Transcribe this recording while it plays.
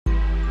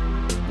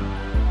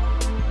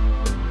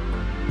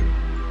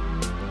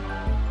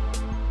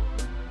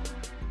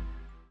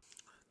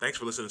Thanks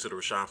for listening to the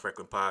Rashawn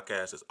Franklin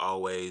podcast. As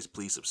always,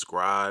 please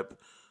subscribe.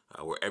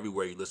 We're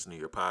everywhere you listen to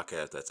your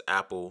podcast. That's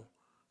Apple,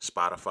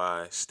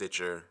 Spotify,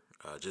 Stitcher.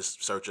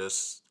 Just search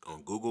us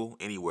on Google.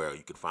 Anywhere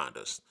you can find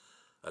us.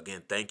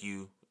 Again, thank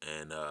you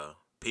and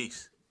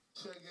peace.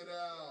 Check it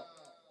out.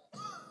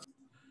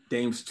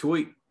 Dame's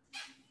tweet.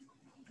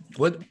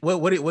 What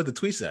the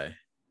tweet say?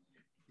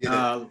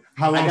 Yeah.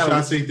 How long should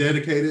I say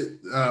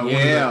dedicated?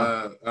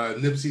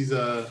 Nipsey's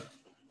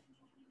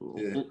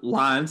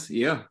lines.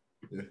 Yeah.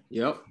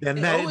 Yep.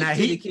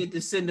 He kid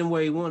to send him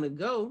where he want to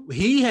go.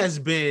 He has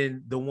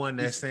been the one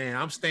that's saying,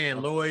 "I'm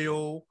staying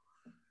loyal."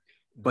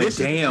 But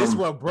this is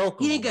what broke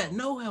him. He ain't got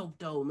no help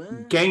though,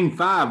 man. Game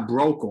 5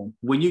 broke him.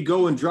 When you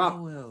go and drop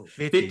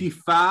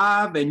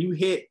 55 and you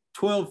hit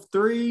 12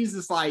 threes,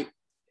 it's like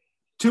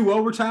 2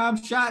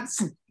 overtime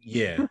shots.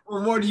 Yeah.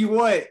 What more do you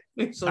want?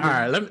 So all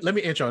right, let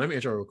me intro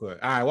real quick.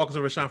 All right, welcome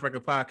to the Rashawn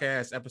Franklin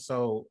podcast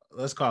episode.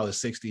 Let's call it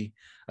 60.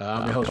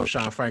 I'm your host,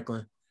 Rashawn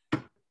Franklin.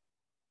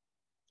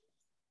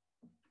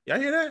 Y'all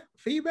hear that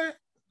feedback?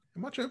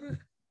 Am I tripping?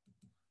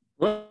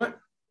 What?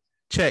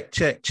 Check.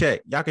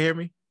 Y'all can hear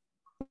me?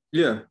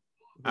 Yeah.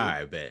 All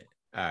right, bet.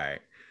 All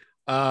right.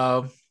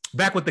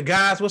 Back with the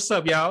guys. What's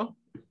up, y'all?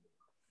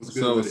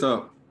 What's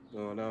up?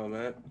 Going on,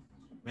 man?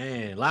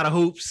 Man, a lot of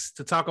hoops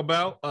to talk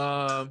about.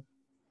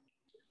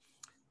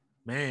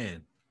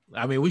 Man,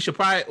 I mean, we should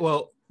probably.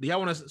 Well, do y'all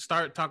want to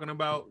start talking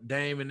about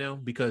Dame and them?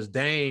 Because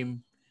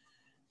Dame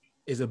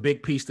is a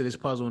big piece to this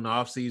puzzle in the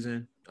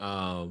offseason.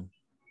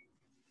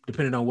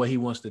 Depending on what he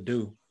wants to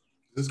do.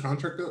 Is his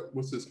contract up?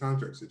 What's his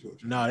contract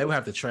situation? No, they would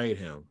have to trade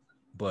him.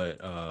 But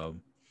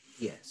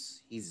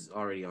yes, he's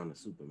already on the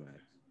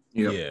Supermax.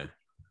 Yep. Yeah.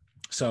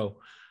 So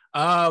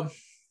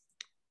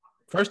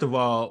first of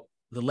all,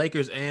 the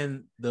Lakers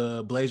and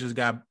the Blazers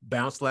got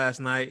bounced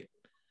last night.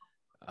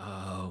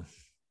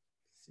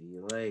 See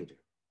you later.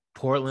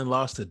 Portland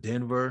lost to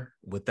Denver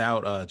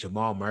without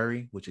Jamal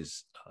Murray, which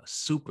is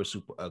super,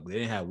 super ugly. They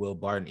didn't have Will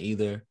Barton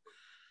either.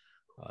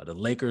 The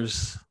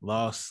Lakers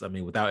lost. I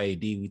mean, without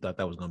AD, we thought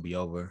that was going to be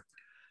over.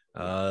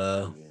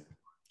 I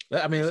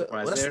mean,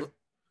 let's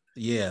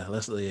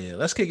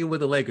kick it with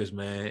the Lakers,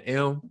 man.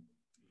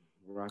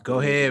 Go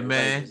ahead,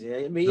 man. Yeah,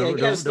 I mean, you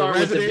got to start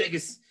with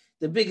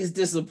the biggest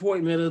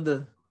disappointment of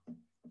the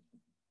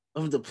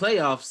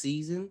playoff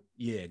season.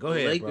 Yeah, go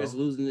ahead, Lakers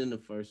bro. losing in the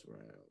first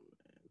round.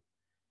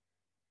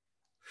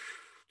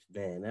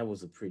 Man, that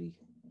was a pretty.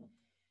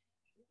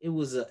 It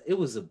was a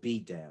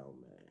beatdown,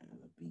 man.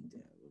 A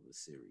beatdown of a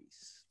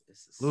series.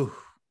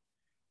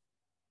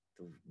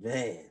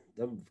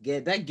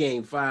 That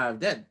game 5,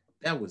 that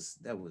was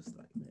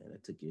like, man,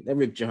 that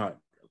ripped your heart.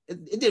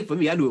 It did for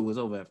me. I knew it was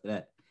over after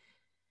that.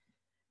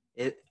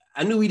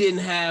 I knew we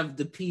didn't have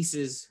the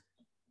pieces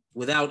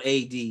without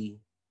AD to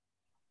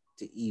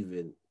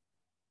even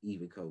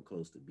come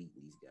close to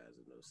beating these guys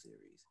in those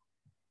series.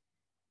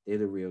 They're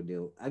the real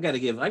deal. I gotta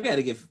give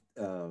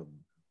the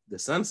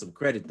Suns some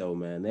credit though,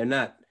 man. They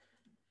might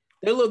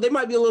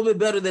be a little bit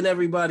better than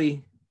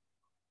everybody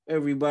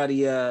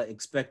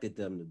expected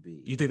them to be.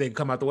 You think they can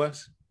come out the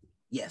West?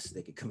 Yes,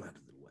 they could come out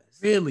of the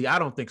West. Really? I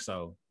don't think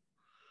so.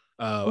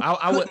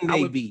 I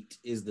would beat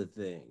is the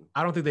thing.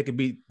 I don't think they could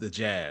beat the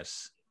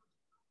Jazz.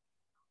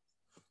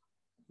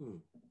 I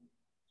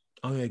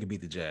don't think they could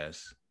beat the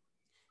Jazz.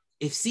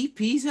 If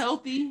CP's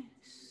healthy,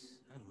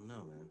 I don't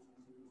know, man.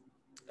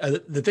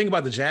 The thing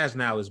about the Jazz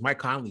now is Mike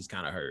Conley's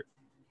kind of hurt.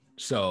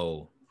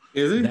 So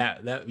is he?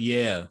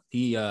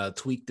 He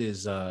tweaked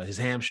his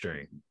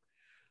hamstring.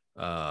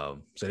 So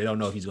they don't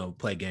know if he's going to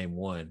play game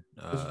 1.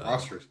 This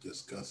roster is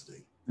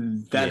disgusting.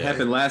 That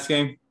happened last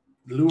game.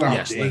 Lou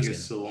Deng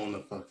is still on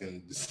the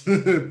fucking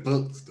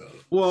books though.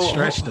 Well,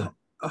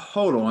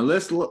 hold on.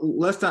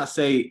 Let's not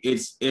say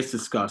it's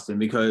disgusting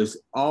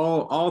because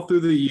all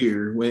through the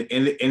year, when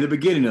in the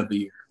beginning of the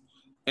year,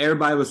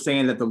 everybody was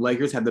saying that the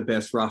Lakers had the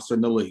best roster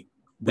in the league.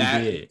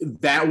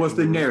 That was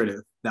the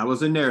narrative. That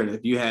was the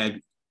narrative. You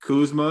had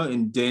Kuzma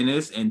and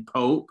Dennis and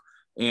Pope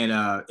and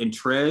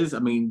Trez. I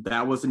mean,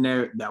 that was a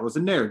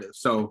narrative.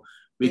 So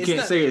we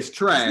can't say it's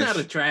trash. It's not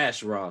a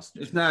trash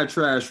roster. It's not a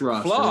trash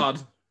roster.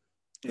 Flawed.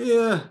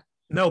 Yeah.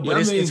 No,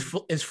 but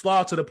it's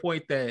flawed to the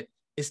point that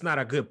it's not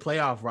a good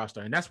playoff roster,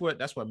 and that's what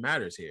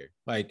matters here.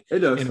 Like in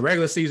the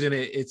regular season,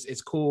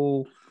 it's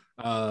cool.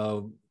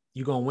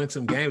 You're gonna win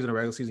some games in the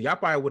regular season. Y'all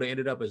probably would have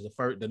ended up as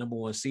the number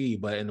 1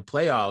 seed, but in the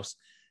playoffs,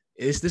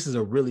 this is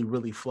a really,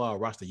 really flawed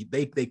roster.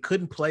 They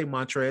couldn't play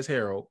Montrezl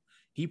Harrell.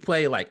 He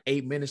played like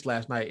 8 minutes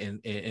last night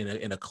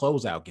in a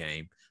closeout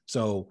game.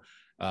 So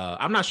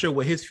I'm not sure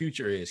what his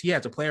future is. He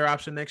has a player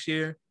option next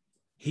year.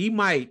 He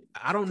might.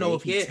 I don't know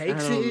if he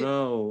takes it. I don't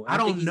know. I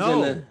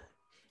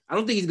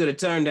don't think he's going to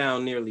turn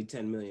down nearly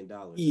 $10 million.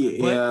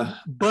 Yeah,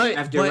 but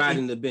after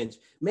riding the bench,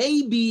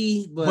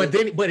 maybe. But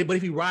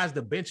if he rides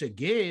the bench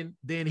again,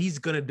 then he's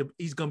gonna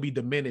be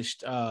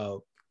diminished.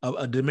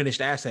 A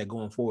diminished asset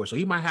going forward. So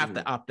he might have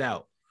to opt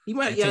out. He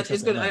might. Yeah,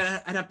 it's good.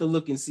 I'd have to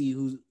look and see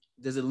who.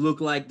 Does it look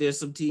like there's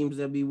some teams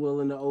that be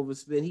willing to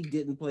overspend? He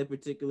didn't play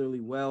particularly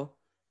well.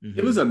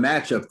 It was a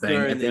matchup thing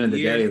at the end of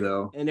the day,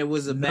 though. And it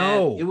was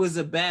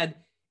a bad.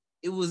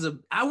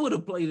 I would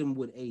have played him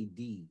with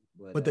AD.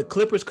 But the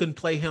Clippers couldn't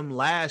play him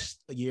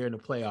last year in the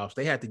playoffs.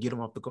 They had to get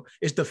him off the court.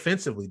 It's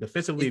defensively. It's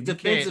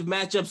defensive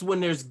matchups when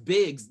there's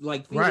bigs.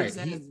 Like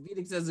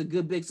Phoenix has a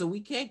good big, so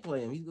we can't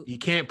play him. You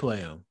can't play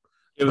him.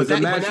 It was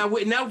now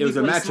we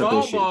play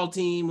small ball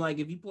team. Like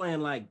if you're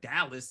playing like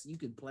Dallas, you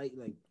could play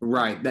like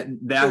right.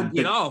 That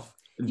get off.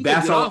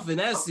 That's off in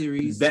that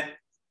series.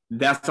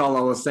 That's all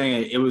I was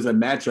saying. It was a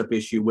matchup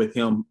issue with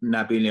him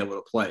not being able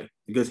to play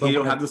because he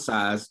don't have the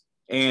size,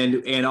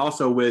 and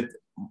also with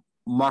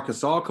Marc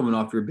Gasol coming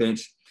off your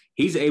bench,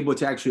 he's able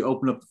to actually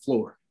open up the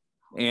floor.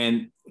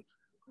 And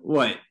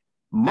what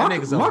Marc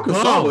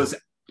Gasol was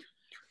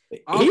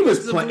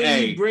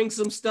playing. He brings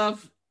some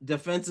stuff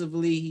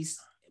defensively.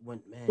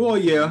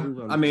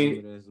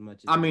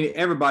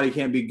 Everybody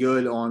can't be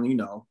good on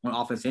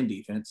offense and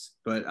defense,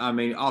 but I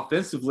mean,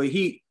 offensively,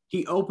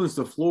 he opens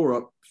the floor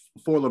up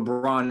for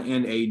LeBron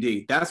and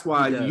AD. That's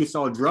why you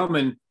saw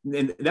Drummond,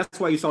 and that's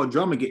why you saw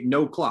Drummond get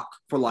no clock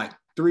for like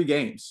 3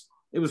 games.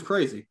 It was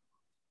crazy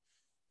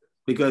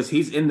because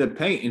he's in the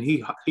paint and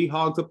he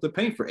hogs up the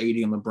paint for AD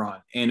and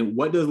LeBron. And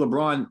what does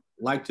LeBron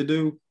like to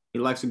do? He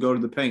likes to go to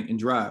the paint and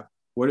drive.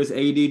 Where does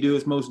AD do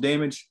his most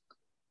damage?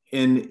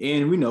 And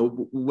we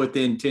know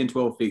within 10,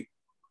 12 feet.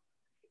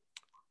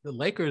 The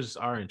Lakers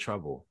are in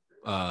trouble.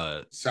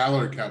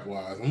 Salary cap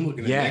wise, I'm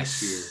looking at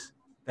next year.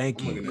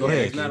 Thank you. Go ahead.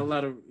 There's not a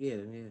lot of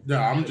No,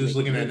 I'm just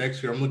looking at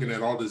next year. I'm looking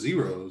at all the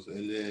zeros,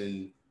 and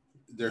then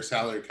their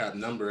salary cap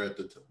number at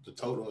the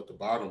total at the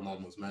bottom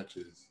almost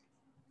matches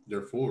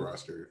their full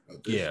roster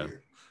of this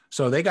year.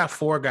 So they got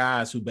 4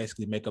 guys who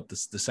basically make up the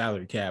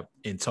salary cap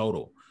in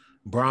total: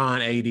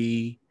 Bron, AD,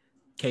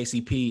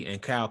 KCP,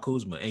 and Kyle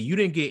Kuzma. And you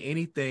didn't get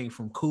anything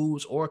from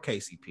Kuz or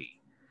KCP.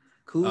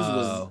 Kuz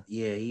was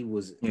he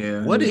was.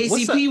 Yeah.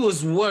 KCP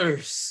was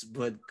worse,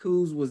 but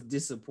Kuz was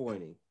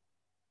disappointing.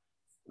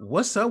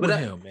 What's up with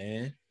him,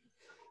 man?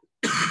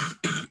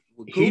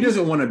 He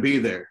doesn't want to be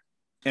there.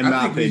 In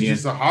my opinion, he's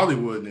just a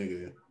Hollywood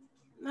nigga.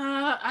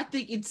 Nah, I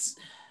think it's.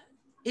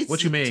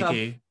 What you mean, tough.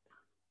 King?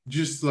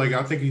 Just like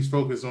I think he's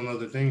focused on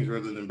other things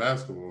rather than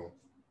basketball.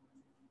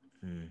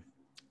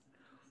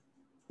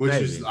 Which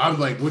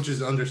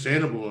is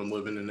understandable in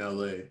living in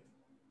LA.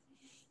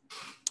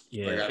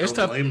 Yeah, it's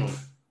tough.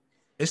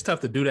 It's tough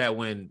to do that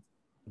when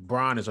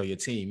Bron is on your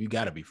team. You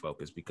got to be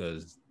focused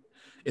because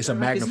it's a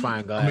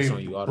magnifying glass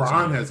on you all the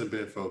time. Bron hasn't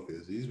been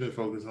focused. He's been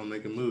focused on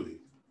making movies.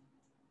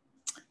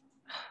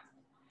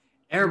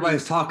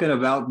 Everybody's talking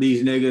about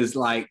these niggas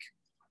like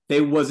they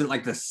wasn't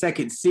like the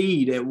second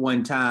seed at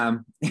one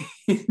time.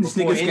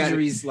 Before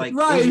injuries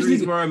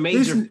were a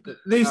major.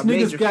 These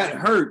niggas got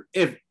hurt.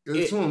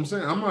 That's what I'm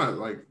saying. I'm not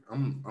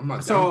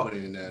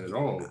downplaying that at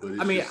all. But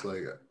it's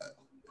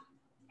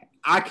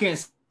I can't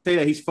say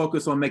that he's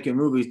focused on making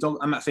movies.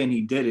 I'm not saying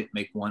he didn't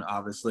make one,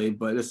 obviously,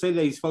 but to say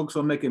that he's focused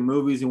on making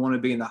movies and want to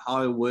be in the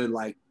Hollywood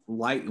like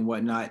light and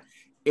whatnot.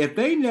 If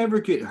they never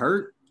get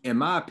hurt, in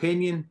my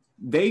opinion,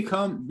 they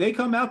come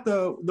out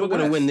the. They're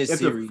going to win this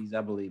series,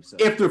 I believe so.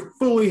 If they're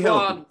fully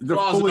healthy,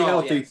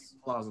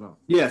 Yes.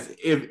 Yes,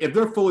 if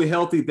they're fully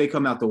healthy, they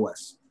come out the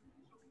West.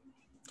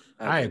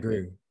 I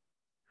agree.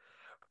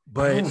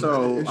 But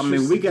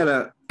we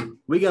gotta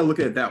look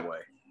at it that way.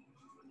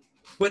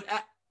 But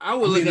I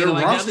would look at it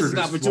like now. This is an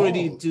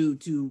opportunity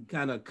to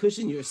kind of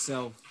cushion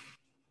yourself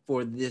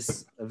for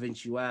this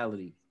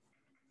eventuality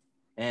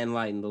and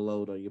lighten the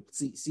load on you.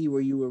 See where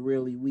you were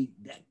really weak.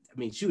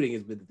 Shooting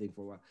has been the thing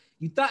for a while.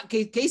 You thought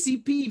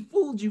KCP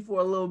fooled you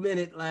for a little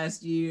minute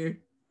last year.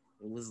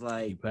 It was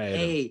like,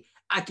 hey,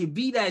 I could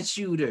be that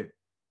shooter.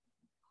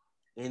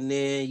 And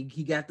then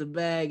he got the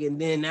bag,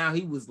 and then now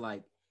he was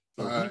like,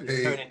 he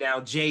was turning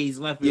down Jays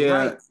left and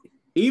right.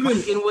 Even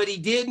what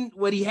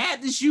he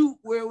had to shoot,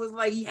 where it was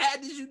like he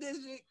had to shoot this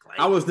shit.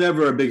 I was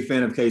never a big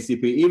fan of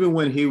KCP, even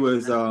when he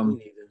was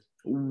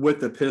with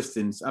the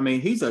Pistons. I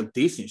mean, he's a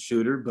decent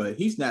shooter, but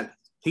he's not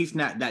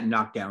that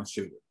knockdown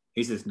shooter.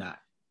 He's just not.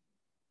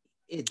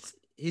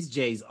 His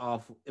J's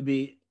awful. I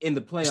mean, in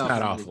the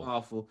playoffs, it's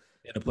awful.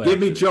 Give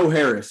me Joe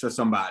Harris or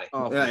somebody.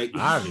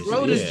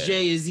 Schroeder's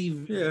J is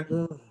even. Yeah.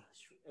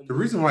 The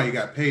reason why he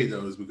got paid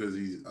though is because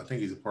I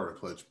think he's a part of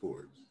Clutch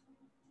Sports.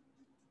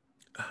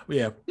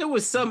 Yeah, there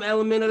was some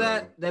element of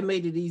that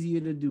made it easier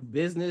to do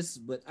business,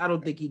 but I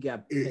don't think he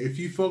got paid. If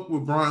you fuck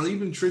with Brian,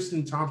 even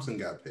Tristan Thompson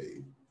got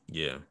paid.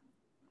 Yeah,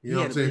 you know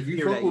what I'm saying. If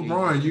you fuck with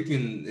Brian, you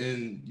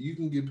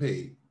can get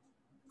paid.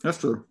 That's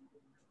true.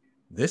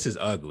 This is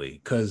ugly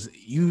because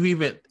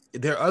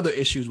there are other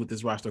issues with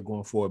this roster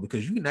going forward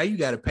because you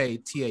got to pay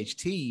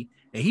THT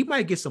and he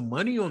might get some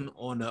money on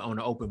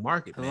the open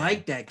market. Man. I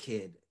like that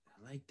kid.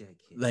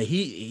 Like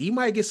he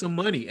might get some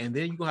money and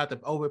then you're gonna have to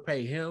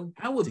overpay him.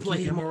 I would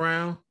play him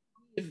around.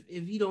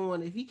 If he don't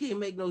want, if he can't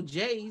make no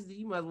J's, then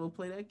you might as well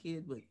play that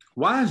kid. But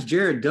why is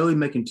Jared Dudley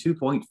making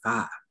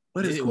 2.5?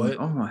 What is going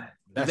on?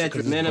 That's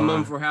the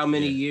minimum for how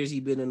many years he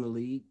been in the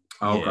league.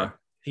 Oh, okay.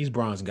 He's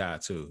Bron's guy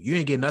too. You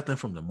didn't get nothing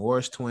from the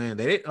Morris twin.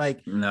 They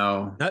didn't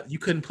you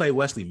couldn't play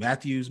Wesley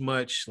Matthews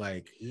much.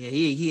 Like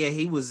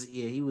he was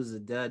a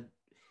dud.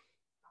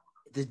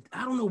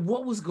 I don't know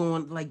what was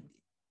going like.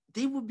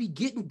 they would be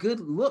getting good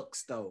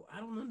looks though. I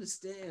don't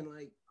understand.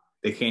 Like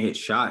they can't hit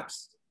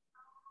shots.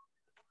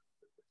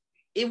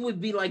 It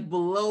would be like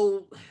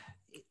below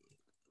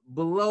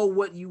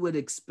what you would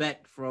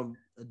expect from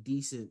a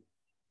decent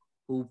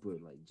hooper,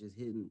 like just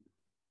hitting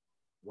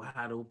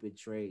wide open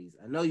trays.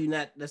 I know you're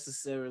not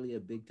necessarily a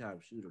big time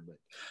shooter, but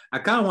I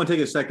kind of want to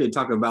take a second to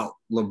talk about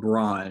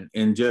LeBron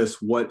and just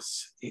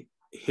what's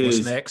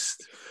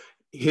next,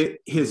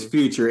 his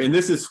future. And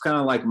this is kind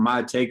of like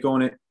my take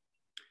on it.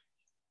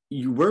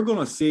 We're going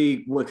to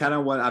see what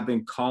I've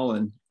been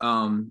calling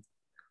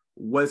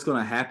what's going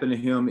to happen to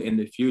him in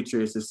the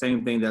future. It's the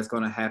same thing that's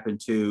going to happen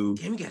to.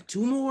 Damn, we got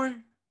 2 more.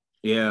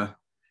 Yeah,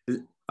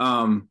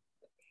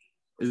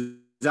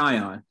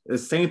 Zion. The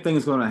same thing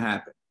is going to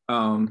happen.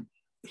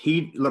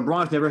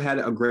 LeBron's never had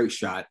a great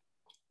shot.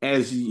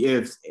 As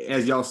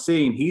y'all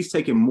seen, he's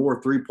taking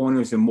more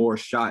 3-pointers and more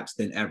shots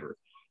than ever.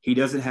 He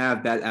doesn't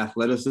have that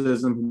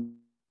athleticism.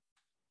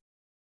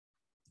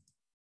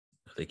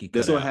 I think he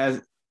could. So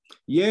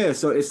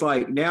it's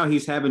like now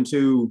he's having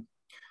to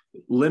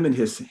limit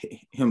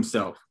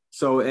himself.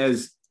 So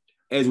as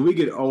we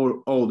get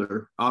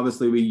older,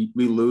 obviously we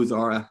lose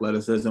our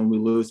athleticism. We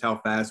lose how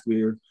fast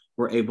we're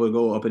able to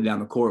go up and down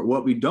the court.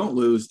 What we don't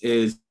lose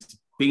is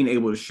being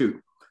able to shoot.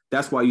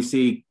 That's why you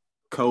see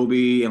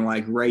Kobe and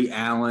like Ray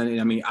Allen.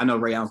 And I mean, I know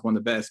Ray Allen's one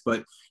of the best,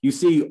 but you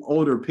see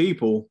older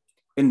people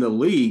in the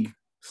league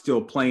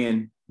still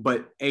playing,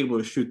 but able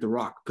to shoot the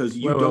rock because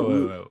you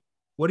don't.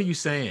 What are you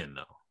saying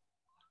though?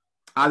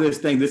 I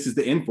just think this is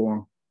the end for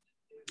him.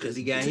 Because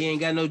he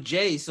ain't got no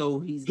J, so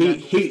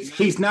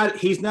he's not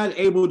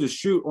able to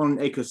shoot on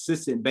a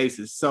consistent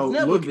basis. So he's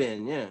never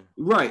been, yeah.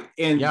 Right.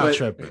 And y'all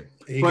tripping.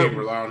 He can't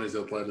rely on his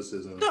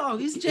athleticism. No,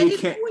 his J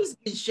has always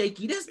been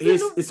shaky.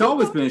 It's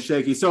always been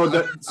shaky. So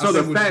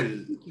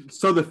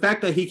the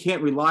fact that he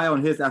can't rely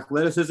on his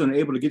athleticism and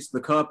able to get to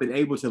the cup and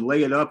able to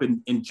lay it up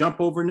and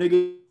jump over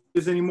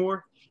niggas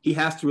anymore, he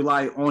has to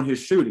rely on his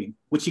shooting,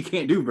 which he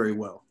can't do very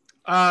well.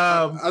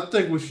 I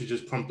think we should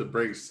just pump the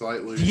brakes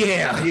slightly.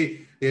 Yeah.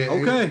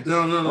 Okay.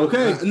 No.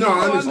 Okay. No,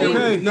 I understand.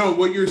 Okay. No,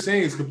 what you're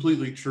saying is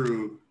completely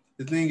true.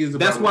 The thing is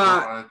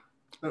about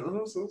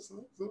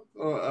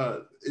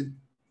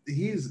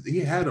he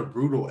had a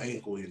brutal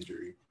ankle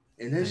injury,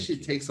 and that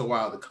shit takes a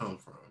while to come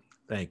from.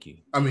 Thank you.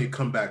 I mean,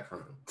 come back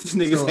from. This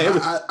nigga's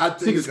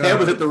head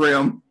was at the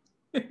rim.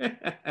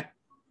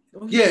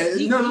 Yeah.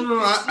 No.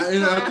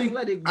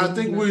 I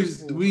think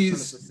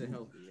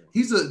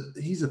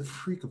he's a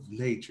freak of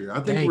nature.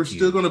 I think we're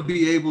still going to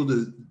be able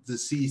to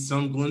see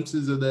some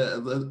glimpses of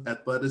that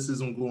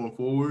athleticism going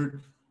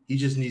forward. He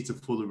just needs to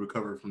fully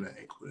recover from that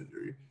ankle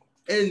injury.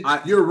 And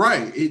you're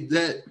right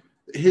that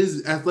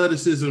his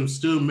athleticism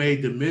still may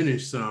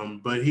diminish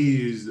some, but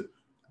he's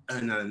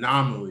an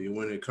anomaly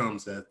when it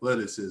comes to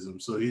athleticism.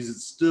 So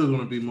he's still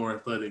going to be more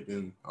athletic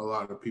than a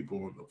lot of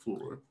people on the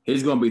floor.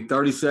 He's going to be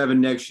 37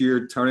 next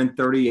year, turning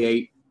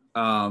 38.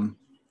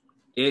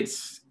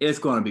 It's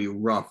going to be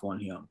rough on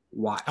him.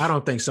 Watch. I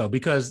don't think so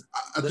because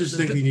I just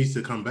think he needs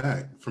to come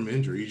back from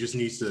injury. He just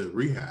needs to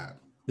rehab.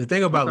 The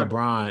thing about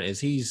LeBron is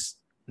he's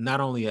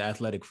not only an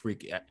athletic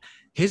freak.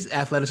 His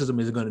athleticism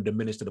isn't going to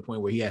diminish to the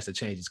point where he has to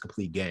change his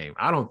complete game.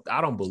 I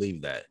don't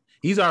believe that.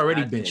 He's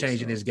already been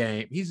changing his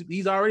game.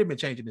 He's already been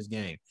changing his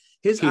game.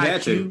 His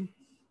IQ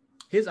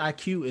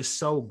is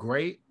so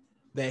great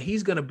that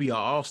he's going to be an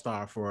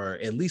all-star for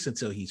at least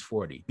until he's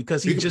 40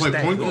 because he's just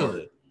that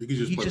good.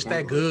 He's just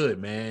that good,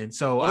 man.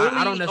 So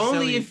I don't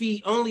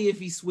necessarily only if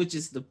he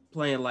switches to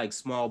playing like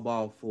small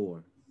ball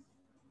 4.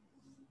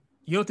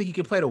 You don't think he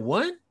can play the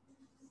 1?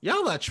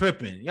 Y'all are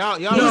tripping. Y'all.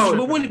 No,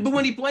 but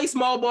when he plays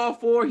small ball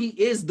 4, he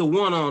is the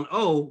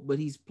 1-on-0, but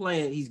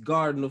he's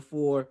guarding the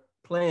 4,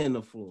 playing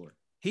the floor.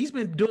 He's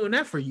been doing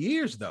that for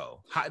years,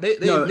 though. I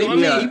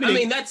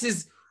mean, that's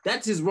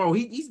his role.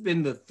 He's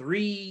been the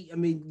 3. I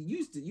mean,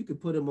 you could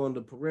put him on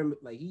the perimeter.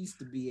 Like he used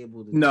to be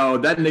able to. No,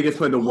 that nigga's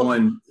played the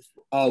 1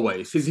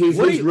 always.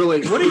 What are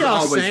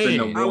y'all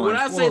saying? When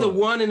I say the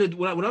 1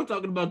 when I'm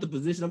talking about the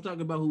position, I'm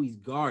talking about who he's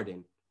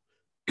guarding.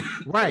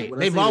 Right.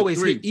 They've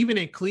always hit, even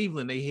in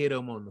Cleveland, they hit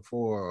him on the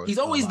 4. He's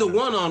always the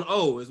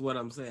 1-on-0 is what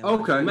I'm saying.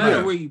 Okay. No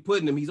matter where you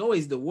putting him, he's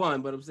always the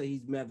 1, but I'm saying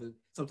he's never.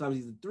 Sometimes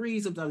he's the 3,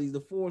 sometimes he's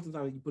the 4,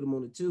 sometimes you put him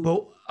on the 2.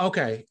 But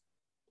okay.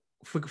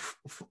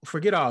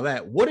 Forget all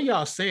that. What are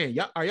y'all saying?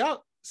 Are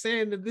y'all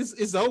saying that this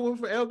is over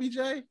for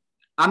LBJ?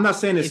 I'm not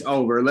saying it's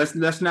over.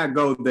 Let's not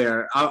go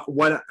there. I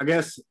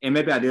guess, and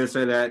maybe I did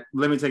say that.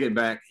 Let me take it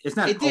back. It's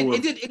not over.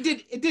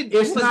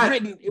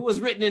 It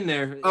was written in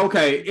there.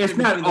 Okay, it's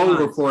not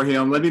over for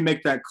him. Let me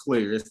make that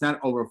clear. It's not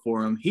over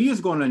for him. He is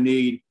going to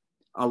need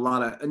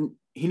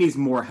he needs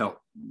more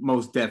help,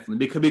 most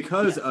definitely,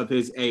 because of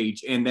his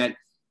age, and that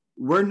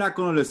we're not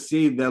going to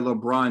see that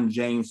LeBron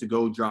James to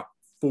go drop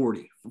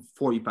 40,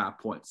 45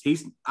 points.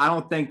 I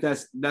don't think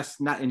that's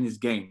not in his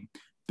game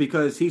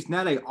because he's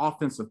not an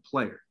offensive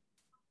player.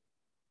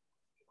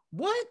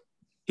 What?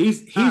 He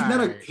is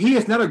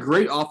not a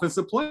great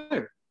offensive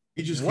player.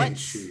 He just can't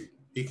shoot.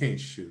 He can't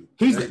shoot.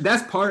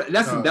 That's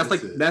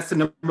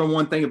the number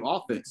one thing of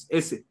offense.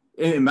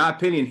 In my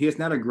opinion, he's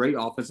not a great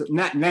offensive.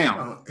 Not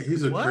now.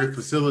 He's a great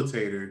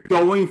facilitator.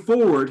 Going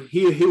forward,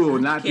 he will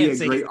not be a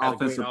great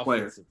offensive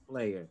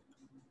player.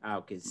 I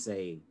could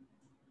say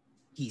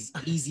he's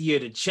easier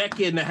to check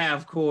in the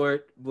half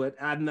court, but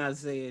I'm not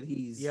saying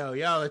he's. Y'all,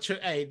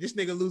 hey, this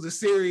nigga lose a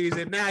series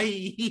and now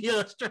he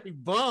a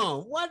straight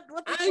bum. What?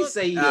 I didn't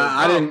say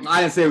I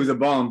didn't say it was a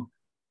bum.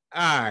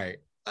 All right.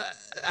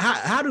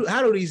 How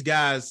do these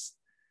guys?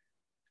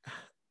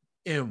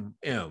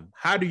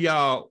 How do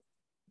y'all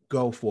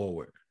go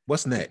forward?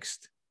 What's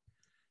next?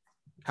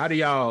 How do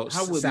y'all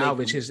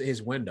salvage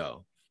his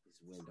window?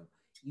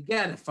 You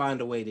gotta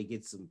find a way to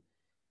get some.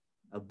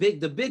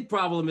 The big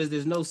problem is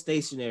there's no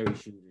stationary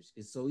shooters.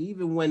 So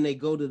even when they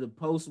go to the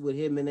post with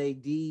him and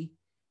AD,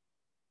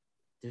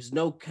 there's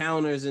no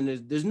counters and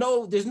there's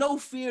no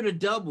fear to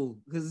double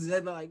because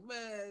they're like,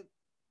 man,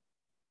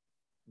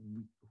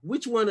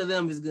 which one of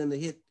them is gonna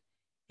hit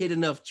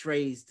enough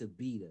trays to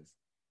beat us?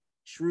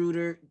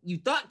 Schroeder, you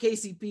thought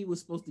KCP was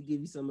supposed to give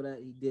you some of that.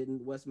 He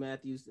didn't. Wes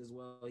Matthews as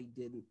well. He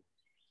didn't.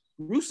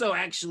 Russo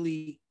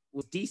actually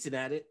was decent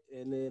at it.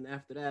 And then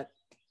after that,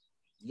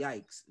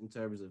 yikes, in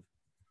terms of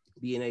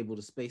being able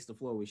to space the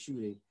floor with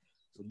shooting.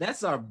 So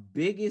that's our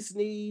biggest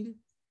need.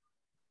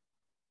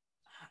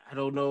 I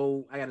don't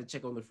know. I got to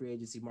check on the free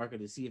agency market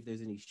to see if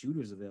there's any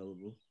shooters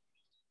available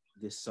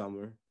this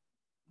summer.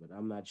 But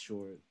I'm not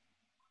sure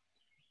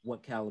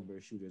what caliber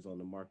shooters on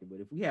the market.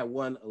 But if we had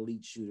one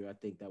elite shooter, I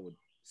think that would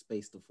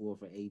space the floor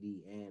for AD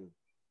and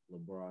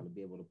LeBron to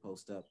be able to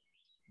post up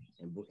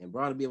and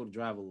Bron to be able to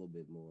drive a little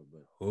bit more.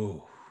 But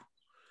oh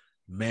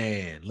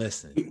man,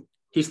 listen,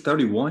 he's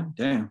 31.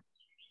 Damn.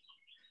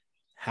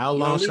 How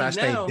long should I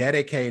stay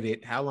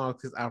dedicated? How long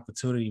does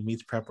opportunity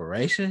meets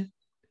preparation?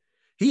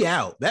 He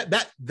out.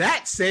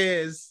 That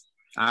says.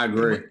 I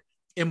agree.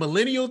 In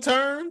millennial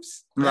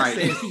terms, right?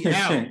 That says he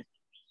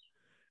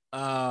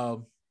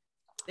out.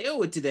 They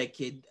owe it to that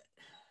kid.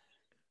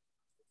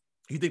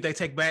 You think they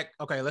take back?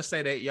 Okay, let's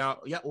say that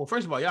y'all. Yeah. Well,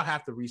 first of all, y'all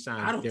have to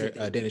re-sign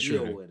Dennis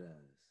Schroeder. With us,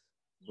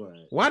 but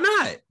why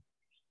not?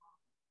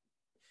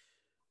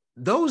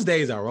 Those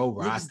days are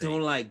over. I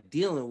don't like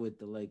dealing with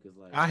the Lakers.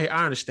 Like I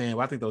understand,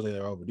 but I think those days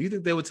are over. Do you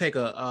think they would take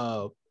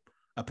a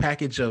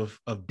package of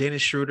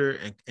Dennis Schroeder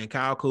and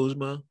Kyle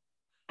Kuzma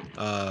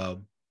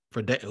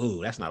for that?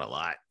 Ooh, that's not a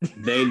lot.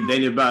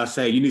 They about to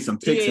say you need some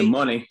picks and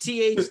money.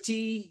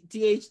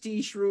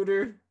 THT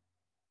Schroeder,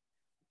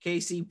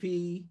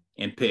 KCP.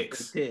 And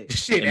picks.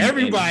 Shit,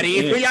 everybody.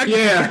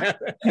 Yeah.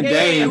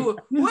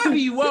 Whoever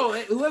you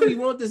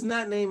want that's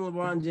not named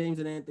LeBron James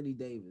and Anthony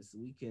Davis.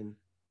 We can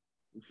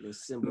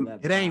assemble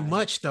that. It ain't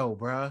much though,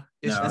 bro.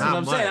 That's what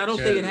I'm saying. I don't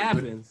think it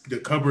happens. The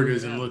cupboard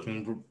isn't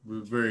looking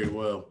very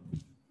well.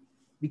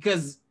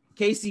 Because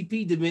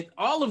KCP,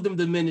 all of them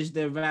diminished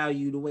their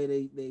value the way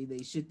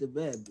they shit the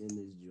bed in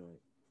this joint.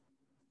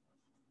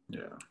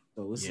 Yeah.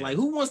 So it's like,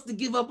 who wants to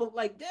give up?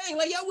 Like, dang,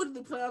 like y'all went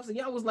to the playoffs and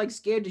y'all was like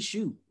scared to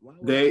shoot.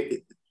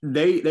 They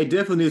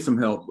definitely need some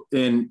help.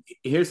 And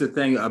here's the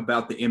thing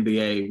about the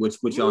NBA,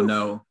 which y'all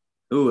know.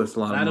 Ooh, it's a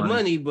lot of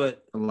money,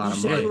 but a lot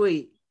of money.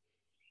 Wait,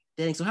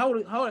 dang. So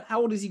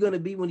how old is he going to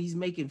be when he's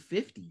making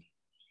 50?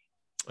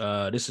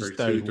 This is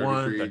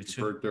 31,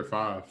 32.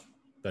 35.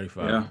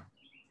 35. Yeah.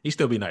 He'd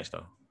still be nice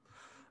though.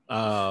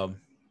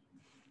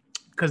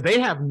 Because they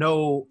have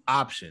no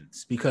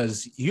options.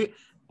 Because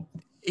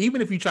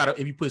even if you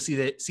put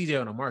CJ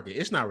on the market,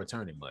 it's not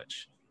returning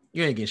much.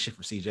 You ain't getting shit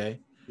from CJ.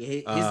 Yeah,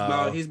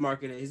 his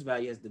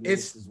value has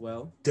diminished as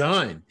well.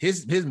 Done.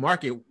 His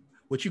market,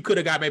 what you could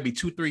have got maybe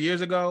 2-3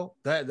 years ago,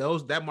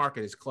 that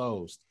market is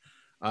closed.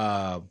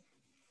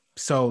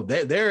 So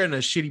they're in a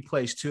shitty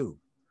place too.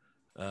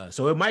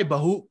 So it might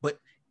behoove, but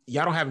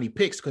y'all don't have any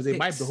picks because it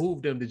might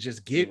behoove them to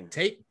just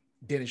take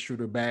Dennis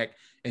Schroeder back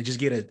and just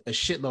get a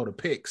shitload of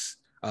picks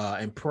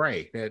and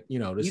pray that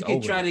this you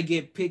could try to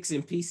get picks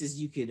and pieces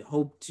you could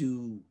hope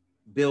to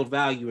build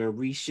value and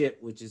reship,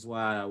 which is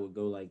why I would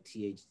go like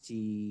THT,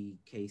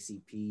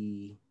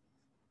 KCP,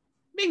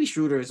 maybe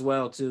Schroeder as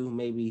well too.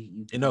 Maybe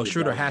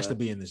Schroeder has to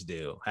be in this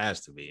deal.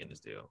 Has to be in this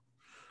deal.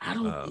 I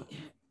don't.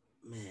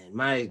 Man,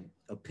 my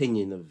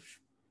opinion of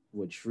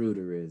what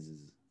Schroeder is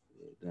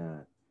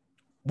not.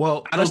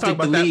 Well, I don't think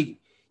the league.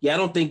 Yeah, I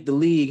don't think the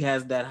league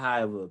has that high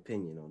of an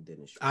opinion on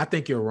Dennis Schroeder. I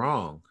think you're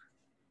wrong.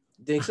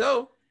 You think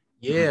so?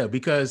 Yeah,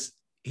 because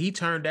he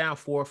turned down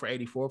 4 for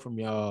 84 from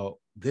y'all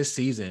this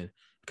season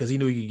because he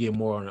knew he could get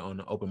more on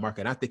the open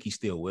market. And I think he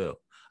still will.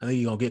 I think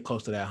he's gonna get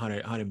close to that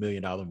 $100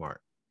 million mark,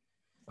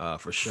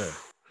 for sure.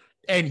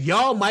 And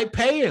y'all might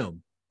pay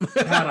him.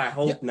 God, I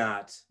hope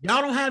not.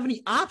 Y'all don't have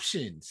any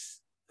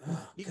options.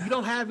 You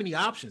don't have any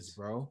options,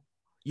 bro.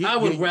 I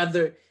would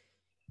rather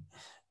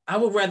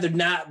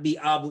not be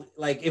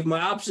like if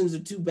my options are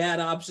two bad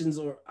options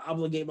or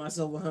obligate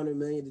myself $100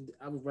 million.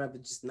 I would rather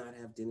just not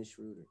have Dennis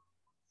Schroeder.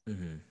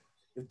 Mm-hmm.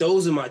 If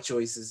those are my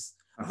choices,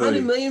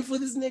 $100 million for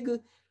this nigga.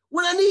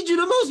 When I need you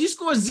the most, you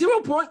score 0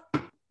 point,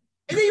 and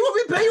then you want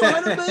me to pay you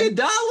 $100 million?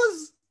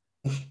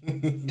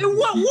 In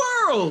what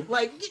world?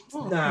 Like,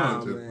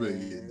 nah,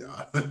 man.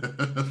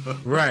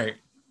 Right.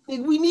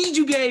 We need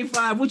you game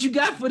 5. What you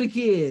got for the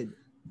kid?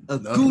 A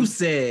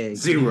goose egg.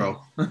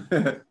 0.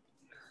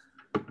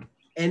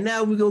 And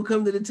now we're gonna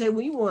come to the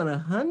table. You want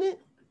 100?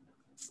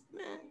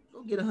 Man,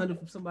 go get 100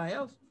 from somebody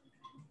else.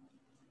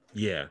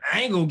 Yeah.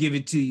 I ain't gonna give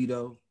it to you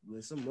though.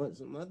 But some other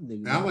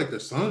niggas. I like the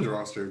Suns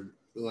roster,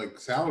 like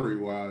salary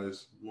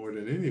wise, more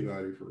than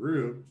anybody for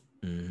real.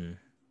 Mm-hmm.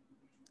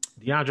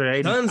 DeAndre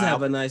Ayton. Suns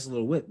have a nice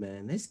little whip,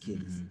 man. That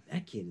kid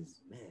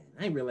is man.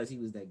 I didn't realize he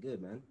was that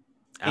good, man.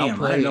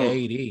 Outplayed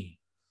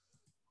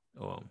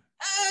AD. Oh.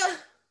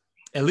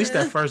 At least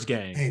that first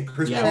game. Hey,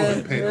 Chris Paul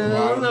been paying a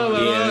lot of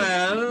money.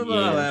 I don't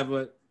know that,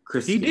 but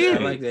Chris, he did.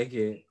 I like that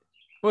kid.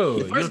 Whoa,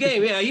 The first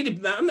game, he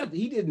did.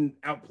 He didn't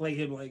outplay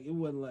him. Like it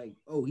wasn't like,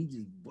 oh, he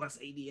just bust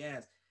AD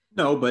ass.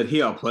 No, but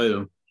he outplayed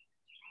him.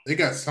 They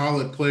got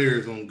solid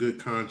players on good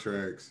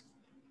contracts.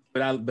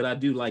 But I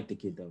do like the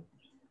kid though.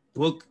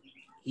 Book,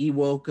 he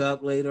woke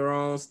up later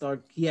on.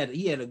 He had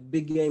a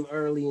big game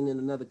early and then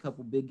another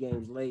couple big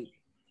games late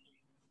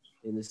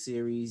in the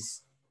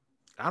series.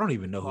 I don't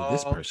even know who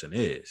this person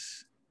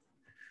is.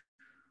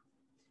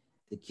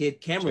 The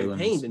kid Cameron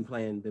Payne been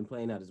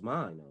playing out his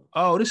mind though.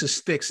 Oh, this is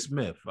Stick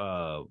Smith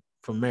from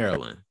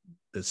Maryland,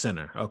 the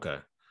center. Okay.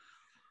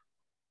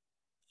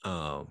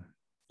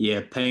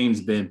 Yeah,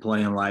 Payne's been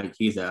playing like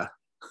he's at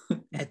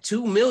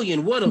 $2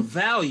 million. What a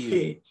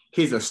value!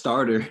 He's a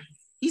starter.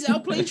 He's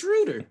outplayed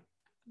Schroeder.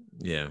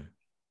 Yeah.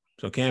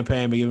 So Cam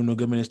Payne been giving him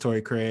good minutes.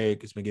 Torrey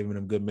Craig has been giving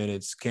him good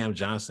minutes. Cam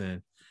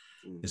Johnson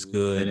is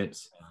good.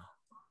 Minutes.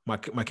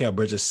 Mikal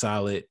Bridges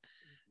solid.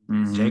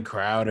 Mm-hmm. Jay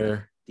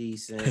Crowder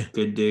Decent.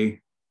 Good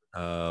D.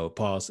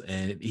 Pause.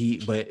 And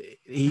he was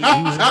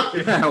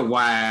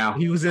wow.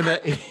 He was in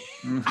the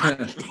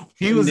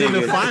he was in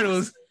the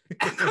finals.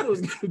 I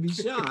was gonna be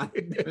shocked.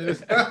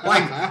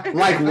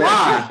 like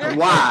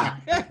why?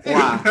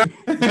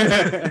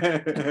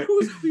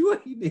 Who's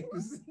what he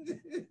niggas?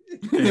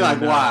 You're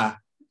like why?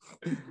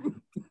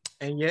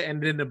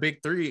 And then the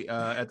big three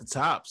at the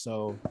top.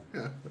 So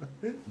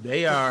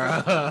they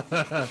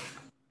are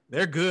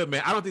they're good,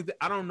 man. I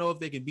don't know if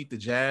they can beat the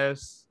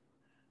Jazz.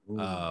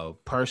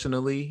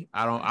 Personally,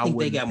 I think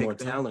they got pick more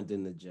them. talent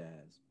than the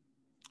Jazz.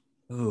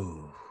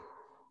 Ooh.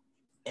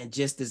 And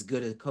just as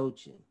good at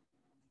coaching.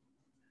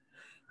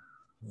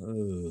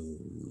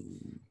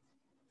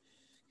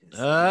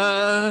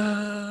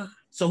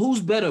 So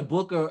who's better,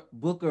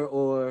 Booker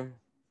or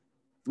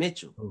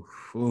Mitchell?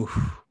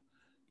 Oof.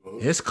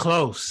 It's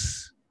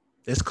close.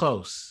 It's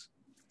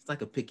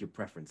like a pick your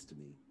preference to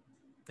me.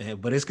 Yeah,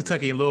 but it's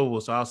Kentucky and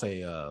Louisville, so I'll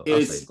say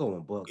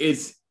going Bucks.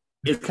 It's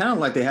kind of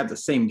like they have the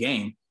same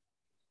game.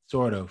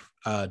 Sort of.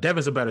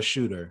 Devin's a better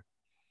shooter.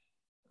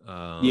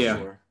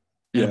 Sure.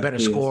 And a better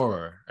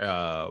scorer.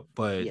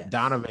 But Yes.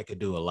 Donovan could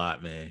do a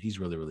lot, man. He's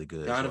really, really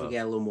good. Donovan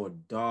got a little more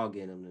dog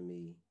in him than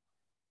me.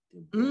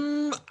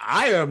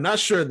 I am not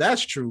sure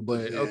that's true,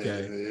 but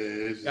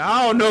okay.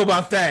 I don't know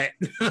about that.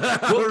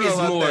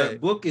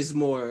 Book is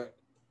more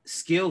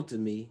skilled to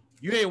me.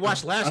 You ain't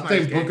watched last night. I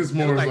think Book is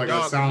more like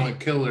a silent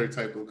killer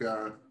type of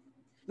guy.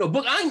 No,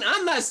 Book.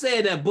 I'm not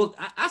saying that Book.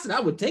 I said I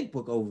would take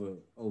Book over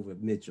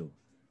Mitchell.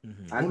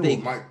 Mm-hmm. I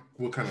think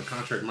what kind of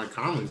contract Mike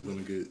Conley's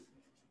going to get.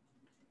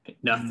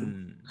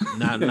 Nothing.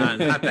 Not that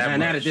much.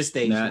 Not at this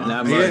stage. Not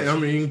much. Yeah, I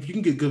mean, if you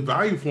can get good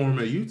value for him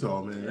at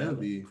Utah, man, that'd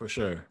be for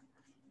sure.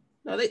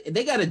 No,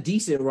 they got a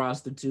decent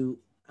roster too.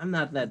 I'm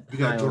not that. You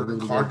got Jordan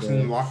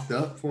Clarkson locked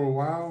up for a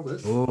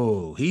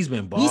while. He's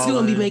been balling. He's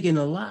gonna be making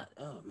a lot.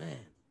 Oh man.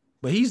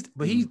 But he's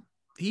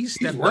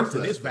stepped up to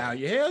this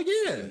value. Hell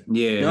yeah.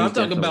 Yeah. No, I'm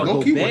talking about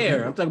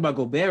Gobert. I'm talking about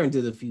Gobert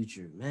into the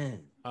future,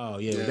 man. Oh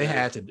yeah, they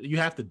had to. You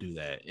have to do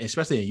that,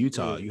 especially in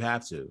Utah. You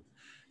have to.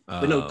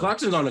 But no,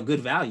 Clarkson's on a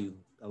good value,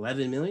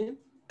 11 million.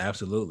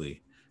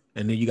 Absolutely.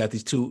 And then you got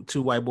these two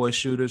white boy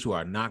shooters who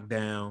are knocked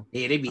down.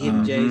 Yeah, they be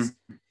hitting Jays.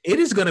 It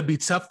is going to be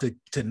tough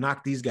to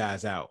knock these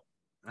guys out.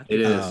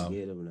 It is.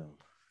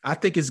 I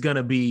think it's going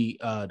to be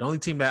the only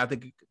team that I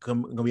think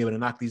going to be able to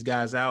knock these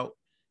guys out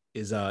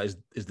is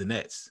the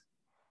Nets.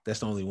 That's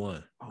the only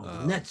one.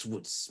 The Nets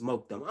would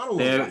smoke them. I don't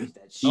want to watch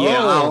that shit.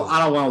 Yeah,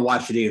 I don't want to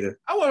watch it either.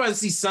 I want to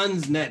see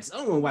Suns Nets. I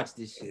don't want to watch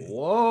this shit.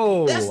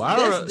 Whoa.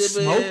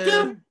 Smoke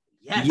them?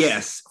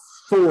 Yes.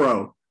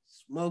 4-0.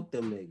 Smoke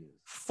them niggas.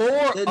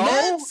 4-0? The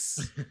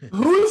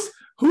Nets?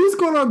 Who's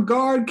going to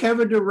guard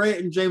Kevin Durant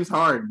and James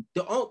Harden?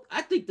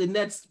 I think the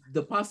Nets,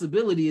 the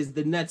possibility is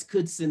the Nets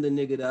could send a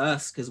nigga to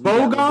us because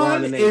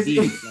Bogan is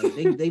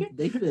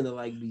they finna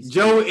like be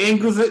Joe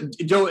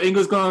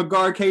Ingles going to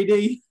guard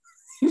KD.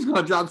 He's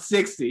going to drop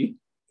 60.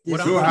 You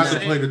will have to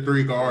play the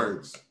three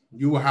guards.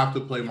 You will have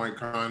to play Mike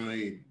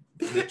Conley,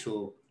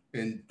 Mitchell,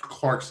 and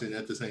Clarkson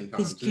at the same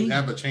time. So you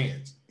have a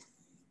chance.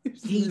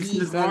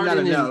 KD,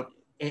 Harden,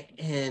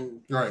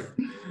 and right.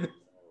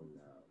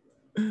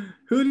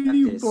 Who do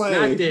you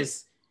play? Not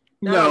this.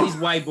 No, these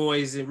white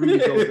boys and Rudy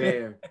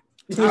Gobert.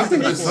 I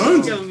think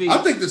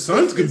the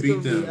Suns could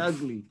beat them.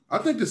 Ugly. I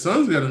think the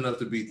Suns got enough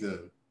to beat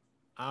them.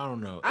 I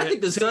don't know. I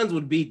think the Suns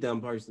would beat them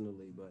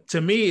personally, but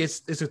to me,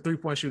 it's a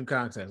 3-point shooting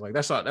contest. Like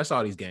that's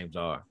all these games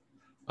are.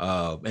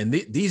 And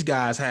these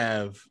guys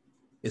have,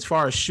 as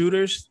far as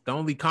shooters, the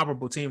only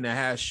comparable team that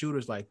has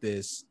shooters like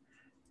this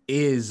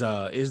is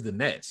the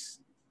Nets.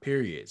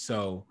 Period.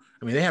 So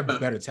I mean, they have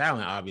better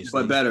talent,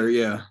 obviously, but better,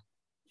 yeah.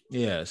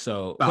 Yeah.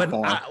 So, but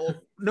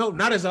no,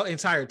 not as an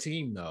entire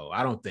team, though.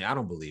 I don't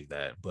believe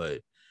that,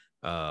 but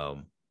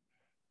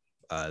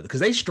because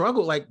they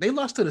struggled, like they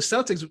lost to the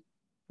Celtics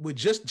with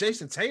just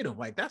Jason Tatum.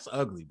 Like that's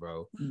ugly,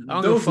 bro.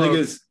 Those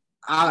niggas,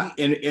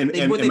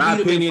 in my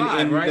opinion,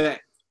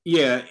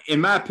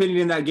 in my opinion,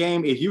 in that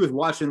game, if you was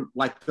watching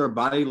like their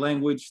body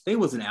language, they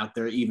wasn't out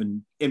there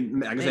even.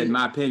 Like I said, in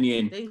my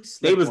opinion,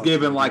 they was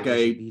giving like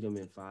a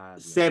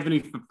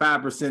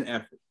 75%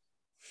 effort.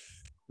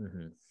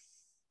 Mm-hmm.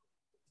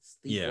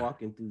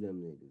 Walking through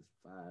them niggas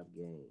 5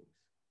 games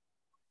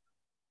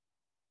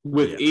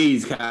with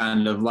ease,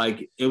 kind of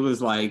like it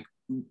was like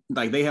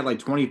they had like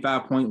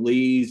 25-point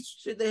leads.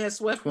 Should they have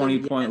swept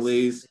 20-point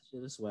leads?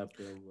 Should have swept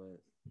them,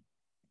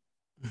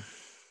 but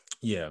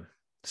yeah.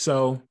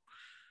 So,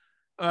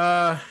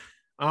 I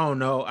don't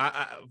know.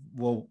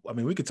 Well, I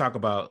mean, we could talk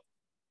about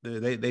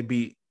they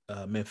beat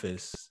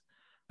Memphis.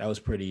 That was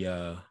pretty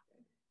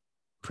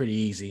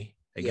easy.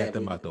 They got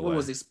them out the way. What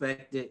was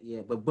expected,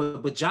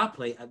 but Ja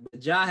played.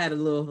 Ja had a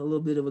little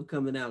bit of a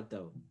coming out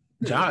though.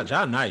 Ja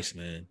nice,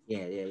 man.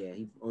 Yeah.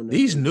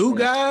 These new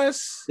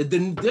guys.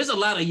 There's a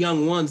lot of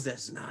young ones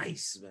that's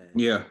nice, man.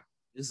 Yeah,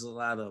 there's a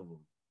lot of them.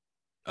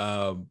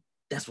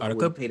 That's why I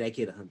would pay that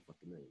kid $100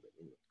 million.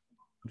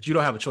 But you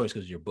don't have a choice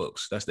because of your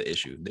books. That's the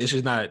issue. It's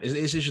just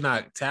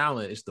not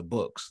talent. It's the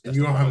books. And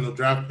you don't have no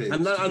draft picks.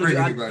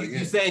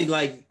 You're saying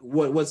like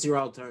what's your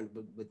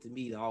alternative? But to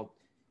me, I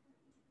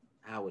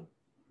would.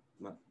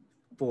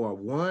 For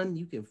one,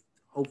 you can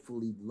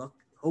hopefully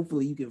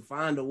you can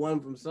find a one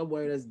from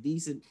somewhere that's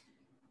decent,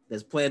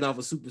 that's playing off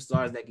of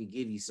superstars that could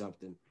give you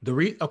something.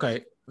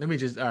 Okay, let me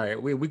just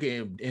we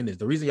can end this.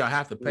 The reason y'all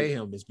have to pay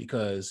him is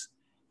because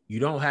you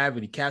don't have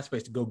any cap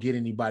space to go get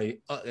anybody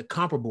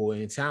comparable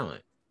in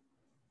talent,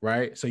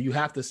 right? So you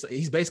have to.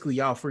 He's basically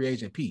y'all free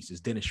agent piece.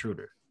 Is Dennis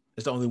Schroeder.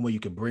 That's the only one you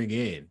can bring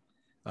in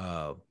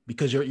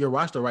because your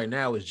roster right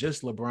now is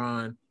just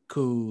LeBron,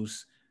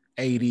 Kuz,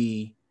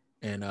 AD.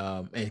 And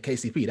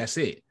KCP, that's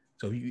it.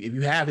 So if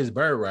you have his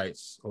bird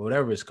rights or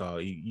whatever it's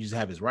called, you just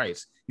have his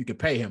rights. You can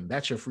pay him.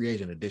 That's your free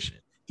agent addition.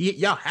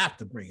 Y'all have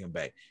to bring him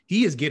back.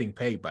 He is getting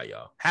paid by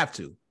y'all. Have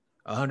to,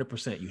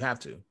 100%. You have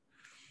to.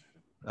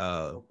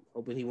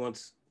 Hoping he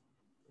wants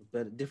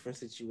a different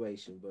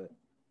situation, but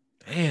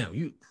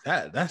damn,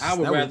 that's I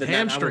would rather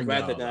hamstring. I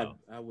would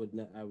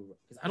not.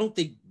 Because I don't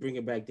think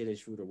bringing back Dennis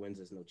Schroeder wins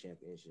us no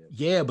championship.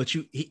 Yeah, but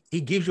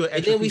he gives you an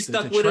extra piece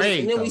to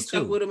trade. And then we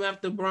stuck with him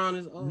after Braun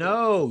is old.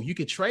 No, you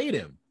could trade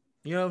him.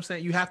 You know what I'm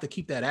saying? You have to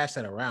keep that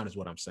asset around, is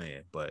what I'm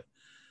saying. But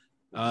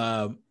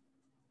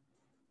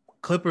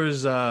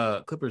Clippers,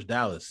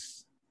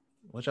 Dallas.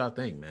 What y'all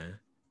think, man?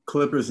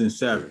 Clippers in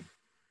 7.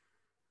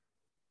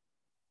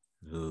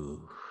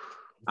 Ooh,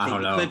 I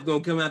don't know. Clip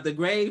gonna come out the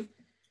grave.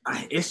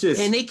 It's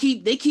just, and they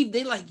keep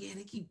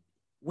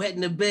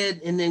wetting the bed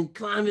and then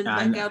climbing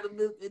back out of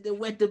the and then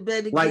wet the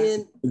bed again. Like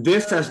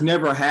this has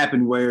never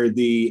happened where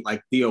the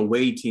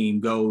away team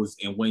goes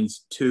and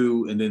wins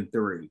 2 and then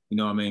 3. You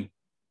know what I mean?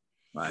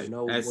 Like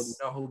no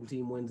home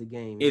team wins a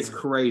game. It's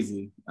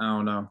crazy. I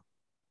don't know.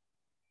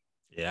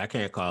 Yeah, I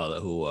can't call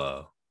it who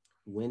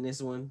win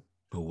this one.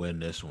 Who win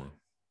this one?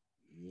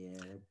 Yeah.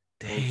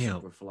 Damn.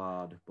 Super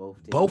flawed.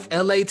 Both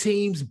LA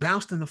teams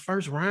bounced in the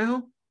first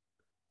round.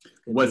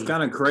 What's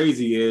kind of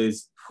crazy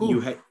is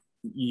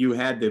you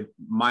had the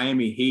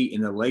Miami Heat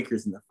and the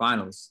Lakers in the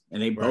finals, and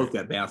they both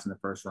got bounced in the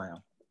first round.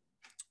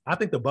 I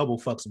think the bubble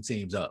fucked some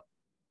teams up.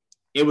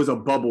 It was a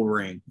bubble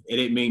ring. It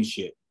didn't mean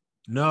shit.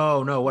 No.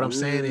 What I'm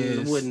saying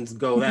is, I wouldn't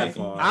go that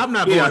far. I'm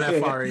not going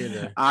that far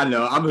either. I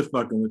know. I'm just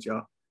fucking with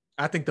y'all.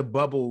 I think the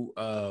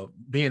bubble,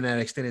 being that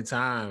extended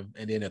time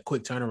and then a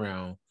quick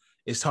turnaround,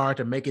 it's hard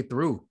to make it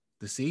through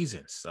the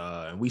seasons,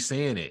 and we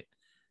seeing it.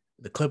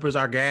 The Clippers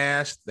are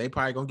gassed. They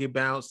probably gonna get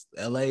bounced.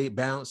 LA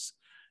bounce.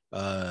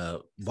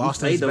 Boston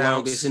played the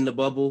longest in the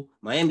bubble.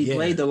 Miami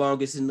played the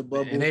longest in the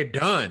bubble, and they're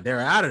done. They're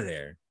out of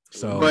there.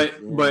 So,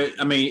 but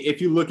I mean,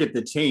 if you look at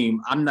the team,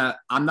 I'm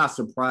not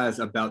surprised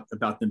about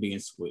them being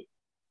split.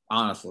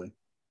 Honestly,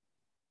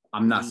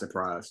 I'm not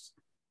surprised.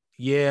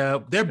 Yeah,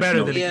 they're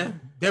better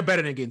they're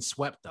better than getting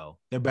swept though.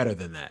 They're better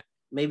than that.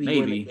 Maybe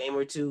win a game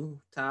or 2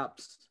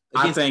 tops.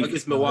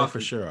 Against Milwaukee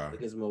for sure.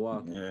 Against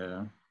Milwaukee,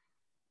 yeah.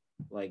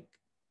 Like,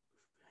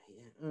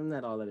 I'm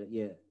not all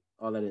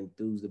that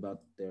enthused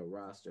about their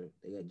roster.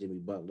 They got Jimmy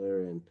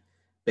Butler and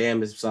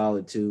Bam is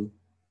solid too,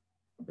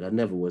 but I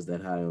never was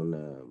that high on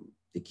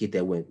the kid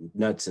that went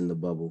nuts in the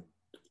bubble.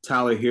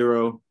 Tyler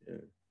Hero. Yeah.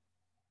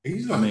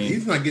 He's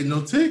not getting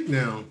no tick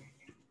now.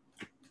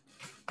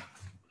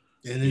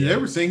 And then they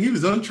were saying he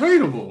was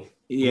untradeable.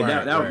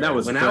 Yeah, that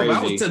was when crazy.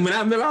 I was telling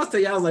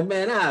you, I was like,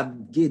 man, I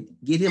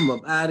get him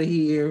up out of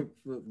here.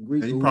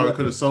 He probably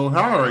could have sold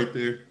high right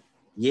there.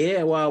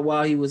 Yeah,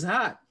 while he was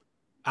hot.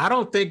 I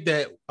don't think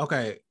that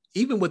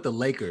even with the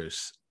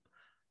Lakers,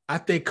 I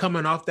think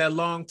coming off that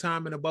long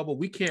time in the bubble,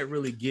 we can't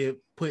really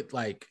put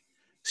like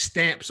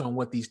stamps on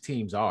what these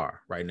teams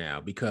are right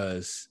now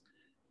because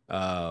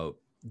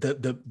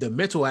the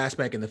mental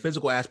aspect and the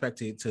physical aspect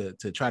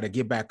to try to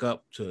get back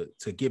up to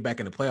get back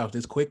in the playoffs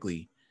this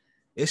quickly,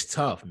 it's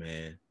tough,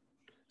 man.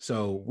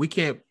 So we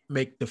can't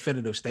make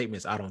definitive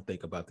statements, I don't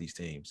think, about these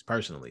teams.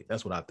 Personally,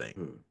 that's what I think.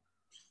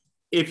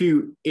 If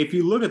you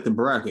look at the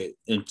bracket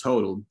in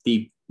total,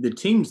 the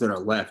teams that are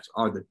left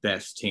are the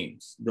best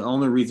teams. The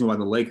only reason why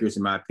the Lakers,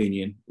 in my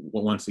opinion,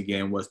 once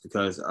again, was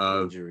because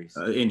of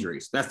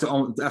injuries. That's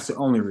the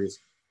only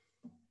reason.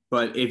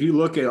 But if you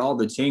look at all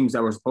the teams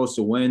that were supposed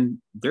to win,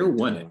 they're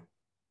winning.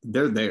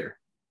 They're there.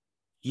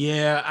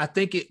 Yeah, I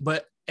think it.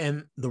 But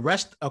and the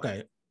rest,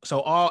 okay.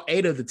 So all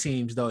 8 of the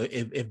teams, though,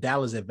 if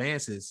Dallas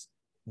advances,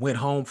 went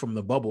home from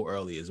the bubble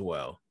early as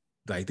well.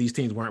 Like these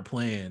teams weren't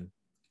playing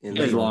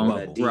as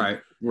long,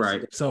 right.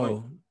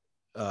 So,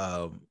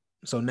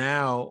 so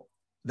now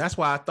that's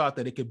why I thought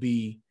that it could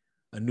be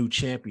a new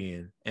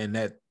champion and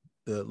that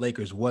the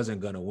Lakers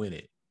wasn't gonna win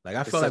it. Like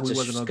I felt like we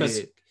wasn't gonna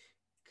get it.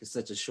 It's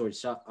such a short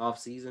shot off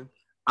season.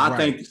 I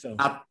think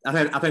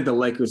the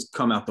Lakers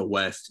come out the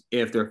West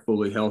if they're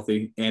fully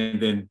healthy,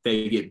 and then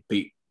they get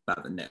beat by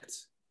the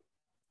Nets.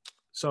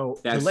 So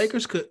the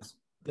Lakers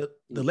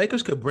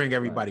could bring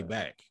everybody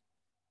back.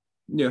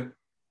 Yeah.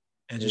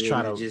 And just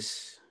try to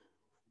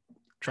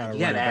you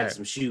gotta add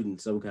some shooting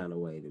some kind of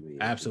way to me.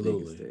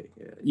 Absolutely.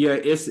 Yeah,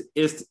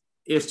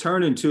 it's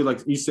turned into, like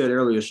you said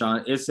earlier,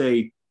 Sean, it's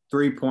a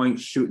 3-point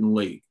shooting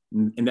league.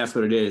 And that's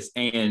what it is.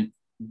 And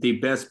the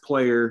best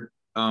player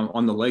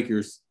on the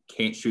Lakers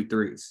can't shoot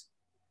threes.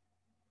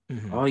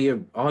 Mm-hmm.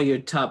 All your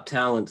top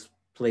talents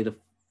play the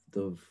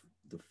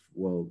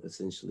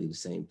essentially the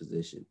same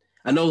position.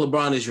 I know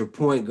LeBron is your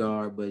point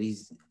guard, but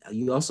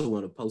you also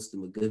want to post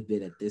him a good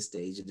bit at this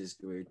stage of his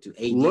career too.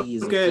 AD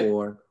is a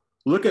 4.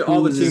 Look at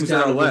all the teams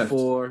that are left.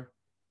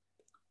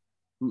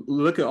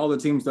 Look at all the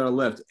teams that are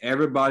left.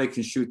 Everybody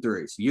can shoot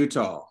threes.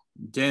 Utah,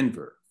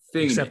 Denver,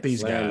 Phoenix, except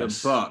these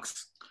guys. The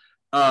Bucks.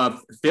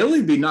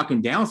 Philly be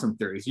knocking down some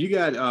threes. You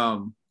got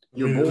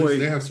your boys.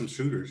 They have some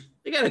shooters.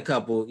 They got a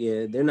couple.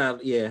 Yeah, they're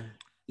not. Yeah.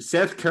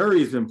 Seth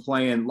Curry's been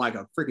playing like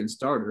a freaking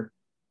starter.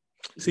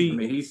 See, I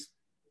mean,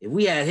 if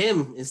we had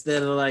him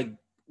instead of like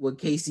what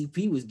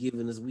KCP was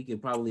giving us, we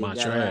could probably could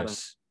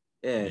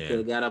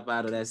have got up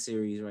out of that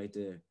series right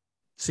there.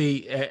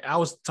 See, I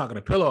was talking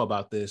to Pillow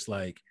about this.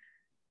 Like,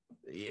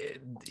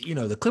 you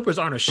know, the Clippers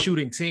aren't a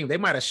shooting team. They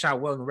might have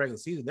shot well in the regular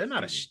season. They're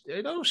not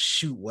they don't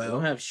shoot well. They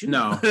don't have shooters.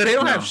 No, they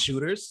don't have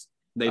shooters.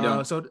 They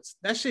don't. So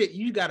that shit,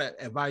 you gotta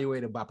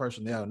evaluate it by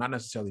personnel, not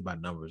necessarily by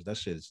numbers.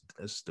 That's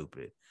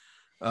stupid.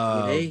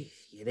 They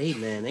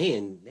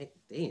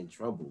in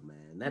trouble,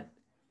 man.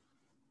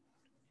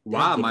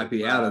 Wow, might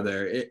be out of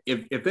there.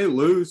 If they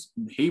lose,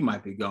 he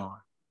might be gone.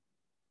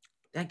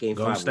 That game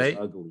 5 was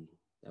ugly.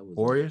 That was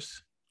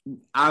Warriors.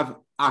 I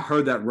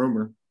heard that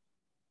rumor.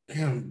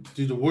 Damn,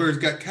 dude, the Warriors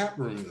got cap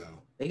room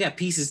though. They got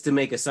pieces to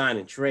make a sign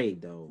and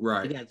trade though.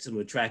 Right. They got some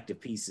attractive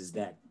pieces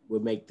that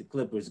would make the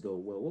Clippers go,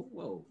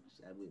 whoa.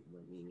 I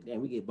mean,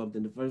 damn, we get bumped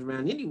in the first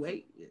round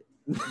anyway.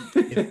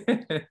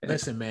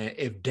 Listen, man,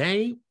 if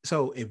Dame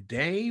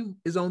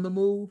is on the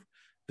move,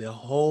 the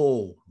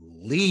whole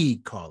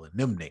league calling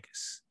them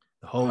niggas.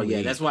 The whole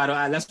league. That's why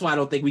I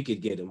don't think we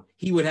could get him.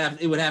 It would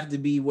have to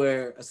be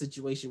a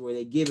situation where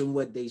they give him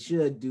what they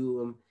should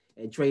do him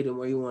and trade him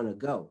where you want to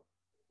go.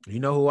 You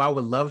know who I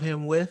would love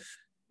him with?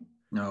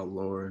 Oh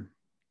Lord.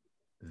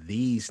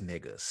 These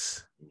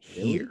niggas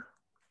here.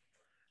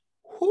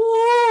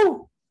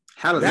 Whoo!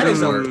 How does that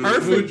is work? A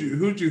perfect.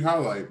 Who'd you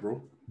highlight,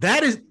 bro?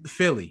 That is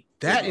Philly.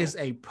 That is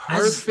a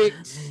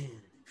perfect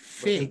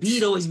fit.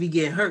 Embiid always be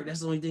getting hurt. That's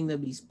the only thing that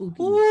be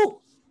spooky.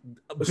 Ooh.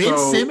 Ben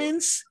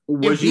Simmons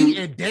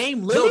and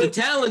Dame Lillard.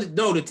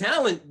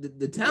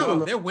 The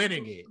talent. They're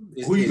winning it.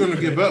 Who you gonna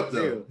give up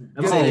though?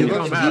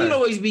 He'd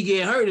always be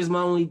getting hurt is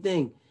my only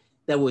thing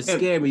that would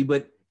scare me.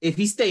 But if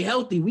he stay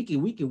healthy, we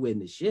can win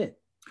the shit.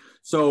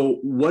 So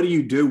what do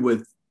you do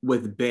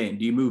with Ben?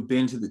 Do you move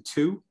Ben to the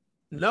 2?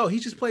 No, he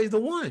just plays the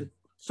 1.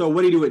 So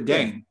what do you do with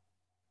Dame?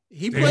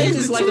 He plays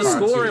just like a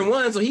scoring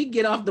 1, so he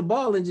get off the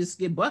ball and just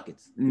get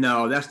buckets.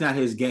 No, that's not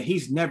his game.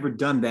 He's never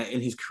done that in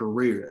his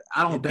career.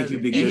 I don't think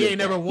he'd be good. He ain't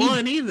never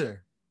won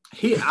either.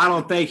 I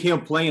don't think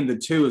him playing the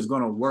 2 is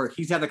going to work.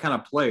 He's not the kind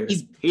of player.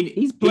 He's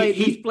played.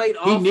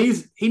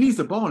 He needs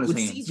the ball in his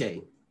hands.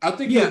 CJ. I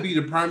think he'll be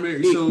the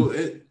primary. So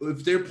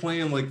if they're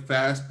playing like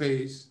fast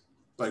pace,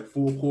 like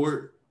full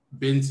court,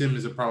 Ben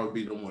Simmons will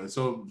probably be the one.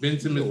 So Ben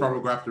Simmons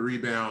probably grab the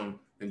rebound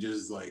and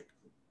just like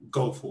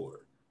go for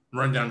it,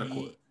 run down the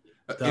court.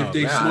 If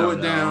they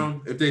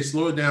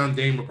slow it down,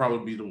 Dame will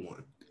probably be the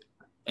one.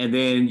 And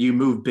then you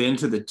move Ben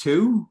to the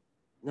 2.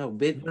 No,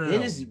 Ben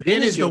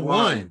is the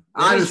one.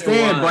 I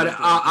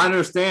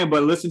understand,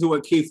 but listen to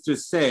what Keith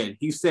just said.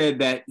 He said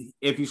that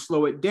if you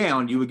slow it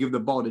down, you would give the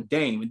ball to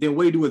Dame. And then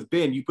what do you do with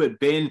Ben? You put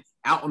Ben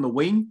out on the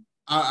wing?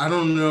 I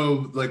don't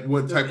know like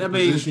what type of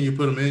position you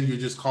put him in. You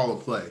just call a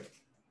play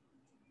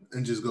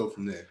and just go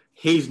from there.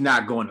 He's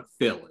not going to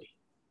Philly.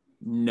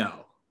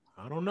 No.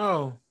 I don't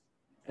know.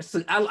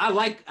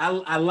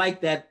 I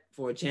like that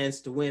for a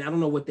chance to win. I don't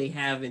know what they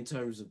have in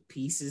terms of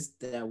pieces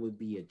that would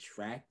be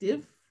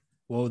attractive.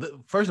 Well,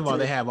 first of all,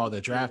 they have all the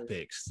draft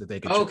picks that they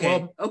could.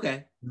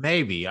 Okay.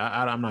 Maybe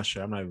I'm not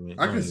sure. I'm not even.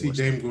 I can see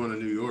Dame going to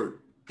New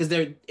York because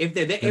if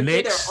they're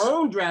their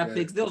own draft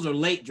picks, those are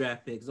late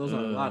draft picks. Those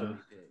are lottery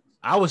picks.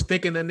 I was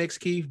thinking the Knicks,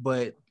 Keith,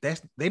 but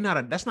that's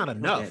not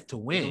enough to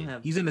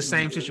win. He's in the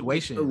same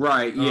situation,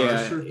 right?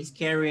 Yeah, he's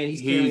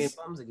carrying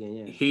bums again.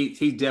 Yeah,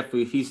 he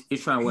definitely he's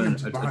trying to win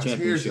a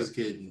championship.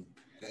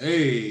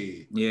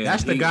 Hey, yeah,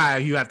 that's the guy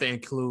you have to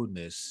include in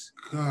this.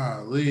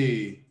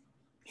 Golly,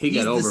 he's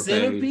got overpaid.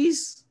 The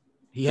centerpiece.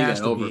 He has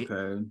to be.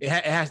 It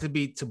has to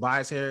be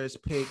Tobias Harris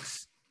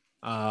picks,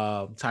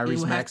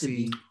 Tyrese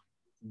Maxey,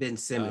 Ben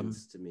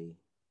Simmons to me.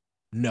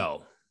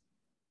 No.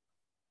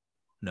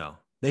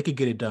 They could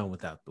get it done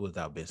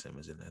without Ben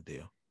Simmons in that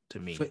deal. To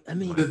me, but, I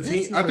mean,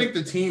 I think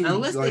the team,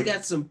 unless they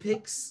got some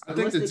picks,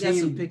 got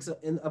some picks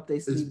up their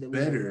sleeve, is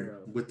better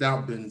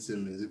without Ben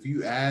Simmons. If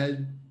you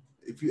add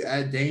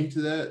Dame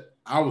to that,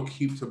 I would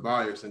keep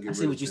Tobias and get. I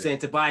see what you're saying.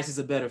 Tobias is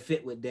a better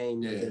fit with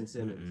Dame than Ben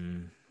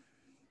Simmons.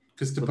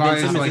 Because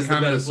Tobias like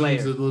kind of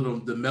assumes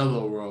the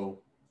mellow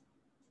role,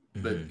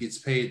 but gets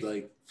paid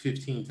like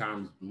 15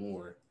 times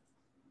more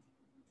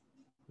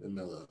than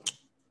Melo.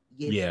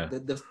 Yeah.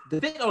 The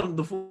fit on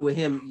the floor with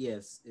him,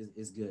 yes,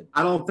 is good.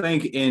 I don't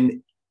think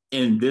in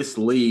this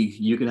league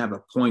you can have a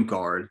point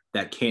guard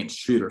that can't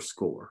shoot or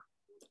score.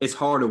 It's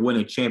hard to win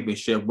a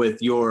championship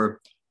with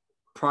your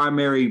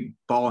primary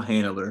ball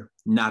handler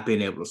not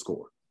being able to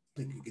score.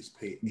 I think he gets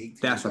paid $18,000.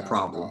 That's a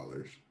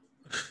problem.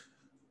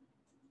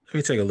 Let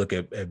me take a look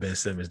at Ben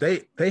Simmons.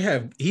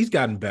 He's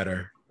gotten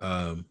better.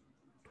 I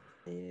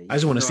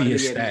just want to see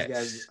his stats. These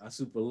guys are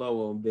super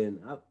low on Ben.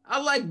 I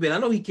like Ben. I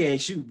know he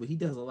can't shoot, but he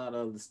does a lot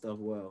of other stuff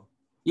well.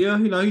 Yeah,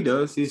 he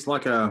does. He's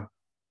like a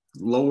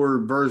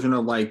lower version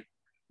of like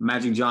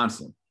Magic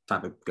Johnson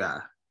type of guy.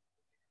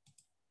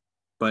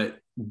 But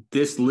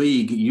this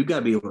league, you got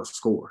to be able to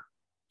score.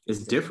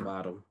 It's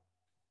different.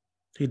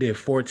 He did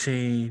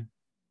 14,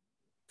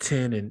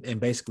 10, and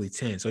basically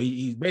 10. So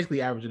he's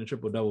basically averaging a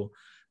triple-double.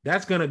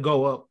 That's gonna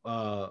go up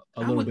a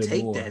little bit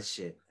more. I would take that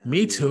shit.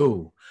 Me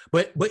too.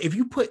 But if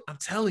you I'm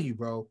telling you,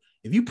 bro,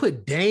 if you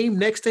put Dame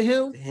next to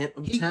him,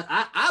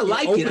 I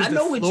like it. I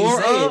know what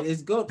you're saying.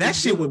 It's good. That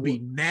shit would be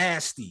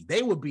nasty.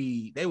 They would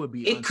be.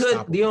 It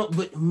could be on,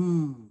 but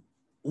and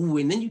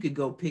then you could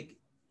go pick.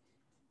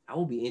 I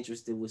would be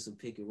interested with some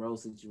pick and roll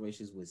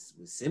situations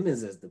with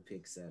Simmons as the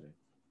pick setter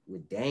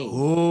with Dame.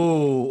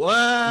 Oh,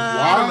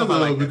 why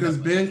though? Because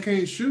Ben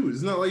can't shoot.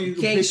 It's not like you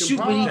can't shoot,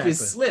 but he can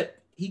slip.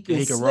 He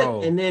can slip,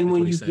 roll. And then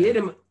when you get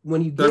him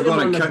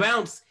on the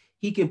bounce,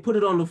 he can put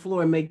it on the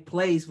floor and make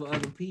plays for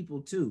other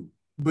people too.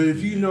 But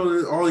if you know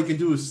that all he can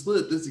do is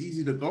slip, that's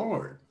easy to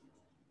guard.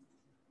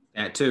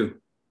 That too.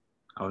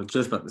 I was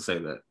just about to say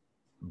that.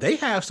 They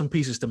have some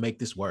pieces to make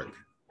this work.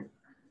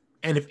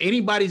 And if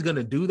anybody's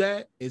gonna do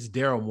that, it's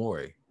Daryl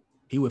Morey.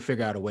 He would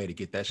figure out a way to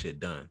get that shit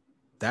done.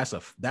 That's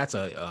a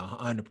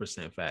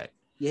 100% fact.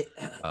 Yeah,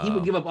 he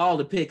would give up all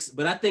the picks,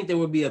 but I think there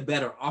would be a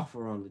better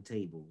offer on the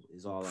table.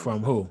 Is all.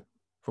 From who?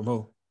 From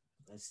who?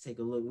 Let's take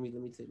a look.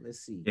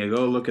 Let's see. Yeah,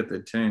 go look at the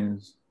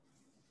teams.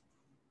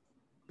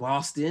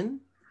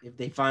 Boston, if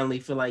they finally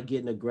feel like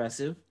getting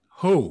aggressive.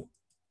 Who?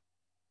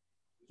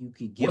 You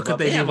could give up.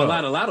 They have a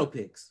lot of lotto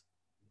picks.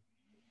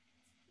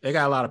 They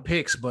got a lot of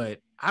picks, but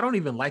I don't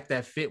even like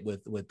that fit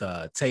with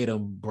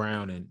Tatum,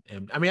 Brown,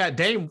 and I mean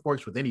Dame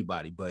works with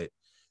anybody, but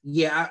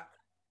yeah,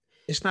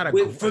 it's not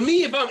a for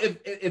me.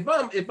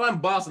 If I'm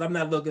Boston, I'm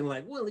not looking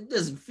like, well, it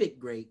doesn't fit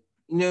great.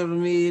 You know what I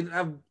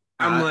mean?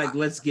 I'm like,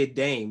 let's get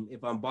Dame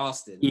if I'm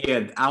Boston.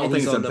 Yeah, I don't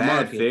think it's a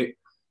bad fit.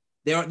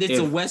 It's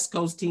a West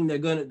Coast team.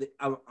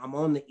 I'm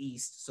on the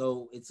East,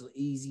 so it's an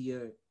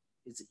easier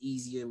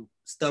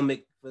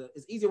stomach.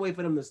 It's easier way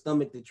for them to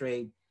stomach the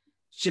trade,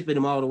 shipping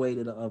them all the way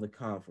to the other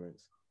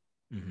conference.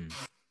 Mm-hmm.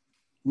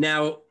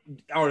 Now,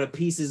 are the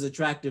pieces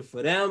attractive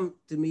for them?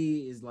 To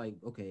me, is like,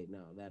 okay,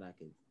 no, that I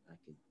could.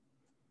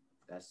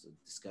 That's a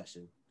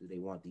discussion. Do they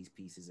want these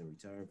pieces in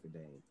return for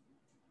Dame?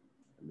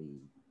 I mean,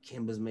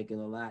 Kemba's making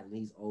a lot, and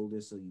he's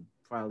older, so you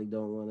probably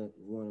don't want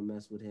to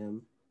mess with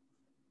him.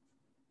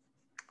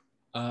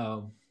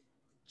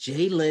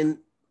 Jalen,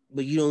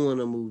 but you don't want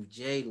to move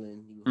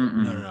Jalen.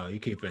 No, you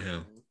keeping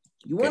him.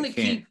 You want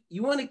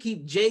to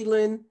keep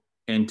Jalen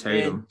and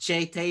Tatum.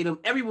 Tatum.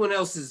 Everyone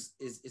else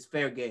is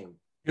fair game.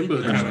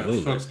 Kemba kind of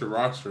fucks the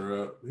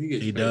roster up.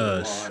 He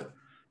does. A lot.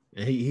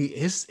 And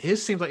his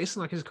seems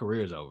like his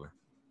career is over.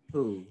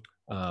 Who?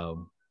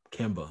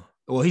 Kemba.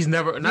 Well, he's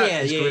never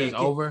his career is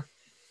over.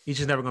 He's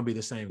just never gonna be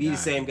the same. Be the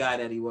same guy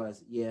that he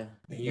was. Yeah.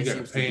 You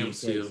gotta pay him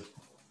still.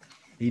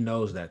 He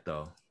knows that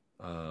though.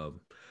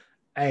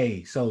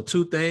 Hey, so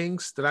two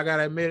things that I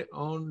gotta admit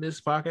on this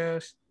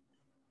podcast.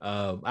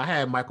 I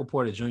had Michael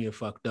Porter Jr.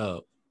 fucked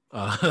up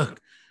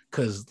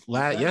because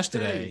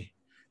yesterday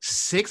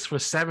 6 for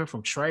 7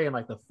 from Trey in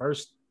like the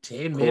first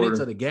 10 minutes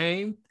of the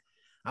game.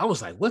 I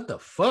was like, what the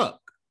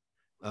fuck?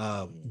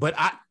 But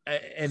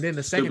and then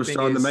the second Superstar thing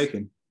in is the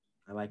making.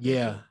 I like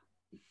that.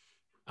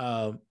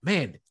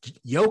 Man,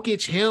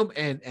 Jokic, him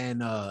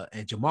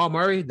and Jamal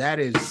Murray, that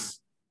is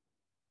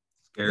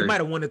They might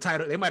have won the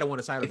title. They might have won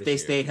the title. If they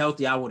stayed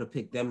healthy, I would have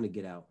picked them to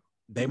get out.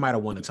 They might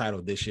have won the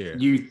title this year.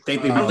 You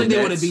think I don't think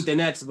they would have beat the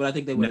Nets, but I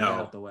think they would have got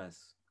out the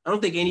West. I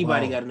don't think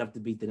anybody got enough to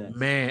beat the Nets.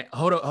 Man,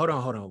 hold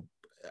on.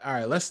 All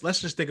right, let's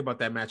just think about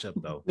that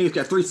matchup though. He's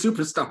got 3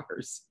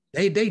 superstars.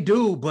 They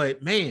do,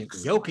 but man,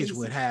 Jokic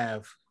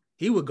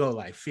would go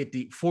like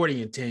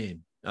 40 and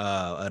 10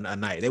 a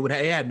night.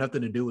 They had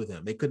nothing to do with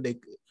him. They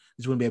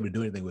just wouldn't be able to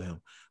do anything with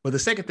him. But the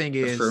second thing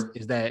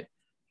is that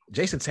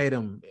Jason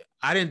Tatum,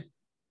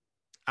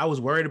 I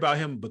was worried about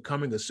him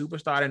becoming a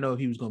superstar. I didn't know if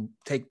he was going to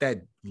take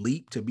that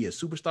leap to be a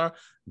superstar.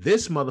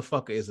 This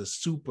motherfucker is a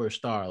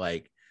superstar,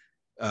 like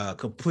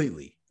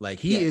completely. Like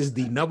he is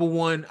the number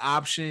one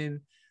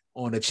option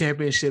on a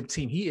championship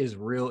team. He is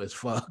real as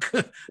fuck.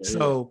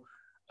 So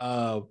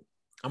I'm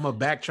gonna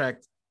backtrack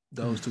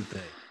those two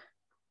things.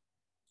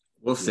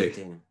 We'll see.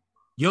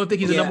 You don't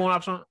think he's the number one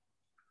option?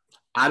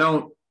 I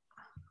don't.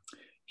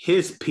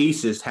 His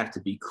pieces have to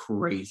be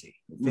crazy.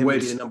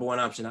 Which the number one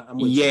option.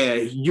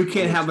 You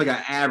can't have like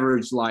an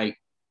average like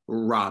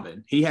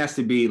Robin. He has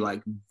to be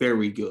like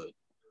very good.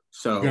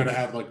 So you gotta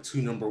have like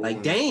 2 number 1.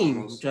 Like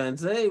Dame, I'm trying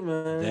to say,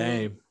 man.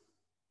 Dame.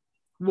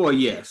 Well,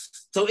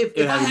 yes. So if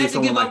I had to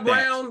give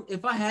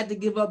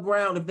up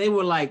Brown, if they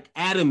were like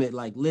adamant,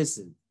 like,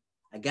 listen,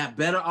 I got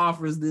better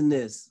offers than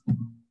this.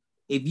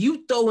 If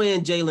you throw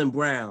in Jaylen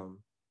Brown,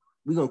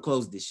 we're gonna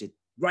close this shit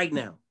right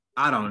now.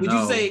 I don't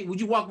know.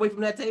 Would you walk away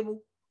from that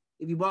table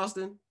if you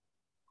Boston?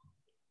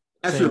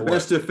 That's your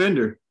best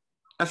defender.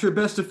 That's your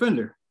best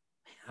defender.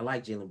 I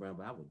like Jaylen Brown,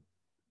 but I would.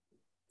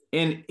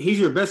 And he's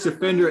your best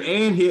defender,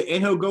 and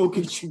he'll go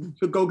get you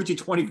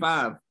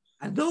 25.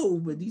 I know,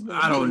 but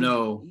I don't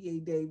know. He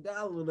ain't Dame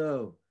Dollar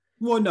though.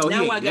 Well, no,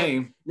 now I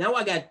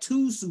got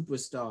 2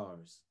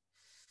 superstars.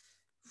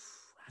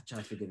 I try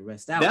to figure the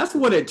rest out. That's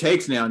what it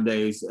takes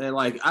nowadays. And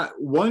like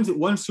one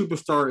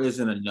superstar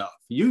isn't enough.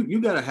 You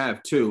got to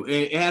have 2.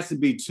 It has to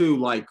be 2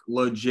 like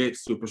legit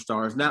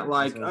superstars, not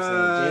like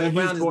Jaylen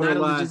Brown is not a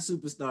legit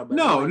superstar. But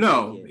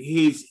no,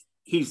 he's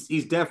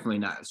definitely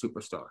not a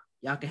superstar.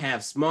 Y'all can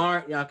have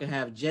Smart. Y'all can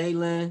have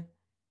Jaylen.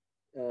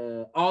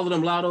 All of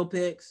them lotto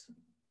picks.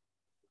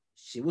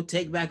 She will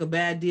take back a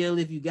bad deal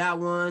if you got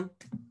one.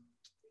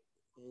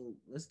 And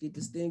let's get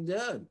this thing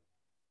done.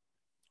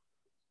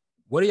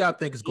 What do y'all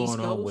think is going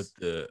on with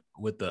the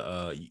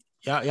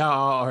y'all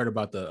all heard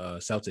about the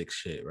Celtics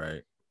shit,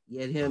 right?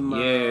 Yeah, him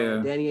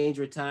Danny Ainge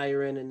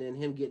retiring and then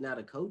him getting out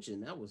of coaching.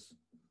 That was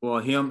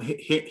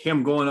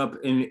him going up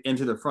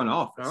into the front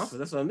office.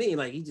 That's what I mean.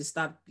 Like he just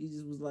stopped. He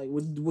just was like, he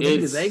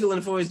was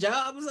angling for his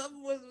job or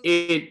something?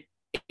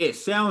 It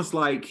sounds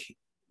like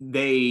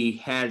they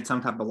had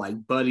some type of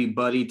like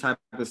buddy type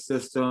of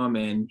system,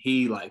 and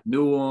he like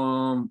knew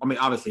him. I mean,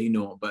 obviously he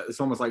knew him, but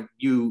it's almost like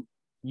you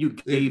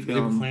gave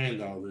him. They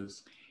planned all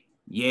this.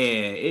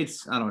 Yeah,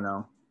 I don't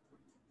know.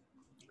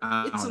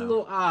 It's a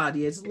little odd.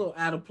 Yeah, it's a little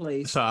out of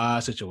place. It's an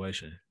odd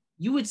situation.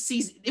 You would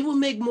see it would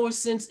make more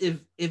sense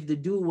if the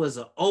dude was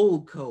an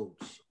old coach.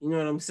 You know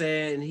what I'm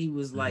saying? And he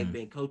was like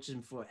been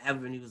coaching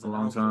forever, and he was a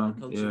long time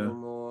coaching no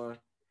more.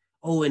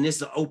 Oh, and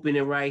it's an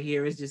opening right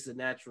here. It's just a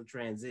natural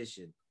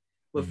transition.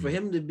 But for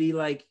him to be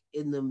like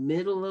in the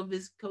middle of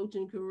his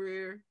coaching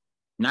career,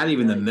 not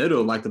even the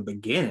middle, like the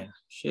beginning.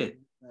 Shit.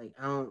 Like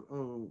I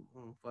don't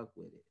fuck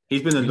with it.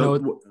 He's been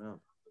No,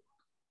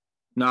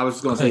 I was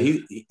just gonna say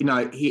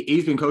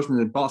he's been coaching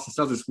the Boston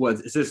Celtics.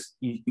 What is this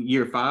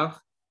year 5?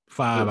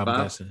 5, I'm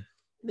guessing.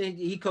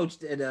 He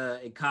coached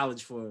at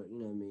college for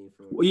what I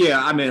mean.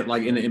 I meant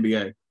like in the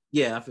NBA.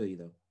 Yeah, I feel you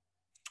though.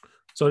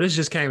 So this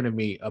just came to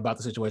me about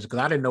the situation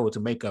because I didn't know what to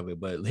make of it,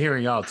 but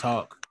hearing y'all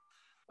talk,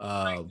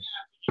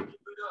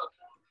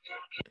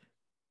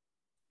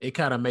 it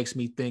kind of makes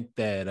me think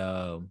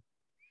that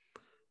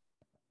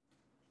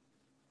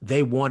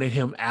they wanted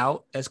him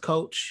out as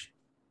coach,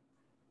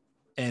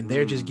 and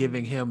they're just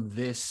giving him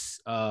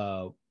this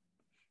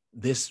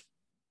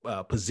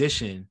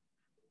position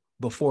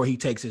before he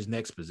takes his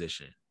next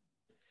position,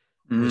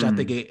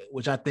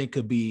 which I think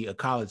could be a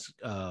college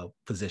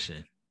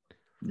position.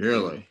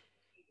 Really,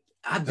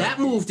 that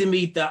move to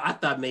me I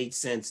thought made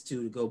sense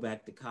too, to go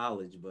back to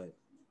college, but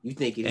you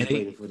think he's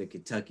waiting for the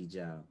Kentucky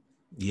job?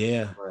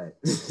 Yeah. Right.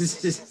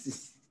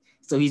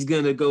 So he's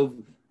gonna go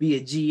be a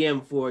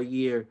GM for a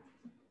year,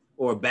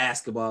 or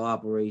basketball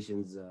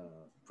operations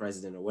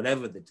president, or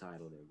whatever the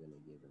title they're gonna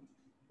give him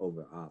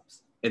over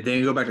ops. And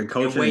then go back to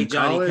coaching. And wait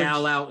Johnny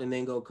Cal out and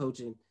then go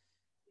coaching.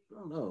 I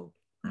don't know.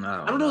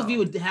 I don't know if he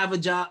would have a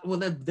job. Well,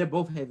 they're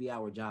both heavy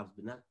hour jobs,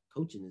 but not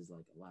coaching is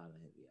like a lot of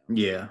heavy hours.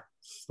 Yeah,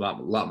 it's a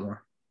lot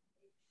more.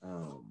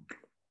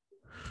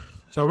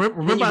 So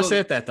remember I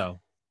said that though.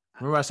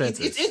 Remember I said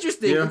it's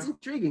interesting. Yeah. It's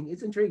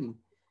intriguing.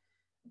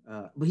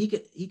 But he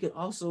could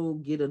also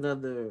get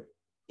another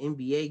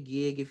NBA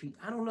gig if he.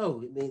 I don't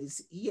know.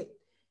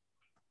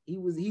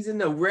 He's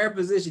in a rare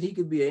position. He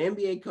could be an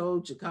NBA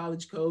coach, a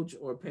college coach,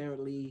 or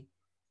apparently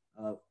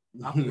head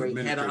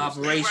of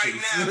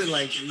operations.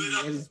 Like he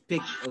had his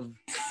pick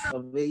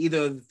of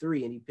either of the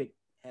 3, and he picked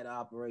head of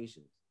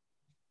operations.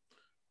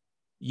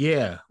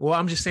 Yeah, well,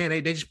 I'm just saying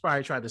they just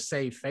probably tried to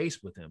save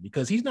face with him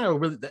because he's not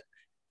really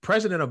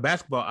president of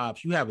basketball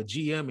ops, you have a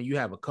GM and you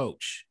have a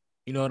coach.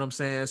 You know what I'm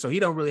saying? So he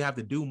don't really have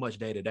to do much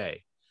day to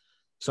day.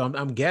 So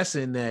I'm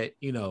guessing that,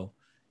 you know,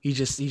 he's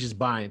just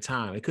buying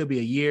time. It could be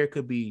a year, it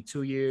could be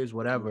 2 years,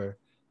 whatever.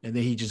 And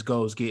then he just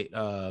goes to get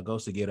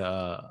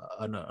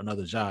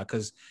another job,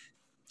 because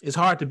it's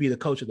hard to be the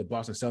coach of the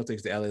Boston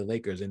Celtics, the LA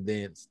Lakers, and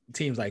then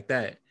teams like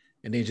that,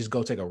 and then just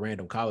go take a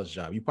random college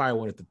job. You probably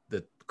wanted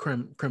the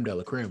creme de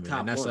la creme,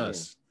 and that's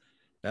us.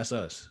 Yeah. That's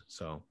us.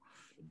 So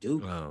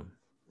Duke,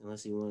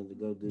 unless he wanted to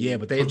go do. Yeah,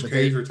 but they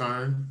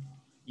retiring.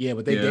 Yeah,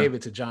 but they gave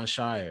it to John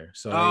Shire.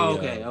 So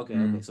okay.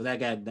 So that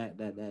guy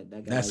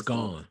that's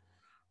gone.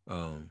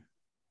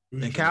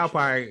 And Cal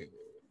probably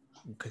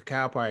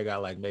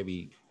got like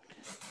maybe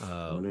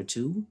 1 or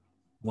 2.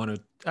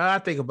 I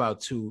think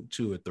about two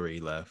or three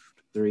left.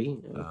 3,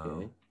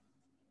 okay.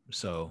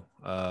 So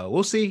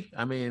we'll see.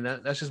 I mean,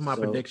 that's just my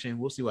prediction.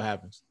 We'll see what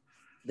happens.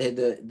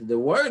 The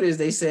word is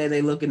they said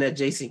they're looking at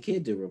Jason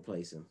Kidd to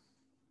replace him.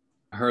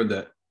 I heard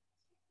that.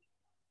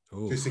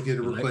 Ooh. Jason Kidd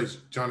to replace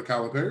John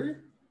Calipari?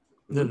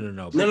 No.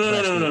 No.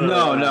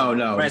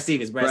 Brad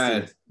Stevens.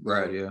 Brad,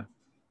 yeah.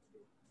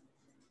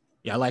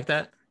 Yeah, I like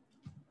that.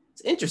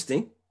 It's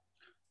interesting.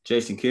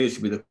 Jason Kidd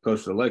should be the coach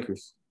of the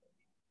Lakers.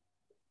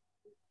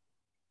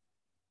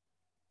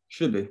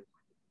 Should be.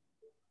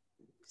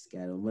 He's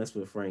got to mess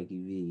with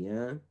Frankie V,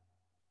 huh?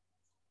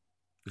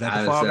 Is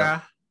that the fall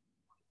guy?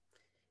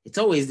 It's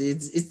always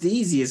it's the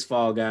easiest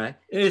fall guy.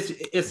 It's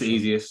the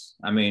easiest.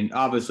 I mean,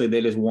 obviously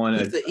they just won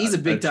he's a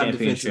big time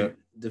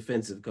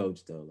defensive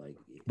coach though. Like,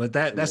 but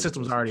that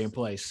system's already in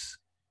place.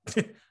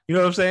 You know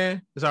what I'm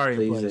saying? It's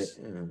already in place.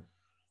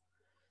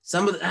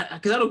 Some of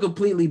because I don't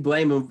completely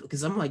blame him,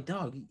 because I'm like,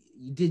 dog,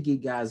 you did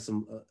get guys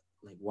some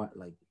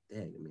dang, I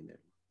mean, they're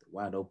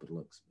wide open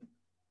looks.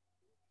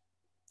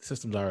 The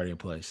system's already in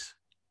place,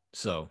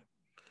 so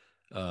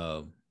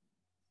I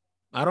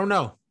don't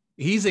know.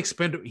 He's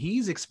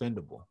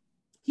expendable.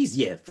 He's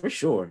for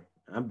sure.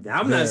 I'm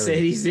not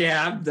saying he's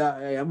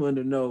I'm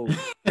under no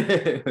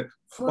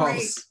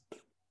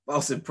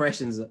false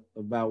impressions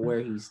about where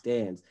he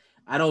stands.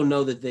 I don't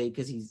know that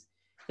because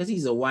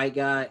he's a white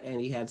guy and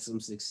he had some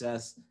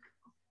success.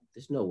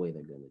 There's no way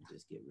they're gonna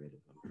just get rid of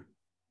him.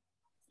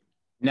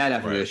 Not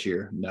after this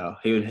year. No,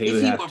 he would have to.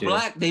 If he were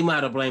black, they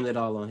might have blamed it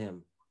all on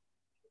him.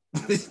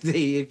 If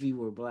he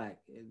were black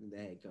and the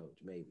head coach,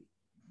 maybe.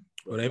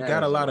 Well, they've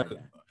got a lot of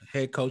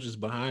head coaches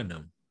behind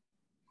them.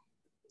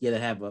 Yeah, they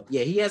have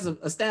he has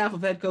a staff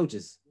of head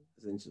coaches,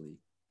 essentially.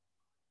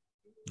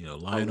 You know,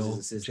 Lionel,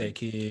 J.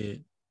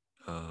 Kidd.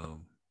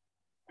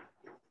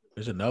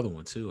 There's another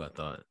one too, I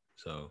thought.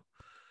 So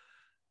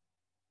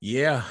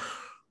yeah,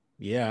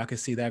 I can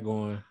see that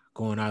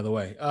going either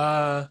way.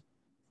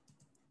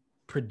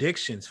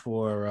 Predictions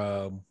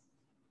for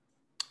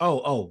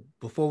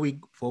before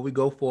we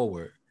go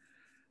forward,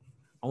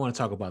 I want to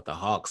talk about the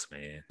Hawks,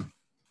 man.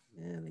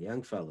 Man, the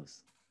young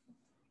fellas.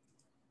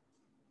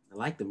 I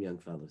like them young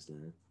fellas,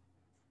 man.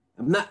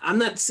 I'm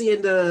not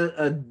seeing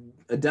a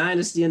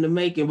dynasty in the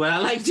making, but I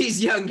like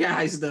these young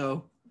guys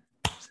though.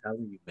 I'm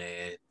telling you,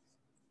 man.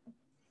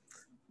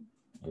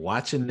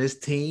 Watching this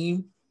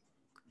team,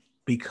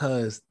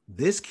 because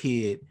this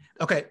kid,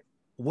 okay,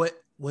 what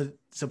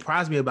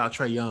surprised me about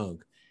Trae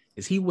Young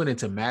is he went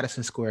into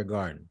Madison Square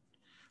Garden.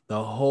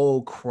 The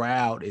whole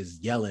crowd is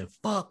yelling,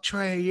 "Fuck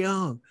Trae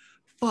Young,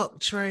 fuck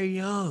Trae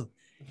Young."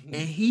 And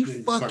he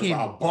fucking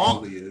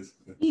balled.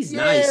 He's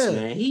nice,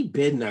 man. He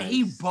been nice.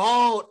 He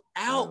balled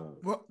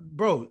out,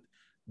 bro.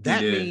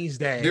 That means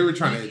that they were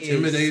trying to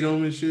intimidate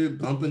him and shit,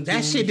 bumping.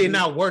 That shit did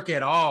not work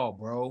at all,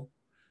 bro.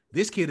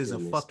 This kid is a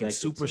fucking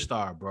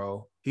superstar,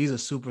 bro. He's a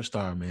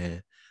superstar,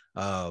 man.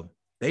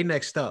 They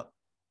next up.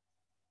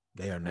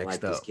 They are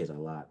next up. I like this kid a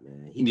lot,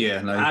 man. He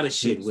got a lot of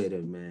shit with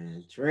him,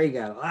 man. Trae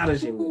got a lot of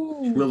shit with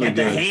him. Really got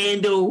the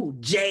handle,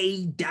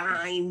 J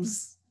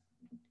Dimes.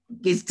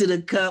 Gets to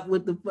the cup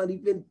with the funny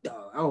fin.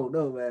 I don't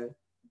know, man.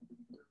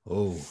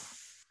 Oh,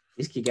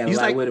 this kid got a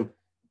lot with him.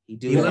 He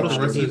do the rest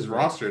of his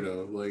roster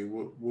though. Like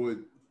what?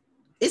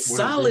 It's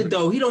solid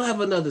though. He don't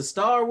have another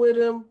star with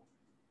him,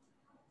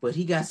 but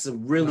he got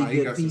some really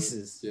good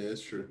pieces. Yeah,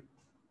 that's true.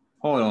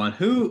 Hold on.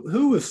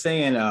 Who was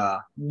saying?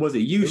 Was it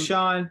you,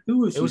 Sean? Who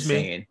was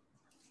saying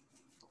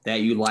that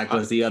you like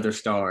was the other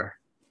star?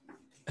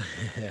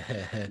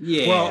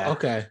 Yeah. Well,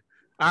 okay.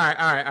 All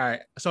right.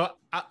 So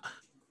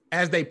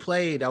as they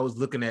played, I was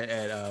looking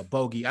at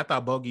Bogey. I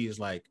thought Bogey is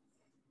like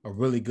a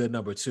really good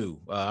number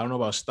 2. I don't know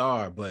about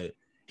star, but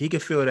he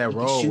can fill that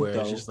role where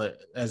it's just like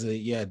as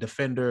a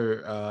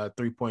defender,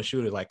 3-point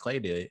shooter like Clay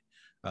did.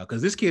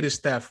 Because this kid is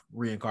Steph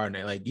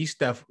reincarnated. Like he's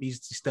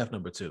Steph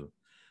number 2.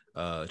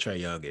 Trae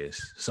Young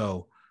is.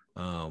 So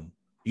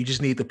you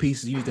just need the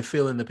pieces. You need to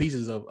fill in the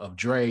pieces of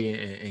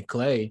Dre and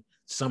Clay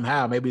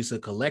somehow. Maybe it's a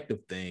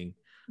collective thing.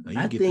 You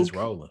can get this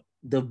rolling.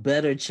 The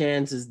better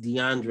chance is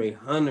DeAndre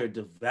Hunter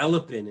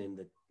developing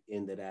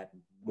into that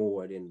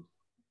more than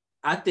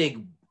I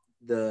think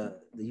the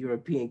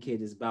European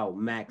kid is about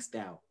maxed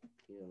out.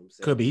 You know what I'm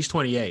saying? Could be. He's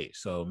 28,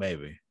 so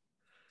maybe.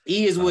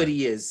 He is what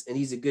he is, and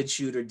he's a good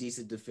shooter,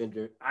 decent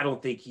defender. I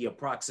don't think he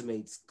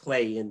approximates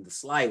Clay in the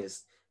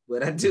slightest,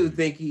 but I do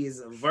think he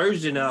is a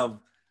version of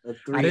a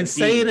 3. I didn't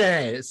say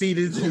that. See,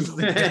 this is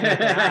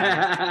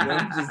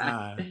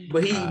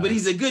but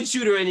he's a good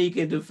shooter and he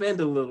can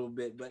defend a little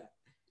bit. But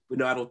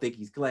no, I don't think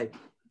he's Clay.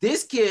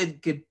 This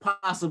kid could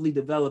possibly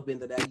develop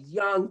into that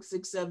young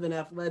 6'7",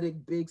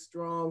 athletic, big,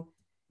 strong,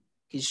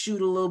 can shoot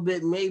a little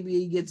bit. Maybe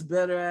he gets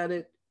better at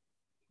it.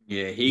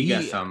 Yeah, he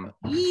got some.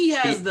 He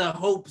has the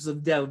hopes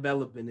of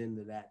developing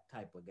into that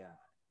type of guy.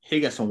 He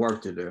got some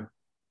work to do.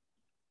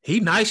 He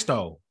nice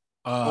though.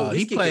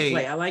 He played.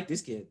 I like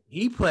this kid.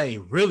 He played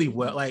really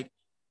well. Like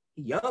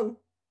he young.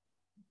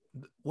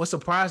 What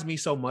surprised me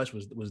so much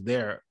was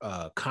their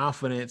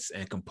confidence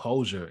and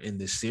composure in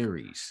this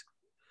series.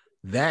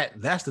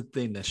 That's the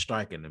thing that's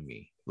striking to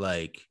me.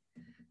 Like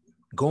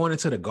going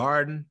into the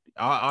Garden,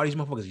 all these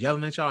motherfuckers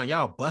yelling at y'all, and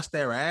y'all bust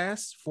their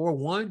ass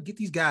 4-1. Get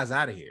these guys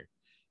out of here.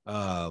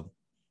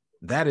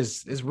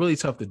 It's really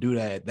tough to do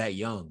that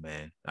young,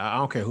 man. I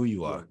don't care who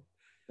you are.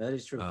 That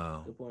is true.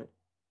 Good point.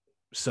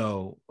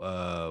 So,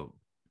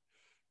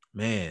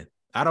 man,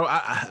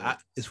 I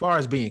as far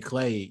as being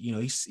Clay, you know,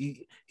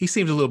 he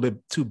seems a little bit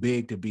too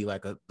big to be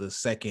like the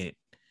second.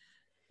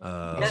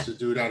 To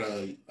do that,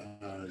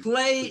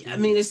 Clay. I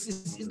mean,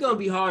 it's gonna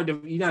be hard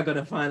to. You're not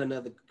gonna find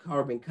another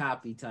carbon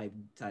copy type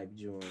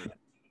joint.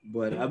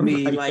 But I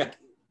mean, like.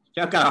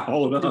 Y'all gotta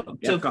hold up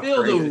to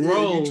fill the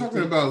role. You're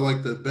talking about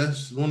like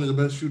one of the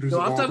best shooters.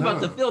 No, I'm talking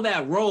about to fill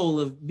that role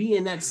of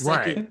being that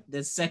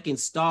second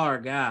star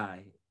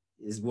guy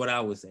is what I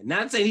was saying.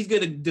 Not saying he's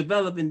gonna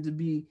develop into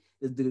be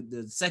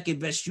the second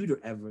best shooter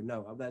ever.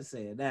 No, I'm not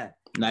saying that.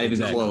 Not even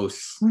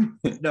close.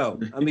 No,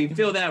 I mean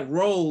fill that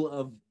role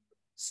of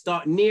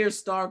near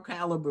star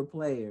caliber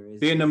player.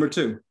 Being number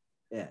 2.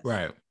 Yeah.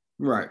 Right.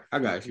 I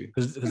got you.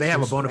 Because they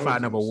have a bona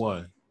fide number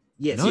 1.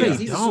 Yes, no,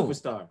 he's a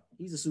superstar.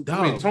 He's a superstar.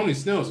 I mean, Tony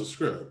Snell's a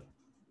scrub.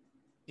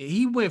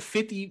 He went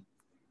 50,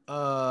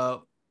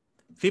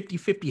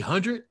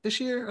 100 this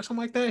year or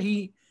something like that.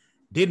 He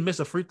didn't miss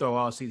a free throw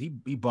all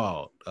season. He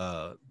balled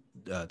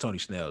Tony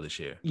Snell this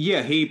year.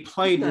 Yeah, he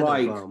played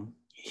like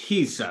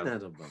he's not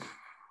a bum.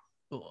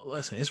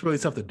 Listen, it's really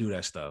tough to do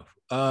that stuff.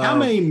 How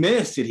many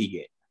minutes did he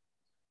get?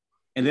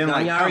 And then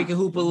Yari can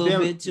hoop a little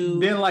bit too.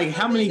 Then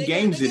how many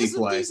games did he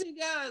play? Decent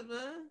guys,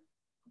 man.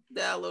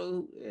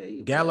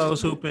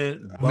 Gallo's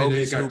hooping. I mean,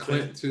 they got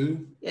Clint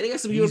too. Yeah, they got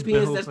some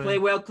Europeans that play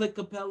well. Clint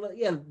Capella.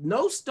 Yeah,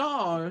 no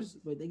stars,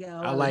 but they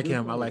got. I like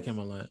him. I like him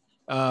a lot.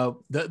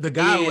 The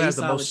guy who has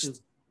the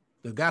most.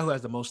 The guy who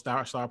has the most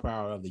star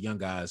power of the young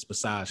guys,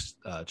 besides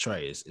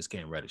Trey, is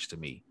Cam Reddish to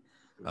me.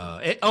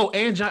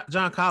 And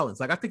John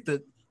Collins. Like I think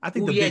the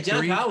big John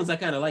three, Collins. I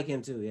kind of like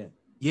him too. Yeah.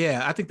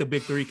 Yeah, I think the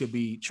big 3 could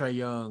be Trey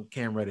Young,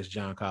 Cam Reddish,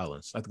 John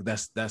Collins. I think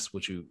that's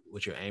what you're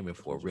aiming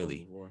for,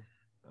 really.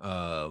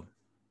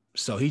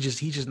 So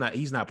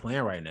he's not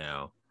playing right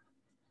now.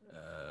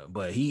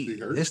 But he's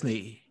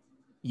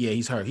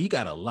hurt. He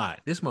got a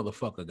lot. This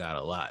motherfucker got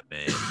a lot,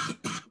 man.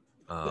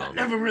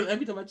 Never really.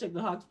 Every time I check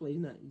the Hawks play,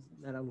 he's not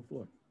on the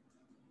floor.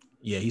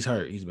 Yeah, he's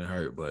hurt. He's been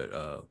hurt,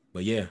 but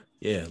yeah,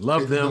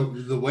 love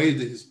them. The way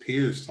that his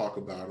peers talk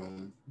about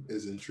him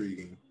is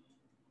intriguing.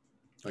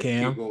 Like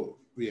Cam,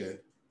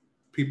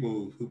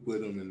 people who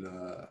put him in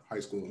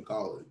high school and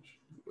college,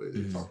 the way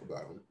they talk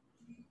about him.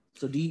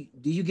 So do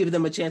you give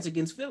them a chance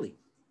against Philly?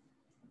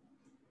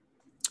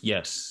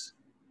 Yes.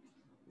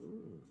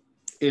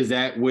 Is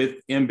that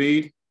with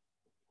Embiid?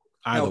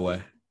 Either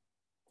way.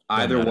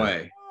 I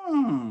think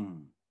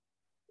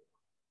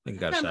they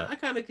got a shot. I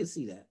kind of could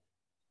see that. I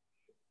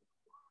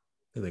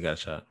think they got a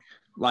shot.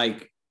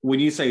 Like when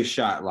you say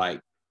shot,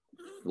 like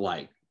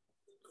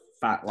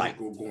 5,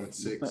 going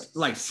 6,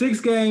 like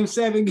 6 games,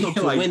 7 games,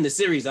 to win the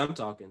series. I'm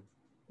talking.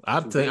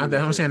 I'm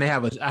saying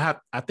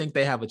I think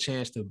they have a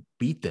chance to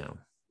beat them.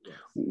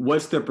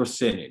 What's the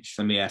percentage?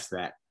 Let me ask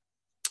that.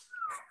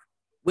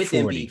 With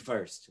 40. Embiid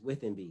first.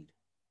 With Embiid.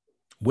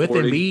 With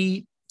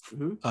 40.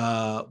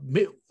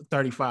 Embiid,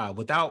 35.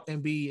 Without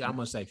Embiid, I'm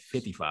gonna say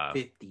 55.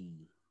 50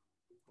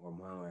 or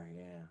more,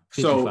 yeah.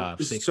 55,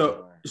 60.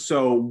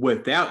 So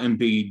without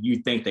Embiid, you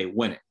think they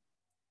win it?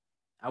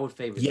 I would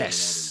favor.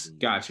 Yes,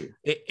 got you.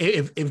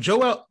 If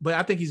Joel, but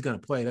I think he's gonna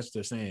play. That's what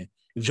they're saying.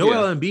 If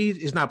Joel Embiid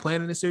is not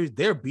playing in the series,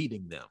 they're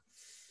beating them.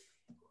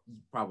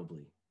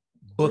 Probably.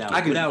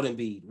 Without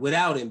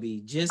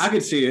Embiid, just I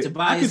could see it.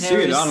 Tobias I could see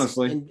it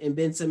honestly. And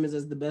Ben Simmons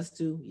as the best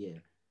 2. Yeah,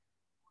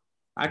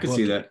 I could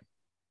see that.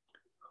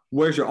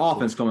 Where's your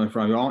offense coming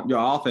from?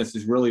 Your offense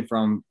is really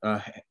from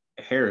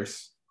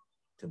Harris.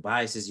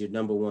 Tobias is your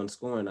number 1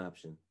 scoring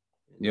option.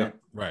 Yeah,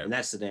 right. In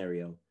that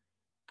scenario,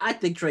 I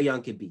think Trae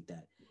Young can beat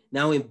that.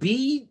 Now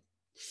Embiid,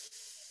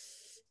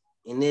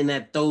 and then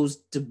that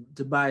throws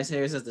Tobias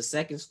Harris as the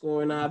second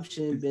scoring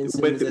option. Ben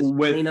Simmons as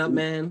cleanup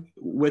man.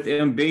 With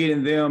Embiid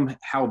and them,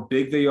 how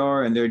big they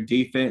are and their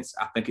defense,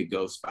 I think it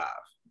goes 5.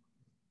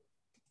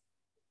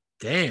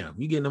 Damn,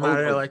 you getting them out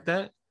of there like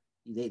that?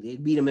 They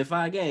beat him in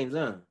 5 games,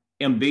 huh?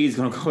 Embiid's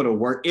gonna go to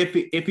work.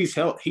 If he's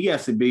healthy, he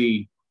has to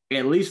be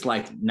at least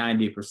like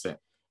 90%.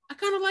 I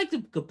kind of like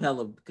the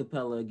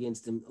Capella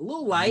against him. A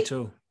little light. Me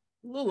too.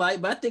 A little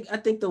light, but I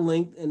think the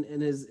length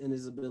and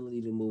his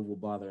ability to move will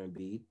bother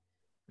Embiid.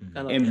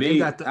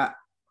 Embiid,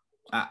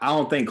 I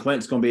don't think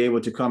Clint's going to be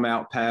able to come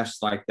out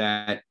past like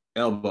that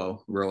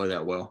elbow really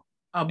that well.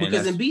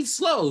 Because Embiid's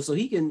slow, so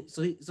he can.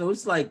 So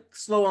it's like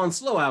slow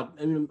out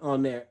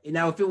on there. And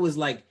now if it was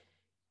like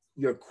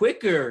your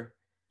quicker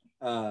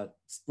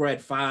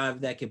spread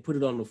 5 that can put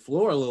it on the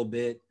floor a little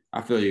bit,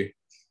 I feel you.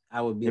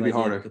 I would be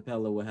harder.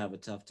 Capella would have a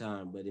tough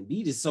time, but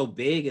Embiid is so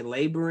big and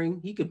laboring.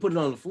 He could put it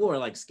on the floor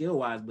like skill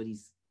wise, but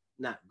he's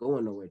not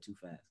going nowhere too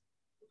fast.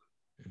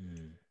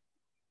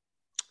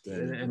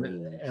 And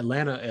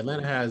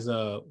Atlanta has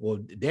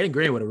Danny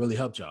Green would have really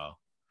helped y'all.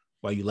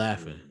 Why you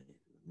laughing?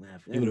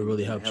 He would have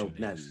really helped you.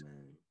 Yeah,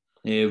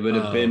 it would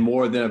have been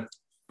more than a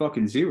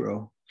fucking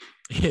 0.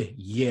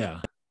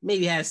 Yeah.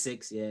 Maybe has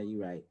 6. Yeah,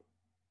 you're right.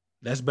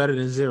 That's better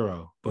than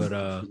 0. But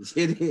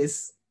it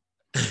is.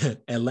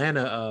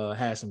 Atlanta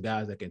has some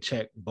guys that can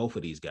check both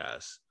of these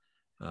guys.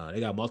 They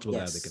got multiple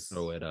guys that can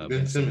throw it.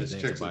 Ben Simmons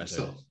checks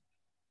himself.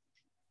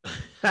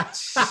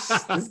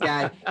 This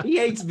guy, he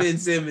hates Ben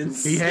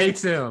Simmons. He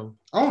hates him.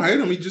 I don't hate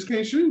him. He just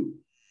can't shoot.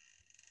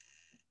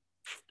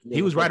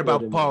 He was right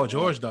about Paul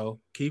George, though.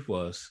 Keith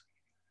was.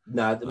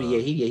 Nah,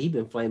 he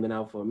been flaming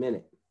out for a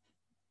minute.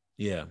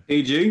 Yeah.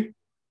 PG.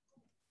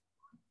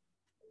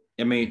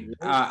 I mean,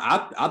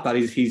 I thought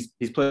he's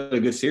played a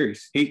good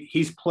series.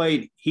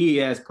 He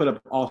has put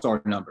up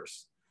all-star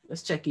numbers.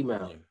 Let's check him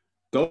out.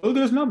 Go look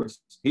at his numbers.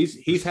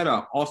 He's had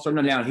an all-star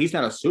number now. He's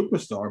not a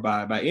superstar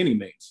by any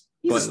means.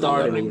 He's a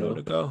star.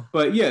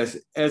 But yes,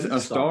 as a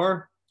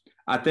star,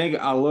 I think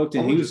I looked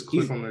and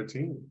he's on their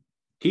team.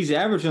 He's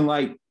averaging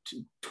like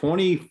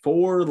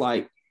 24,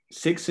 like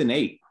 6 and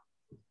 8.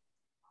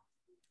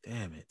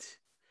 Damn it.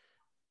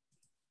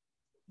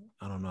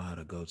 I don't know how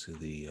to go to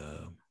the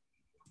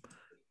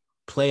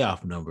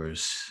playoff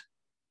numbers.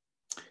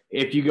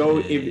 If you go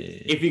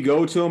if you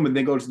go to him and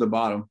then go to the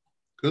bottom.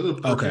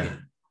 Okay.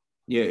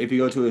 Yeah, if you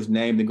go to his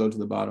name, then go to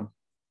the bottom.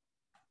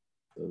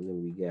 So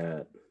then we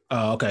got.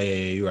 Oh,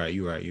 okay. Yeah,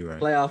 you're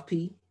right. Playoff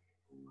P.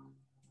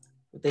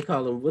 What they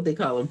call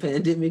him?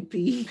 Pandemic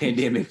P.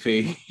 Pandemic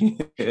P.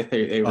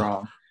 they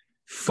wrong.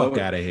 Fuck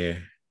out of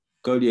here.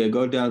 Go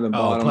down the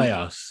bottom.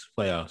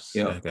 Playoffs.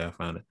 Yeah. Okay, I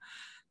found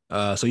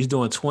it. So he's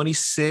doing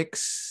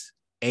 26,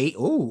 8.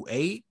 Ooh,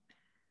 8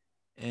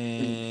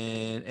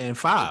 and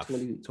 5.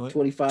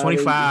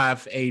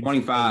 25, 8.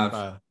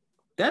 25.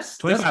 That's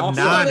 25,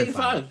 9 and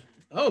 5.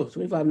 Oh,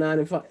 25, 9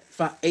 and 5.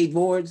 8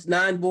 boards,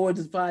 9 boards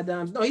and 5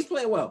 dimes. No, he's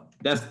playing well.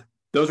 Those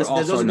are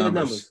all good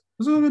numbers.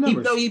 Those are good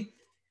numbers.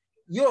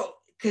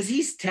 Because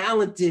he's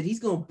talented. He's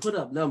gonna put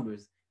up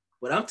numbers.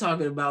 But I'm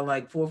talking about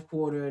like fourth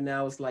quarter, and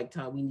now it's like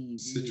time we need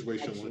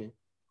situation.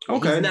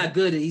 Okay,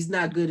 he's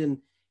not good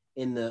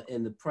in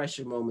the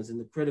pressure moments, in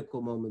the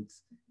critical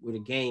moments where the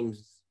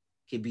games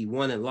could be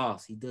won and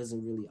lost. He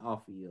doesn't really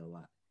offer you a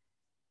lot.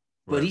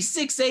 Right. But he's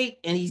 6'8"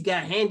 and he's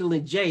got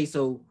handling Jay.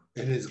 So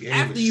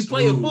after you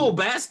play a full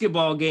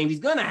basketball game, he's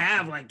gonna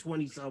have like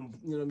 20 something.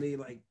 You know what I mean?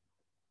 Like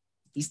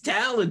he's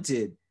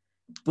talented.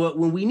 But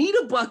when we need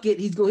a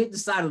bucket, he's gonna hit the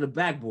side of the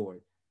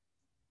backboard.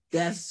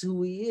 That's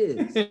who he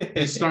is.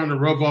 He's starting to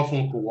rub off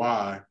on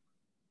Kawhi.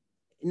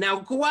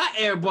 Now Kawhi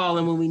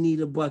airballing when we need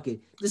a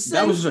bucket. The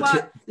same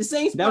spot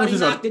he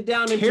knocked it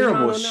down in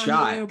terrible Toronto,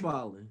 shot.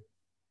 Airballing.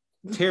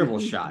 Terrible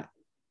shot.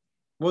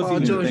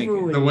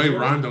 The way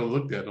Rondo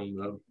looked at him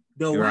though.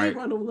 No, why did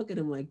Rondo look at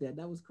him like that?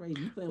 That was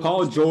crazy.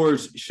 Paul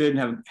George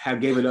shouldn't have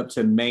gave it up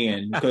to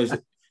Mann because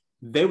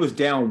they was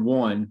down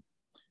 1.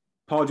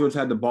 Paul George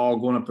had the ball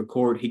going up the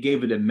court. He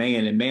gave it to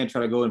Mann, and Mann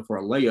tried to go in for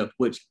a layup,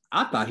 which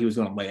I thought he was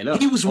going to lay it up.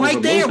 He was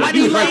right there. Why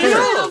did he lay it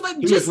up?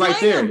 He was right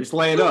there. Just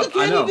lay it up.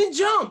 I know. He can't even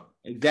jump.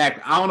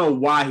 Exactly. I don't know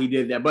why he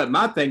did that, but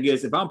my thing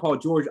is, if I'm Paul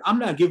George, I'm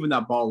not giving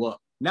that ball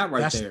up. Not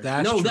right there.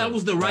 That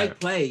was the right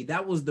play.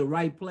 That was the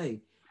right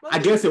play. I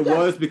guess it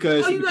was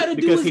because he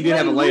didn't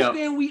have a layup.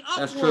 And we up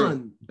That's one.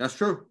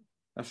 true.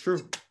 That's true.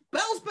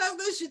 Bounce past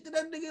that shit to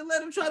that nigga and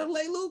let him try to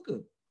lay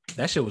Luka.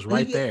 That shit was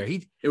right there.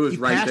 It was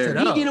right there.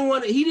 He didn't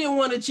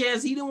want a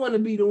chance. He didn't want to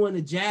be the one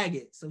to jag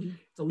it. So he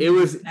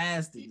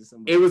passed it to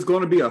somebody. It was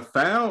going to be a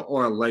foul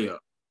or a layup.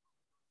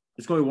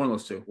 It's going to be one of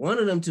those two. One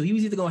of them two. He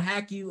was either going to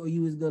hack you or he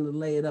was going to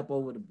lay it up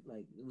over the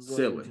It was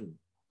silly.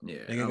 Yeah.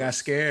 Nigga got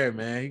scared,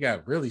 man. He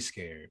got really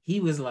scared. He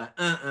was like,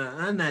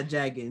 I'm not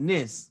jagging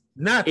this.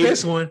 Not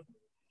this one.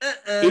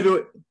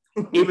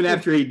 Even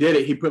after he did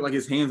it, he put like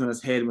his hands on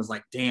his head and was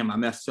like, "Damn, I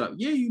messed up."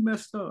 Yeah, you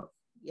messed up.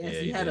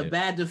 Yes, he had a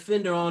bad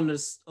defender on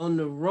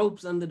the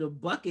ropes under the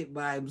bucket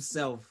by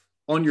himself.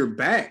 On your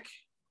back.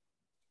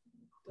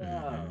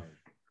 The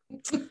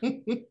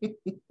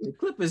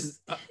Clippers.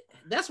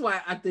 That's why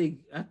I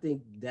think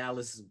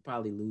Dallas will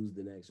probably lose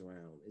the next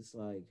round. It's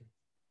like,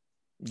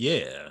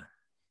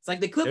 it's like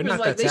the Clippers.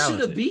 Like they should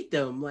have beat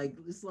them. Like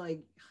it's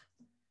like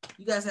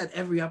you guys had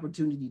every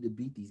opportunity to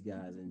beat these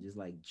guys and just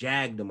like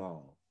jagged them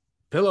all.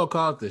 Pillow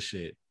called this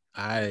shit.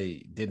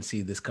 I didn't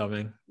see this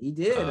coming. He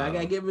did. I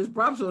gotta give him his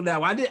props on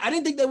that. I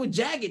didn't think they would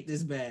jag it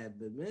this bad,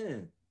 but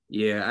man.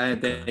 Yeah, I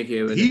didn't think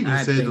it would. He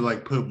even said to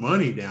like put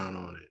money down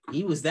on it.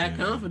 He was that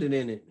confident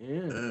in it.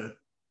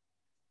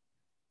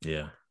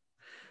 Yeah.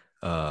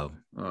 Yeah.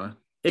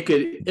 It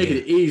could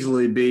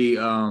easily be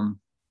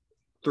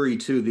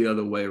 3-2 the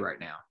other way right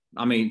now.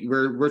 I mean,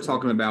 we're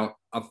talking about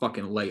a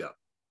fucking layup.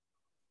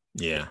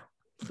 Yeah.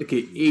 It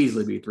could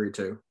easily be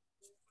 3-2.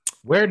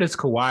 Where does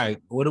Kawhi?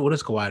 What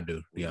does Kawhi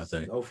do? Y'all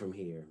think? Go from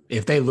here.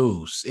 If they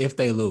lose,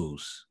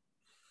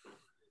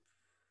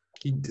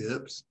 he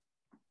dips.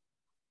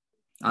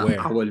 I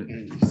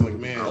wouldn't. He's like,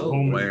 man,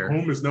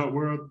 home is not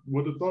where I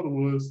would have thought it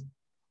was.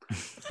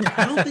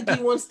 I don't think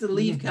he wants to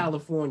leave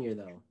California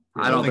though.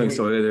 I don't think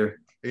so either.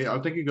 Yeah, I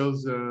think he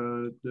goes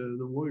to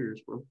the Warriors,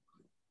 bro.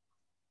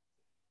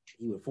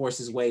 He would force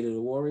his way to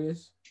the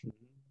Warriors.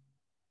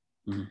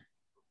 Mm-hmm.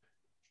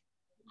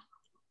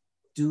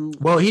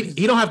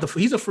 He don't have to.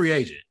 He's a free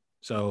agent,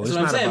 so that's it's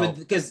what I'm saying. about...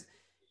 Because,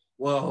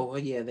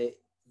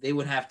 they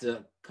would have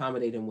to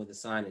accommodate him with a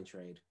sign and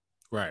trade,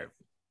 right?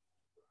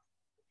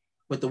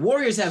 But the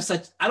Warriors have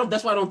such.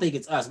 That's why I don't think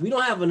it's us. We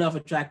don't have enough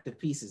attractive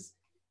pieces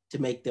to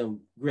make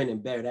them grin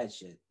and bear that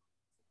shit.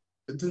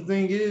 The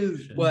thing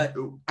is, but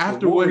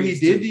after what he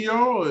did to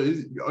y'all,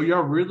 are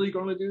y'all really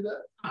gonna do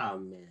that? Oh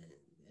man,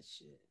 that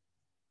shit.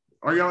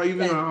 Are y'all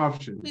even an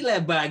option? We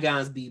let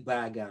bygones be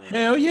bygones.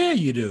 Hell yeah,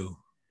 you do.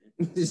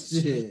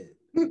 Shit.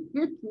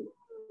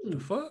 The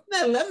fuck?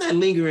 I'm not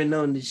lingering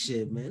on this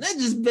shit, man. That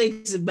just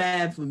makes it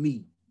bad for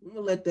me. I'm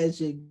gonna let that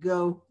shit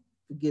go.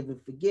 Forgive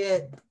and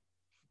forget.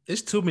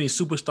 There's too many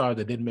superstars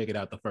that didn't make it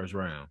out the first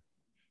round.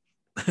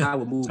 I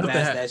would move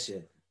past that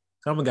shit.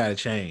 Something got to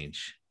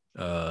change.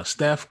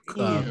 Steph,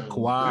 Kawhi,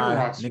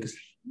 niggas.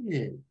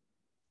 Yeah.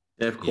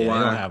 Steph, Kawhi, they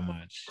don't have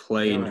much.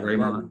 Clay, and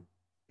Draymond.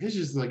 It's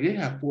just like they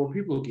have 4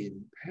 people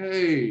getting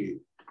paid.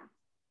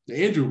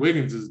 Andrew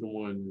Wiggins is the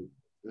one.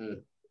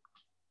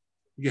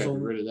 You got to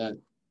get rid of that.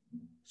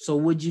 So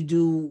would you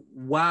do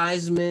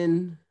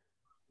Wiseman?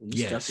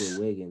 Yes. Stuck with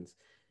Wiggins.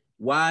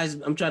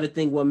 I'm trying to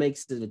think what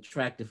makes it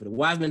attractive for the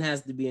Wiseman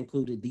has to be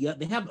included.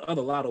 They have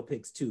other lotto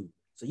picks too,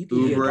 so you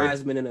can get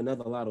Wiseman in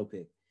another lotto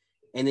pick,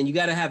 and then you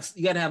gotta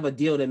have a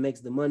deal that makes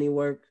the money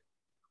work.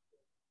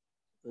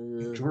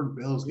 Jordan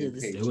Bell's getting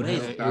paid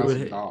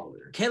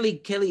 $12,000.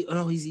 Kelly. Oh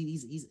no, he's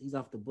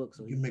off the book.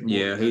 So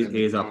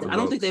he's off the book. I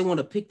don't think they want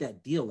to pick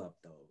that deal up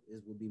though.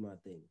 Would be my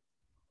thing.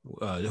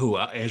 Who?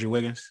 Andrew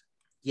Wiggins?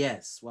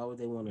 Yes. Why would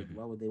they want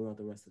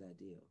the rest of that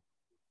deal?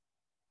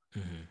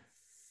 Mm-hmm.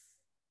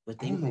 But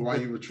I don't know why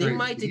you would trade. They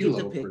might get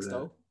the picks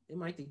though. They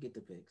might get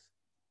the picks.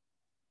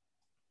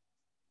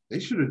 They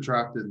should have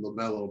drafted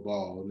LaMelo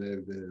Ball, and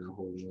they've been in a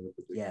whole other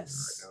position right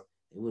now.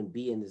 They wouldn't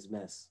be in this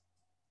mess.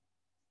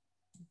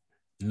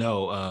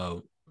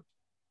 No,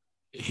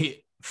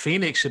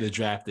 Phoenix should have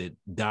drafted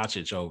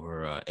Doncic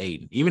over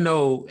Aiden, even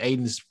though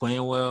Aiden's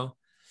playing well.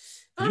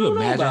 I don't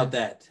know about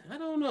that. I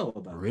don't know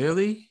about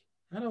really.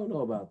 I don't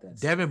know about that.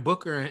 Devin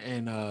Booker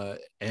and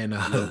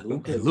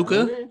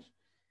Luka.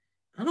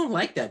 I don't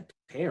like that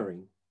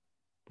pairing.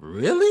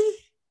 Really?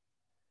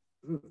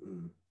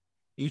 Mm-mm.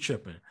 You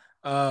tripping?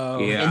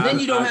 And then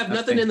you don't have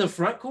nothing in the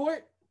front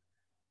court.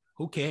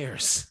 Who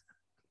cares?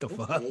 The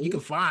fuck? You can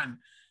find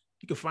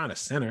a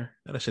center.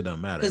 That shit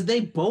doesn't matter. Because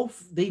they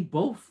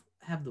both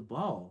have the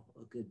ball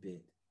a good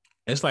bit.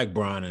 It's like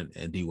Bron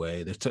and D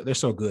Wade. They're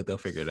so good they'll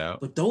figure it out.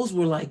 But those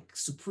were like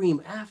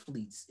supreme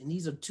athletes, and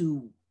these are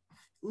two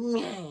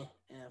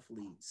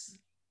athletes.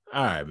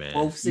 All right, man.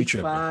 Both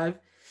 6'5".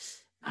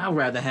 I'd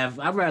rather have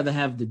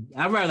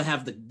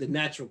the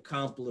natural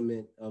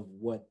complement of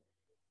what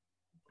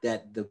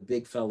that the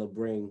big fella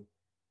bring.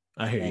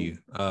 I hear you.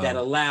 That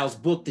allows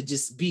Book to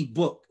just be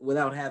Book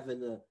without having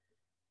to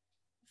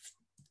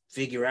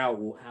figure out,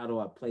 well, how do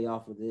I play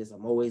off of this?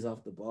 I'm always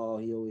off the ball.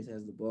 He always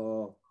has the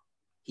ball.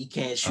 He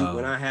can't shoot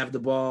when I have the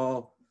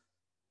ball.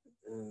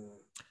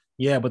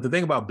 Yeah, but the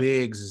thing about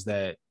bigs is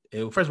that,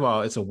 first of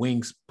all, it's a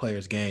wings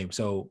player's game.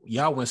 So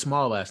y'all went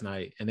small last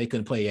night, and they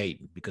couldn't play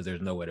 8 because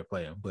there's no way to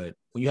play them. But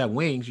when you have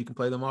wings, you can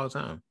play them all the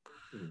time.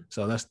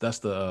 So that's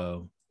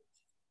the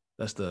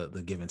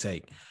give and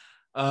take.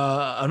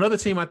 Another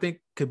team I think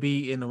could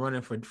be in the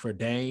running for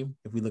Dame,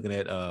 if we're looking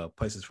at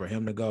places for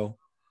him to go,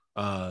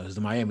 is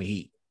the Miami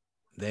Heat.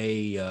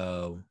 They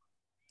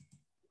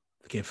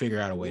can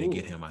figure out a way to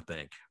get him, I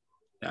think.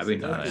 I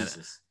mean,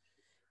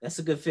 that's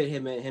a good fit.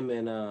 Him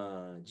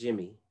and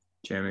Jimmy.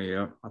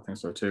 Yeah, I think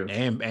so too.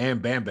 And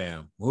Bam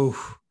Bam.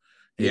 Oof.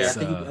 Yeah,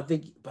 I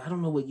think, but I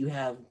don't know what you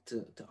have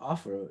to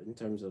offer in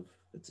terms of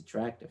it's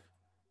attractive.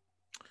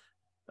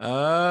 You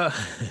gotta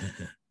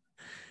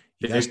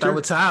start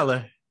with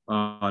Tyler.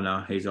 Oh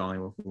no, he's only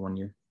for 1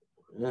 year.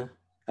 Yeah.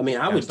 I mean,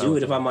 I would do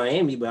it if I'm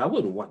Miami, but I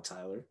wouldn't want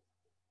Tyler.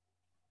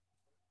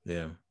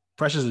 Yeah.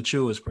 Precious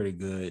Achiuwa is pretty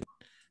good.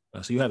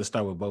 So you have to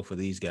start with both of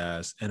these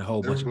guys and a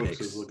whole bunch of picks.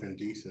 Is looking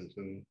decent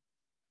too.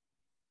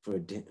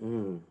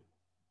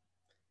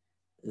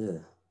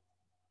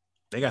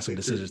 They got some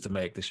decisions to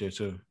make this year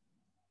too.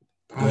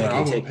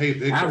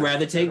 I'd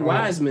rather take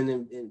Wiseman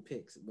in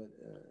picks, but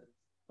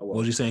what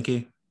was you saying,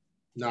 Key?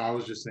 No, I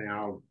was just saying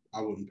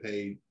I wouldn't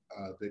pay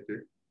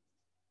Victor.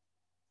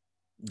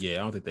 Yeah, I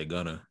don't think they're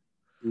gonna.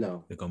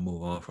 No, they're gonna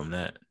move on from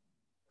that.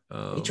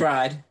 He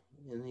tried,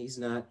 and he's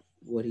not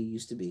what he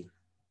used to be.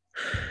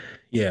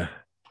 Yeah.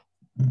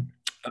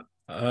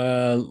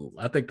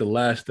 I think the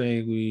last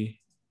thing we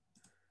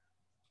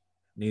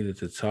needed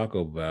to talk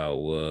about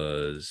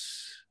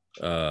was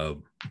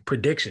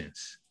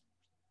predictions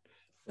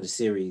for the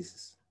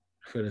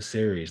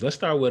series. Let's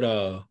start with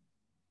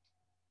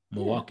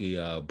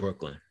Milwaukee,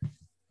 Brooklyn.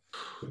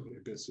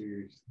 Good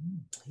series.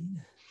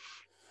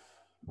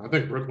 I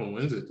think Brooklyn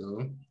wins it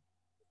though.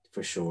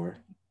 For sure.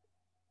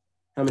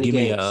 How many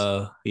games?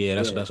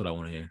 That's what I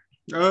want to hear.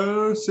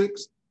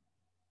 6.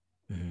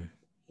 Mm-hmm.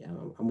 Yeah,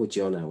 I'm with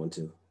you on that one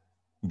too.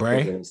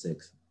 Bray?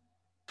 6.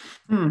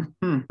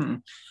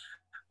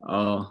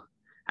 Oh,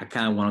 I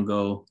kind of want to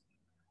go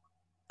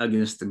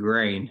against the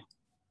grain.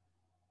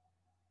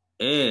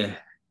 Yeah,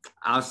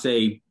 I'll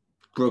say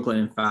Brooklyn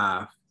in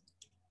 5.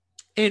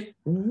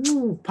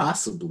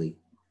 Possibly.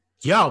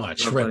 Y'all are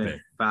tripping.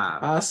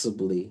 5.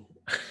 Possibly.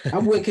 I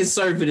went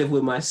conservative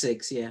with my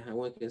 6. Yeah, I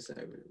went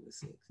conservative with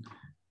 6.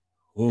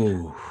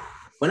 Ooh.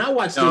 When I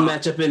watched the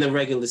matchup in the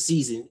regular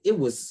season, it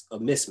was a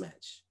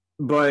mismatch.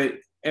 But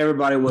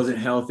everybody wasn't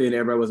healthy and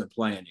everybody wasn't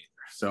playing either.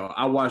 So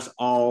I watched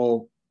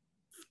all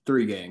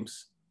 3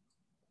 games,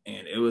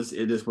 and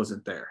it just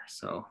wasn't there.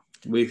 So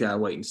we gotta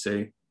wait and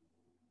see.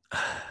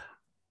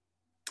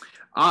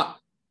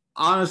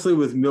 Honestly,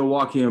 with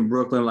Milwaukee and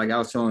Brooklyn, like I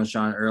was telling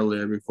Sean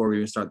earlier before we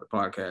even start the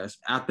podcast,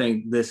 I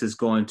think this is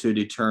going to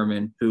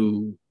determine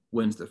who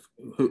wins the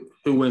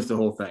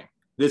whole thing.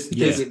 This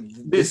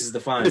is the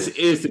final. This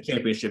is the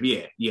championship.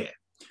 Yeah.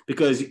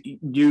 Because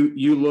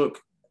you look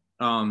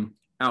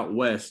out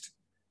west,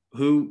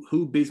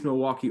 who beats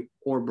Milwaukee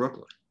or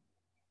Brooklyn?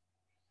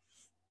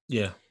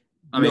 Yeah.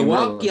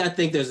 Milwaukee, I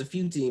think there's a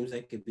few teams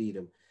that could beat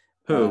them.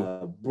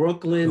 Who?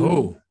 Brooklyn.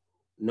 Who?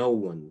 No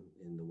one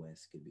in the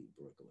West could beat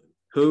Brooklyn.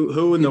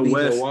 Who in the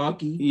West?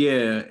 Milwaukee.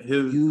 Yeah.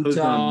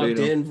 Utah,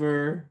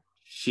 Denver.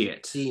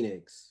 Shit.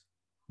 Phoenix.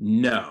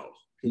 No.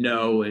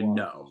 You're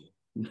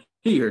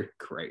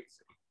crazy.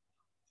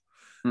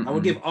 I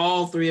would give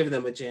all 3 of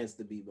them a chance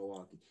to beat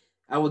Milwaukee.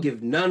 I would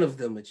give none of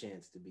them a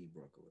chance to beat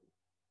Brooklyn.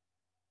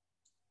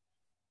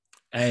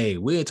 Hey,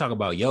 we ain't talking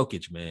about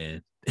Jokic,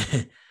 man.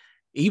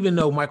 Even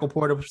though Michael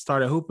Porter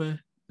started hooping,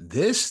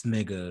 this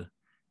nigga,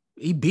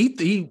 he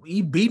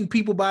beating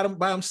people by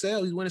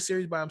himself. He's winning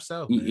series by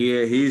himself. Man.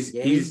 Yeah, he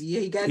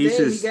got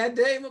Dame. He got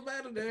Dame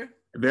about him there.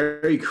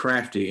 Very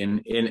crafty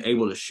and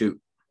able to shoot.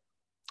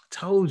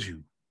 Told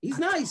you. He's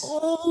nice.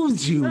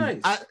 Told you.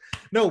 Nice.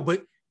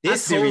 But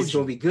this series is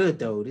gonna be good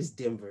though. This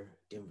Denver,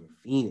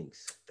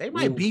 Phoenix. They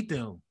might beat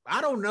them. I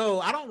don't know.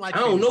 I don't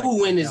know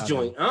who win this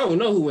joint. I don't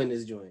know who win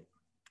this one.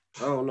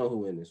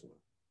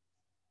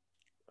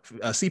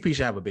 CP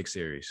should have a big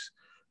series.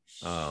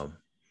 All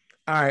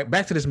right,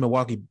 back to this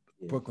Milwaukee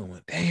Brooklyn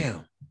one.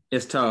 Damn,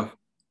 it's tough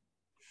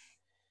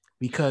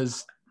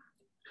because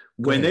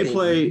when they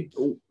played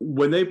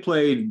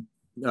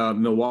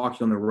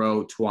Milwaukee on the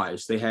road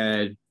twice, they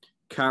had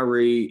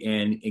Kyrie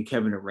and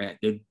Kevin Durant.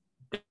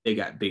 They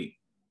got beat.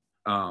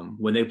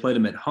 When they played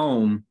them at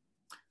home,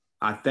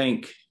 I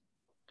think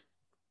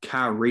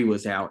Kyrie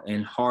was out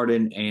and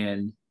Harden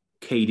and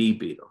KD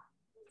beat them.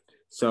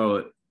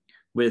 So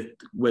with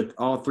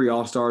all 3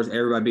 All-Stars,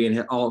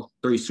 all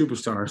 3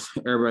 superstars,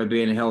 everybody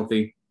being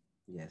healthy.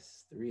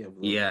 Yes, 3 of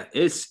them. Yeah,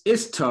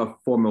 it's tough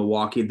for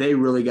Milwaukee. They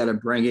really got to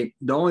bring it.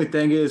 The only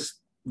thing is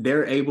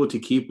they're able to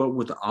keep up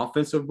with the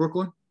offense of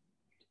Brooklyn.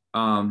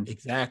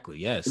 Exactly.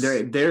 Yes,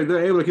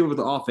 they're able to keep up with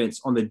the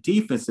offense. On the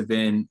defensive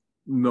end,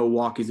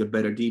 Milwaukee's a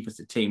better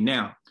defensive team.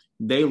 Now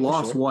they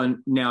lost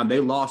one. Now they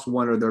lost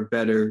one of their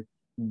better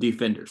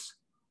defenders.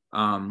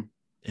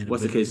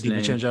 What's the kid's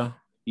name?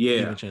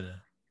 Yeah.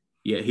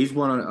 Yeah, he's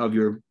one of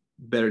your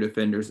better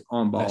defenders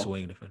on ball. Best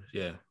wing defenders.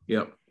 Yeah.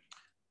 Yep.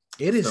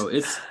 It is. So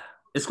it's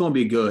going to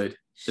be good.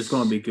 It's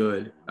going to be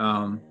good.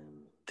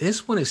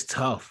 This one is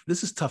tough.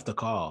 This is tough to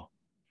call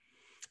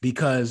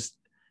because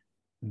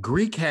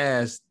Greek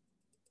has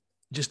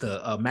just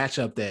a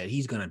matchup that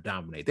he's going to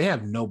dominate. They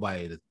have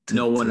nobody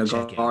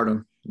to guard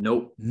him.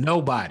 Nope.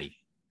 Nobody.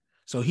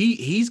 So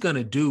he's going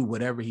to do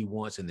whatever he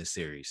wants in this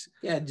series.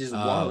 Yeah, just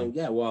wall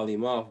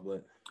him off,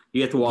 but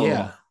you have to wall him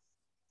off.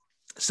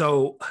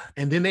 So,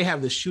 and then they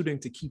have the shooting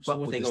to keep up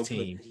with this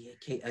team,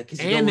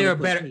 and they're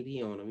better.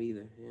 On them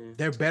either. Yeah.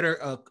 They're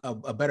better,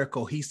 a better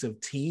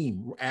cohesive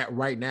team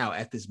right now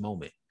at this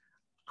moment.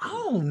 I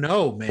don't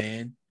know,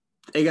 man.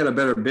 They got a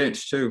better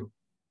bench too.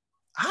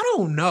 I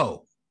don't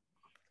know.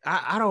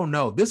 I don't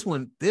know. This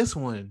one.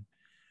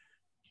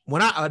 When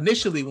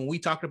we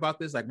talked about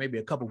this, like maybe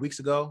a couple weeks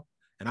ago,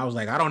 and I was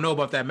like, I don't know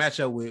about that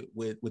matchup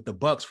with the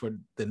Bucks for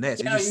the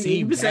Nets. Yeah,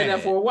 you've been saying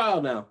that for a while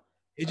now.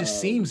 It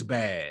just seems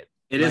bad.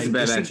 It is a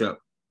bad matchup.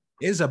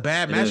 It's a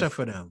bad matchup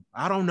for them.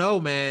 I don't know,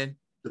 man.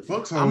 The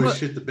Bucks always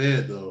shit the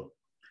bed though.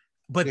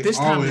 But this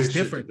time it's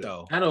different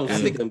though. I don't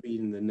see them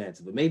beating the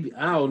Nets, but maybe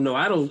I don't know.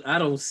 I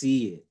don't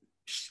see it.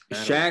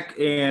 Shaq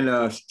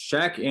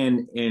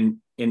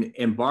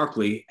and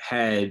Barkley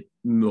had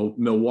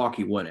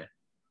Milwaukee winning.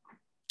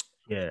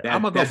 Yeah,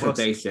 that's what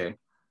they say.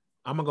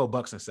 I'm gonna go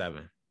Bucks and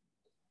 7.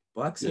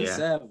 Bucks and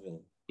 7.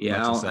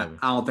 Yeah, I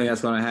don't think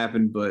that's gonna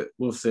happen, but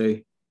we'll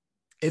see.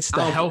 It's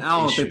the health. I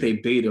don't think they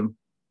beat them.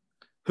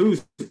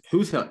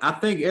 Who's healthy? I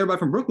think everybody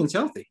from Brooklyn's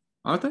healthy,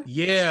 aren't they?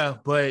 Yeah,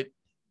 but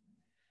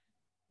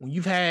when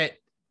you've had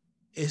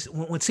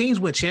when teams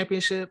win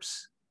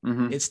championships,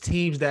 it's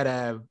teams that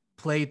have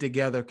played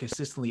together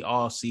consistently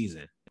all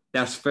season.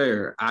 That's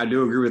fair. I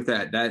do agree with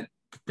that.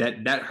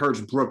 That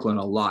hurts Brooklyn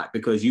a lot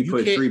because you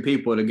put 3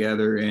 people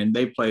together and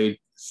they played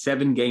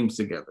 7 games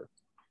together.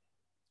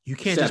 You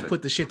can't just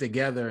put the shit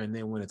together and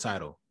then win a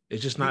title.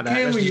 It's just not that.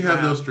 You can when you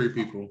have those 3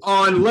 people.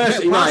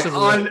 Unless you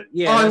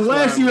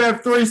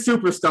have 3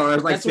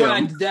 superstars like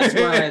them.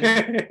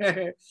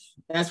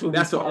 That's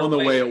the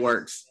only way it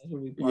works.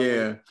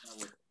 Yeah.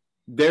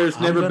 There's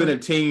never been a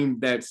team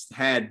that's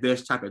had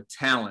this type of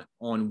talent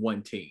on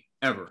one team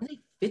ever. They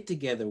fit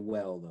together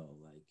well though.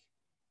 Like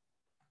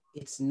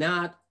it's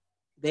not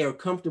they are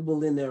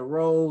comfortable in their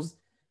roles.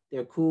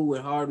 They're cool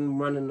with Harden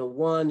running the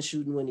 1,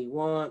 shooting when he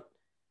want.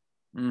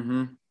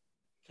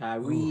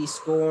 Kyrie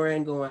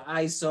scoring, going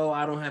ISO.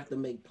 I don't have to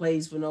make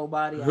plays for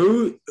nobody.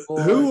 Who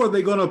are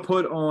they going to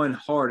put on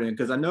Harden?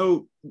 Because I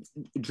know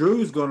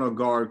Drew's going to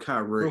guard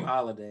Kyrie. Drew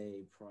Holiday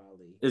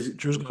probably.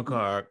 Drew's going to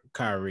guard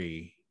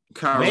Kyrie.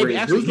 Maybe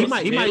actually he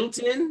might.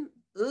 Middleton.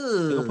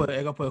 They're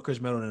gonna put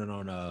Chris Middleton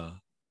on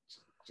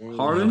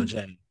Harden.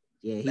 James.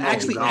 Yeah,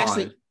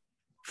 actually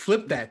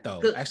flip that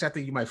though. Actually, I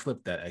think you might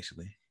flip that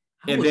actually.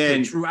 I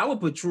would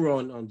put True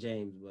on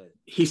James, but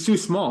he's too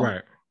small.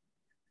 Right.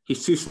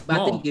 He's too small. But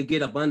I think you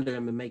get up under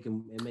him and make it.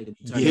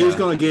 He's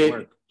gonna get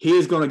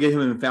him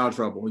in foul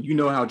trouble. You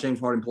know how James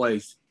Harden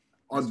plays.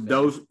 On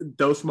those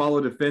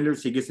smaller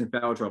defenders, he gets in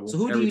foul trouble. So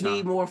who do you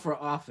need more for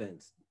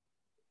offense?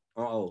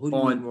 Who do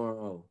you need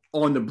more?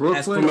 On the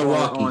Brooklyn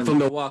from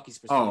Milwaukee's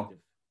perspective.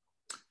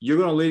 You're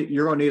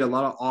gonna need a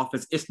lot of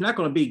offense. It's not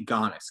gonna be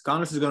Giannis.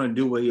 Giannis is gonna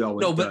do what he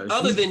always does. No, but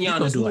other than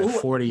Giannis, he's gonna do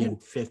 40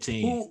 and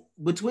 15.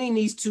 Between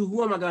these two,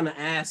 who am I gonna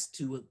ask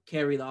to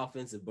carry the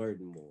offensive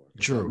burden more?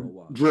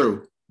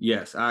 Drew.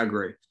 Yes, I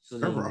agree. So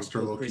that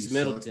roster Chris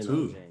Middleton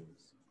too.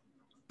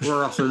 James.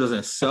 Roster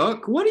doesn't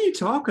suck. What are you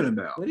talking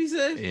about? What did he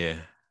say?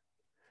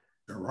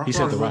 Yeah. He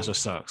said the roster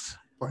sucks.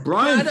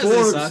 Brian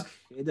Forbes.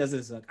 It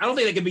doesn't suck. I don't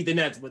think they can beat the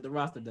Nets, but the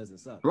roster doesn't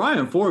suck.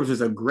 Brian Forbes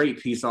is a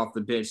great piece off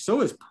the bench. So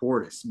is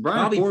Portis.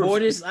 Bobby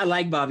Portis. I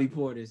like Bobby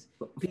Portis.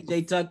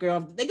 PJ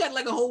Tucker. They got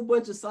like a whole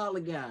bunch of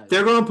solid guys.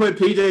 They're going to put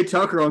PJ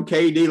Tucker on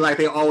KD like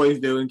they always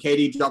do, and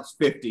KD drops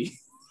 50.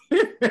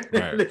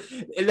 Right.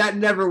 And that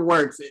never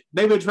works.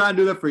 They've been trying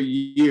to do that for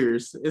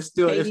years. It's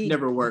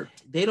never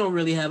worked. They don't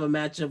really have a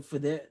matchup for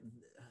that.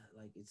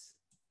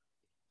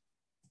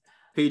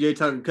 PJ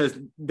Tucker, because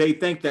they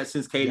think that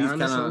since KD's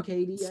kind of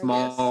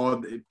small,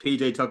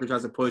 PJ Tucker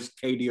tries to push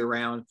KD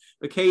around,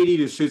 but KD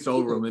just shoots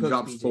over him and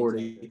drops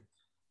 40.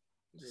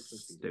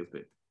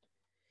 Stupid.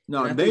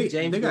 No, they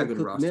got a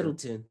good roster.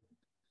 Middleton.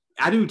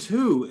 I do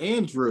too,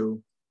 and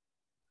Drew.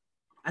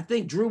 I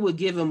think Drew would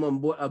give him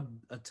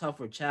a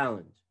tougher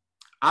challenge.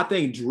 I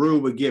think Drew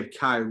would give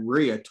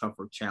Kyrie a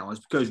tougher challenge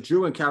because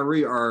Drew and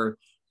Kyrie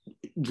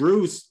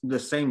Drew's the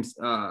same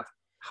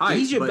height.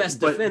 He's your best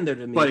defender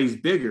to me. But he's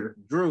bigger.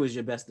 Drew is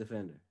your best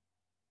defender.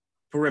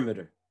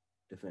 Perimeter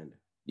defender.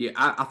 Yeah,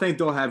 I think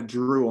they'll have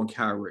Drew on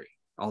Kyrie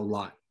a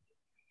lot.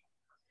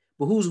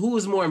 But who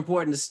is more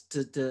important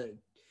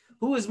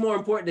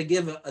to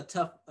give a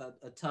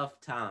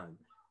tough time?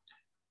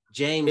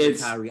 James or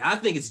Kyrie? I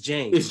think it's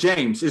James.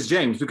 It's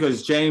James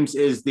because James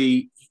is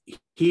the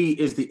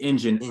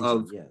engine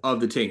of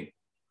the team.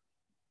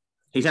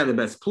 He's not the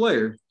best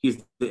player.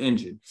 He's the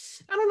engine.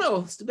 I don't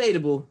know. It's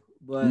debatable.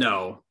 But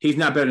no, he's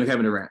not better than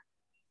Kevin Durant.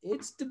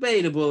 It's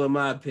debatable, in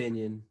my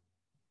opinion.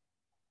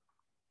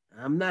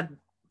 I'm not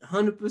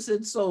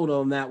 100% sold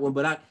on that one,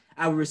 but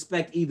I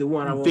respect either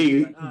one.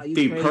 The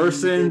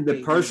person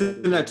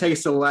that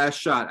takes the last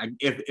shot,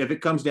 if it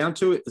comes down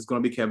to it, it's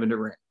going to be Kevin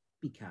Durant.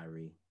 Be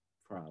Kyrie,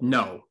 probably.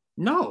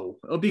 No,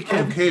 it'll be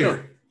Kevin.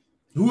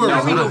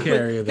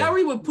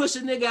 Kyrie would push a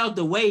nigga out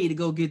the way to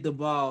go get the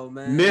ball,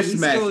 man.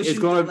 Mismatch.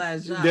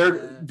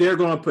 They're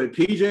going to put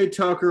PJ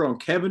Tucker on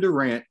Kevin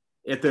Durant.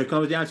 If it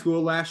comes down to a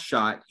last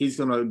shot, he's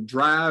going to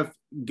drive,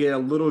 get a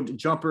little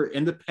jumper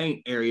in the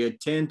paint area,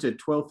 10 to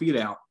 12 feet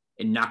out,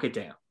 and knock it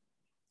down.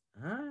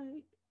 All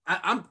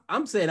right.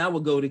 I'm saying I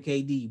would go to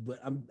KD,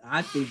 but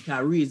I think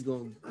Kyrie is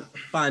going to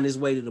find his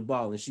way to the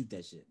ball and shoot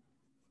that shit.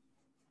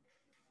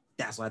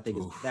 That's what I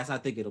think. That's how I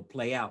think it'll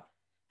play out.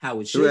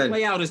 How it should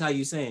play out is how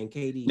you're saying,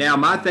 KD. Now,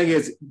 my thing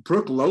is,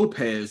 Brook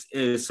Lopez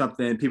is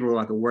something people are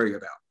going to worry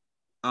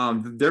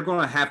about. They're going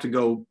to have to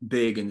go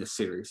big in this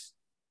series.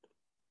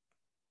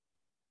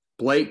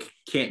 Blake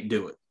can't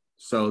do it,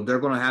 so they're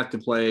going to have to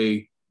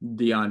play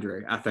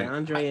DeAndre. I think.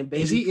 DeAndre and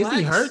Baby is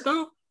he hurt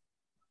though?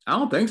 I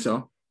don't think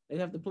so. They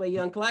have to play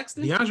young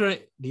Claxton.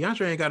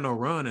 DeAndre ain't got no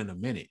run in a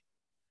minute.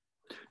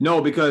 No,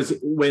 because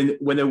when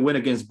they went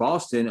against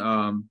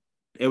Boston,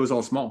 it was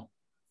all small.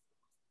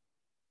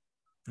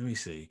 Let me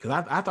see,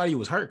 because I thought he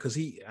was hurt because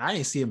I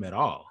didn't see him at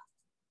all,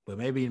 but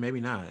maybe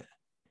not.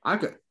 I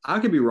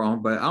could be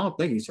wrong, but I don't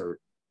think he's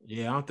hurt.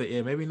 Yeah, I don't think.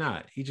 Yeah, maybe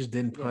not. He just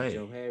didn't play.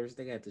 Joe Harris,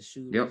 they got the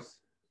shooters. Yep.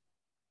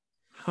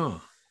 Huh.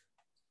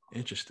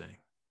 Interesting.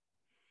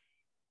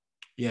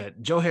 Yeah,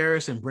 Joe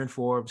Harris and Brent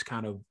Forbes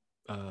kind of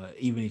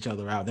even each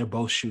other out. They're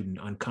both shooting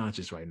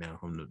unconscious right now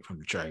from the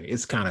tray.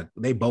 It's kind of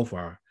they both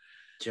are.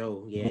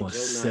 Joe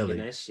silly.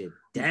 knocking that shit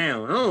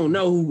down. I don't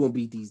know who's gonna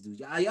beat these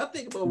dudes. Y'all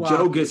think about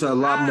Joe gets a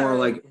lot more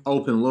like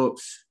open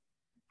looks.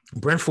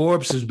 Brent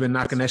Forbes has been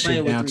knocking that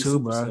shit down too,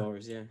 bro.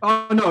 Yeah.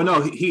 Oh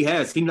no, he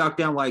has. He knocked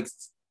down like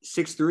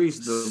 6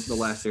 threes the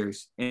last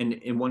series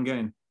in one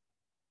game.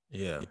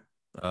 Yeah.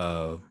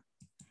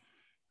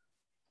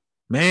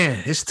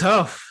 Man, it's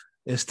tough.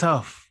 It's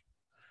tough.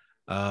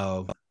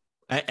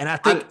 And I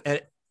think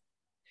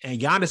and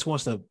Giannis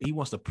wants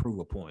to prove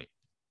a point.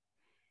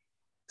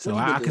 So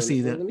I can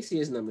see that. Let me see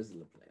his numbers in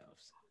the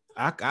playoffs.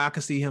 I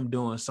can see him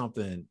doing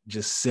something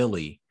just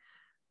silly.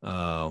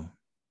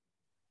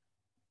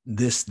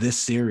 This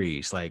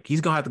series, like he's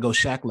gonna have to go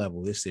Shaq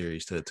level this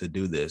series to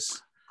do this.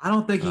 I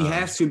don't think he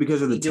has to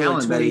because of the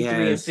talent that he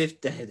has.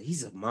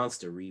 He's a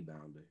monster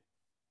rebounder.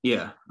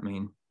 Yeah, I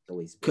mean, he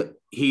was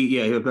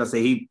about to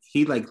say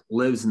he like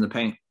lives in the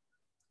paint.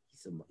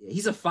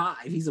 He's a 5.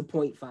 He's a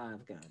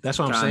 0.5 guy. That's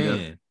what I'm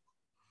saying.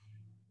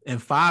 And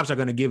 5s are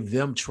going to give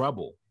them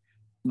trouble.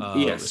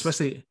 Yes,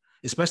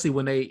 especially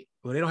when they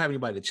don't have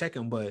anybody to check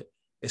him. But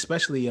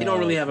especially they don't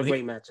really have a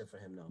great matchup for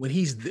him though. When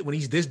he's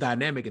this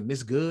dynamic and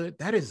this good,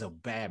 that is a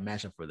bad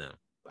matchup for them.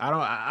 I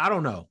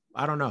don't know.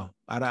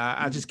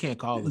 I just can't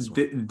call this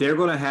one. They're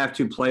going to have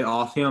to play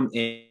off him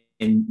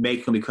and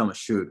make him become a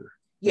shooter.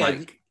 Yeah,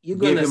 like, you're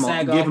going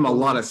to give him a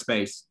lot of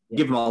space. Yeah.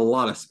 Give him a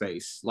lot of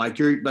space. Like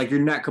you're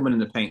not coming in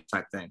the paint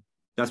type thing.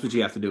 That's what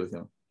you have to do with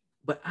him.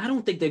 But I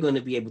don't think they're going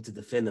to be able to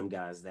defend them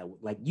guys that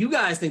like you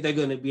guys think they're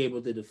going to be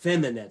able to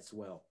defend the Nets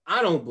well.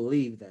 I don't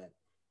believe that.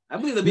 I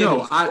believe they'll be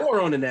able to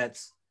score on the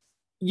Nets.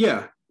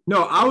 Yeah.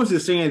 No, I was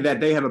just saying that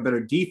they have a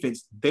better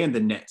defense than the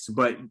Nets,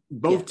 but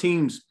both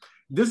teams,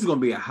 this is going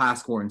to be a high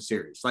scoring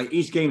series. Like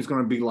each game is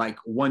going to be like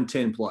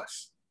 110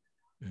 plus.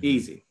 Mm-hmm.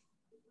 Easy.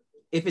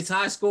 If it's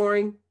high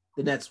scoring,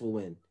 the Nets will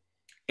win.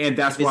 And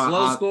that's if why it's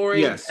low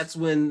scoring, that's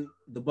when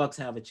the Bucks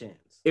have a chance.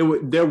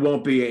 There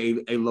won't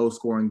be a low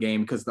scoring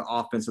game because the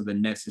offense of the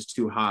Nets is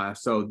too high.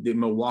 So the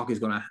Milwaukee's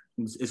gonna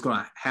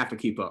have to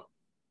keep up.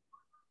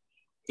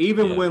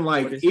 Even when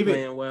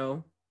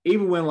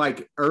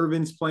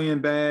Irvin's playing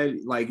bad,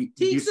 like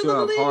you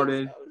still have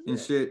Harden and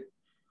shit.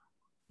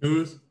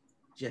 Who's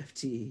Jeff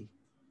T?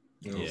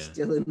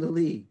 Still in the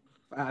league.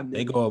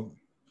 They go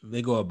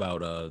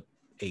about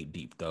 8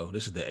 deep though.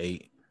 This is the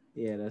 8.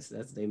 Yeah, that's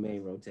their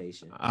main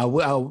rotation. I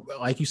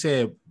like you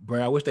said,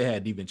 bro. I wish they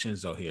had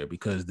DiVincenzo here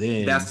because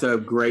then that's a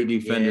great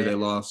defender they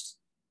lost.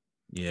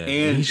 Yeah,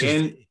 and he's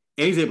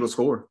able to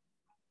score.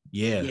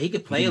 Yeah, he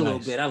could play a little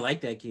bit. I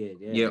like that kid.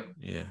 Yeah. Yep.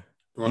 Yeah.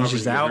 Well, he's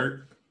just out.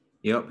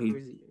 Yep.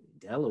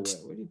 Delaware.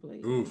 Where did he play?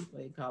 Oof. He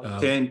played college.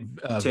 10,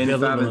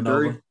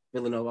 5-3.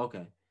 Villanova.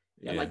 Okay.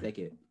 Yeah, I like that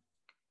kid.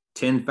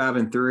 10,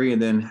 5-3,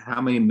 and then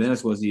how many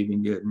minutes was he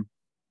even getting?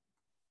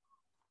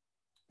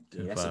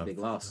 Yeah, that's a big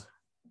loss.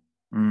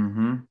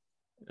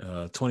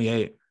 Mm-hmm.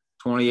 28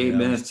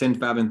 minutes, 10,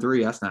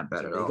 5-3. That's not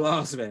bad at all. Big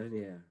loss, man.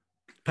 Yeah.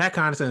 Pat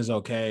Connaughton is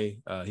okay.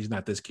 He's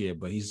not this kid,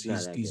 but he's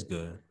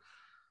good.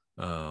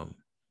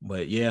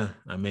 But yeah,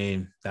 I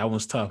mean that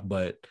one's tough,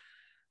 but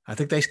I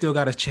think they still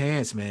got a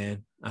chance,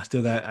 man. I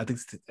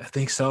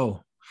think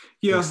so.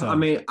 Yeah, I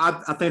mean,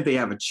 I think they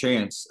have a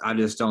chance. I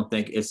just don't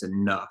think it's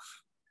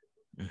enough.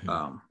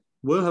 Mm-hmm.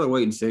 We'll have to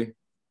wait and see.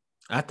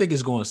 I think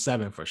it's going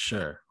 7 for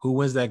sure. Who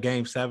wins that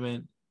game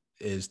 7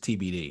 is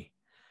TBD.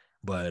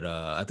 But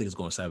I think it's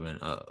going 7.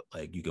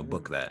 Like you can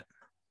book that.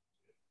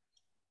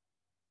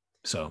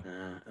 So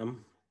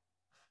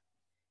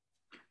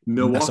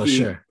Milwaukee. So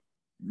sure.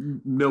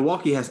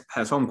 Milwaukee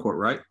has home court,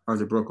 right? Or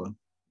is it Brooklyn?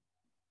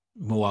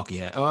 Milwaukee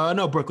has.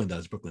 No, Brooklyn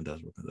does.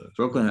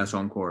 Brooklyn has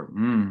home court.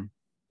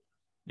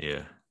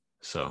 Yeah.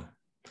 So.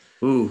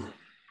 Ooh.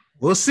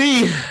 We'll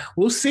see,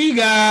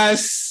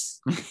 guys.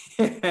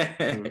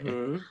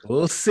 Mm-hmm.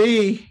 We'll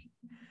see.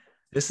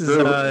 This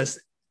is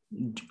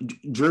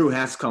Drew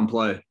has to come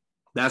play.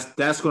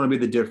 That's going to be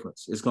the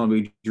difference. It's going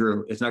to be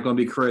Drew. It's not going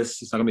to be Chris.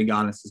 It's not going to be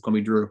Giannis. It's going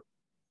to be Drew.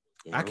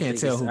 Yeah, I can't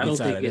tell who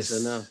gets out of this.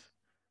 Enough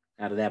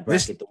out of that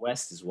bracket. The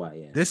West is why.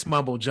 Yeah. This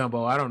mumbo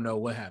jumbo. I don't know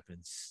what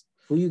happens.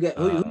 Who you got?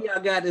 Who y'all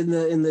got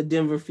in the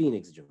Denver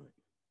Phoenix joint?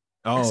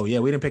 Oh yeah,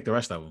 we didn't pick the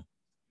rest of them.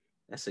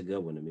 That's a good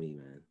one to me,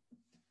 man.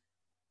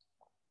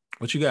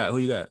 What you got? Who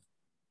you got?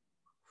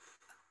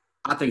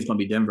 I think it's going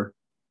to be Denver.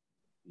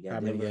 How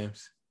many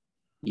games?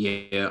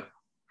 Yeah.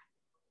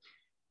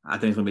 I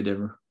think it's going to be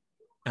Denver.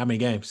 How many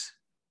games?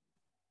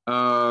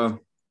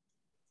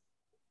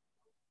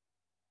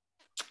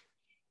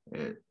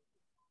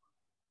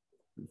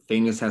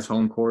 Phoenix has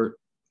home court.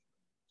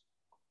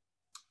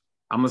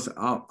 I'm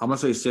gonna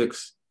say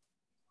 6.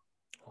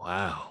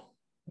 Wow.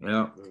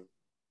 Yeah.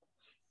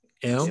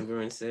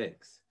 Denver and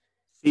 6.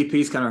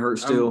 CP's kind of hurt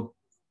still.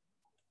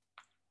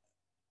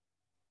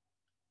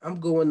 I'm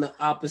going the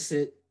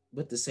opposite,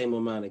 but the same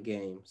amount of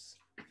games.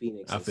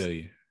 Phoenix. I feel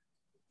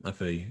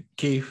you.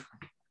 Keith?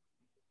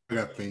 I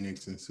got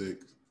Phoenix in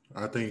 6.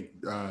 I think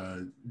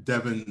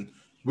Devin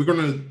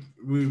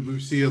we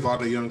see a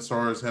lot of young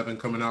stars having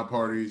coming out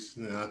parties,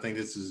 and I think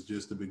this is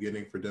just the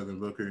beginning for Devin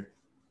Booker.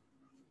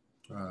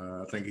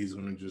 I think he's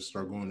going to just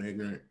start going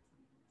ignorant.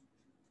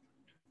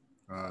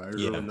 There's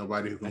really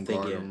nobody who can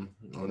guard him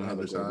on the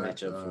other side.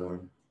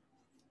 For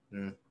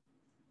him.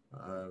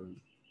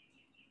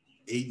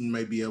 Aiden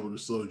might be able to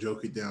slow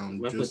Jokic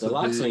down. Just put the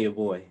locks on your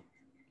boy.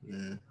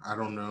 Yeah, I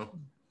don't know.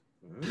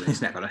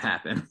 It's not going to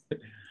happen.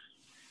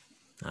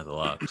 Not the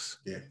locks.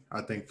 Yeah,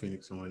 I think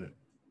Phoenix will win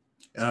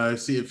it.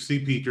 See if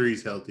CP3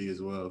 is healthy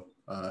as well,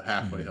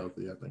 halfway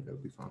healthy, I think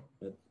that'd be fine.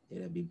 But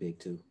that'd be big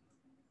too.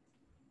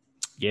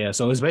 Yeah,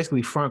 so it's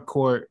basically front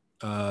court,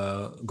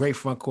 great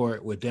front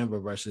court with Denver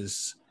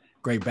versus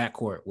great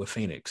backcourt with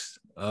Phoenix.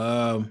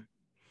 Man,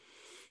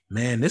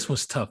 this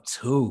was tough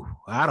too.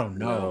 I don't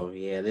know. Oh,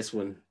 yeah, this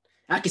one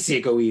I can see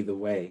it go either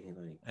way.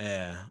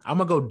 Yeah, I'm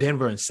gonna go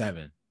Denver in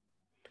 7.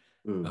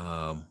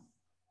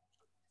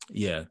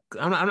 Yeah,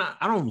 I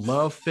don't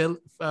love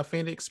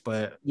Phoenix,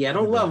 but I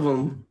don't love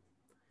them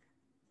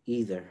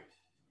either.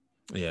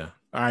 Yeah.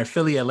 All right,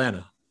 Philly,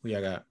 Atlanta. Who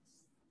y'all got?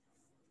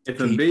 If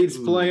Embiid's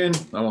playing,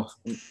 go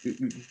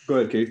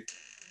ahead, Keith.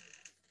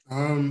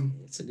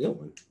 It's a good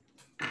one.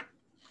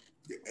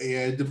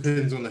 Yeah, it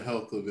depends on the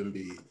health of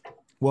Embiid.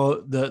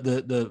 Well,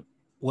 the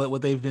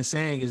what they've been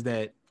saying is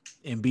that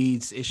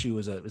Embiid's issue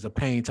is a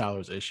pain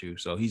tolerance issue,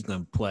 so he's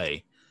gonna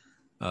play.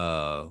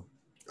 So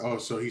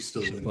he's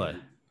still gonna play.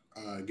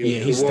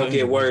 He won't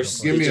get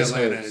worse. Give me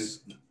Atlanta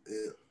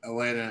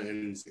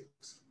in 6.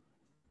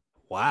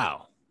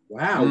 Wow,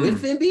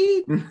 with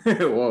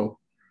Embiid. Whoa,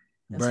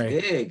 that's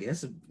big.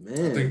 That's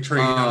man. I think Trae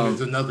Young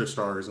is another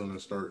star is going to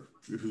start,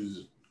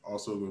 who's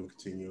also going to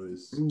continue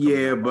his.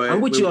 Yeah, but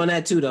I'm with you on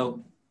that too,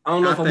 though. I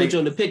don't know if I'm with you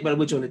on the pick, but I'm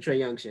with you on the Trae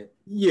Young shit.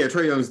 Yeah,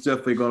 Trae Young's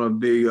definitely going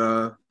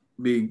to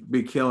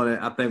be killing it.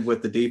 I think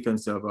with the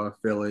defense of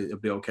Philly, it'll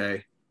be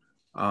okay.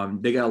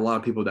 They got a lot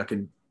of people that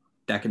can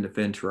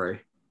defend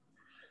Trae.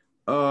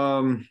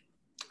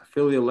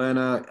 Philly,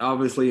 Atlanta,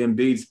 obviously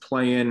Embiid's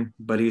playing,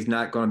 but he's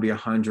not going to be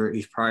 100.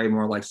 He's probably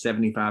more like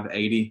 75,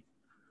 80.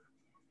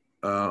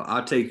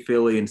 I'll take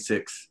Philly in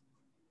 6.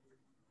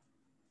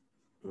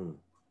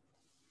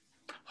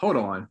 Hold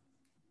on.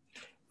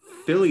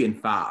 Philly in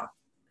 5.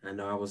 I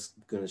know I was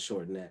going to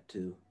shorten that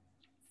too.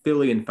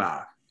 Philly in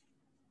 5.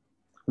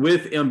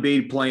 With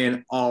Embiid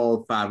playing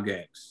all 5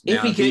 games.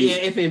 If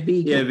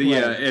Embiid can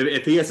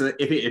play.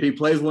 If he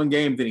plays one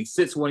game, then he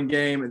sits one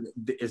game, and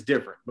it's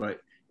different. But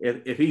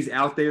if he's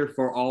out there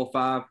for all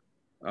 5,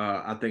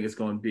 I think it's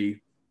going to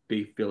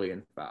be Philly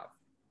in 5.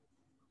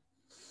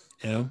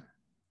 Yeah. Man,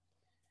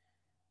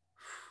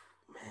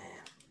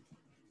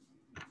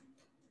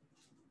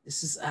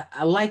 this is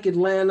I like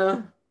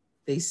Atlanta.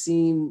 They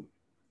seem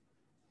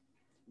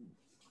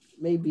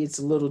maybe it's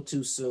a little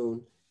too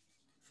soon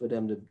for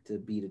them to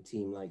beat a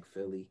team like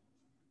Philly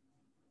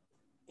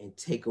and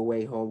take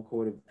away home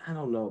court. I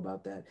don't know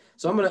about that.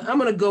 So I'm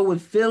gonna go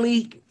with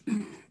Philly,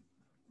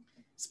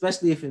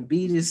 especially if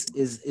Embiid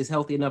is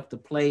healthy enough to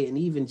play and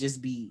even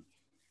just be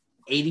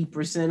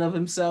 80% of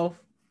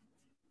himself.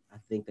 I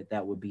think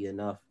that would be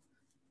enough.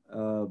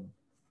 I'm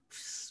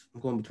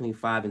going between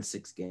 5 and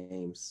 6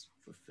 games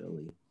for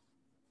Philly.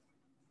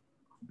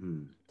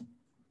 I'm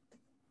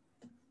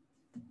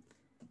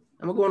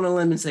gonna go on a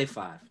limb and say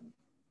 5.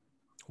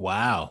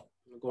 Wow.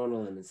 I'm going on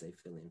a limb and say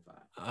Philly in 5.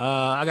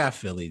 I got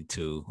Philly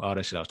too. All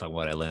that shit I was talking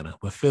about Atlanta,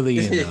 but Philly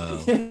and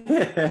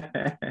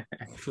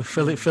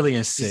Philly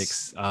in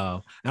 6.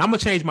 And I'm gonna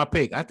change my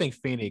pick. I think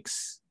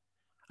Phoenix.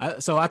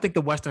 So I think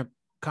the Western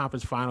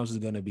Conference Finals is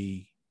gonna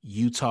be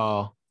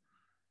Utah,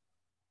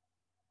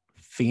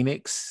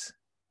 Phoenix,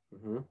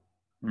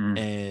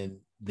 and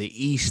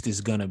the East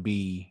is gonna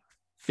be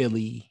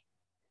Philly,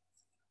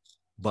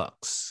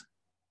 Bucks.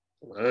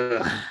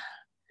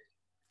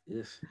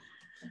 Yes.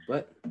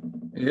 But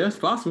yeah, it's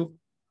possible.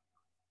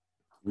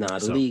 Nah,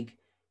 the league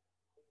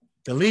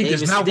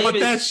does not want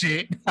that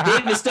shit.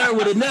 David Stern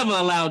would have never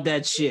allowed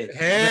that shit.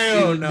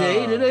 Hell no.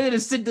 They'd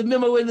have sent the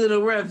memo into the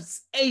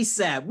refs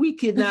ASAP. We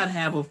could not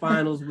have a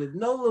finals with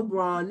no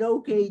LeBron,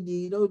 no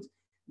KD,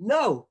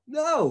 no.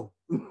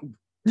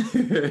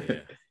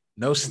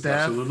 No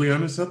Steph. Absolutely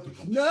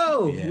unacceptable.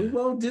 No, we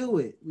won't do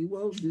it.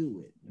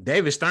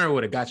 David Stern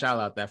would have got y'all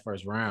out that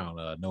first round,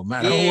 no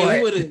matter what.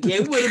 We would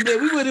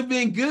have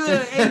been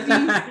good.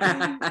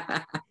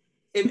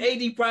 If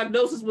AD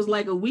prognosis was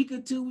like a week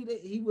or 2,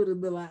 he would have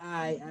been like,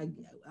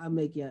 I'll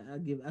make you.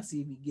 I'll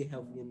see if he get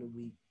healthy in the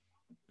week.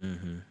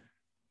 Mm-hmm.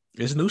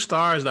 It's new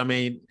stars. I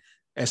mean,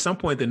 at some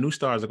point, the new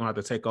stars are gonna have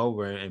to take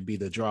over and be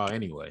the draw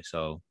anyway.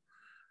 So,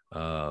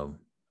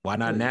 why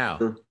not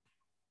now?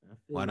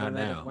 Why not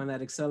now? Why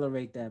not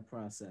accelerate that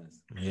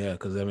process? Yeah,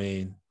 because I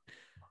mean,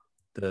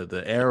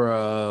 the era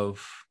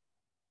of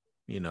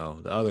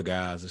the other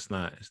guys, it's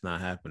not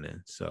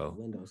happening. So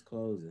window's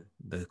closing.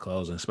 They're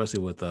closing, especially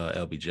with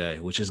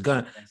LBJ, which is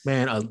gonna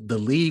the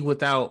league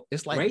without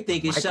it's like Ray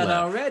think it's shut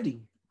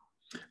already.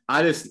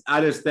 I just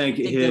think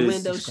the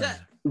window shut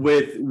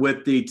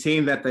with the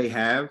team that they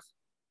have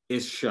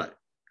is shut.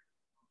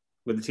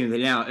 with the team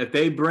now. If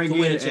they bring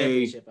in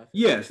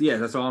yes,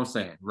 that's all I'm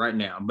saying right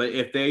now. But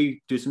if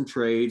they do some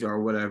trades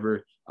or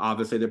whatever,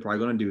 obviously they're probably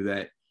going to do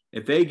that.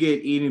 If they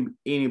get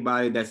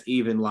anybody that's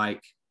even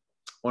like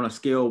on a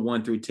scale of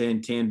 1 through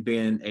 10, 10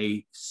 being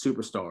a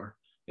superstar,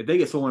 if they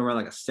get someone around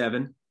like a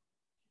 7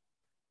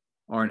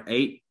 or an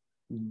 8,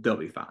 they'll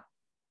be fine.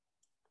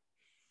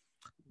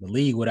 The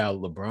league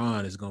without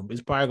LeBron it's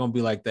probably gonna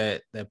be like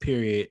that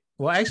period.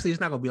 Well, actually, it's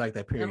not gonna be like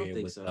that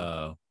period with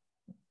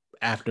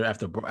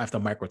after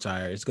Mike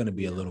retired. It's gonna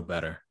be a little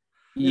better.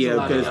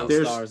 Because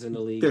there's stars in the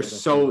league. There's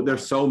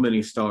so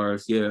many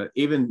stars. Yeah,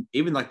 even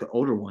like the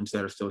older ones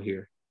that are still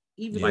here.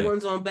 Even the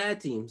ones on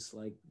bad teams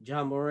like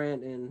John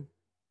Morant and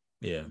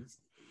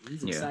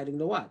he's exciting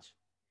to watch.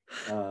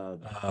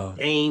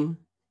 Dame,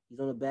 he's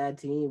on a bad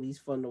team. He's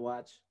fun to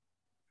watch.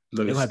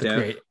 They're gonna have to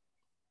create.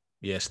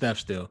 Yeah, Steph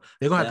still.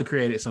 They're gonna have to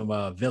create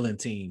some villain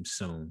teams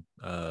soon.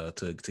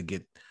 To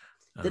get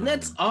the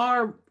Nets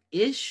are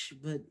ish,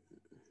 but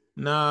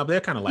they're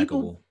kind of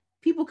likable.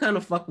 People kind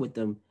of fuck with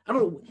them. I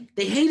don't.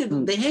 They hated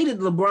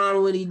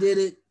LeBron when he did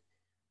it,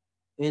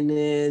 and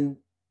then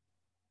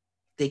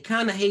they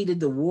kind of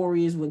hated the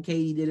Warriors when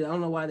KD did it. I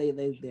don't know why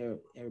they're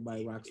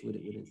everybody rocks with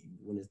it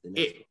when it's the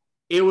Nets.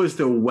 It was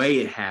the way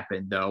it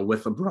happened, though,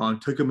 with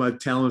LeBron. Took him my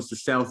talents to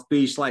South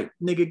Beach. Like,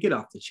 nigga, get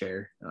off the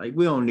chair. Like,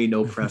 we don't need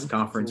no press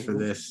conference for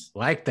this.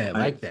 Like that,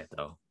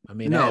 though. I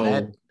mean,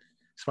 that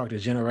sparked a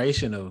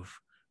generation of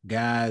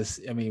guys.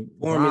 I mean,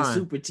 forming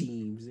super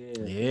teams.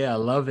 Yeah, I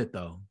love it,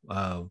 though.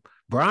 Was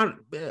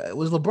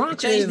LeBron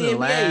changed the NBA?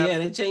 Lab? Yeah,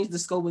 they changed the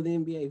scope of the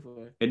NBA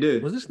for it.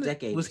 Did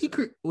decades.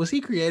 Was he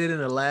created in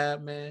a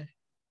lab, man?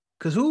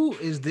 Because who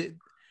is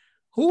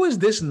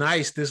this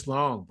nice this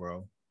long,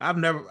 bro? I've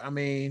never. I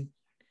mean.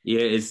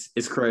 Yeah,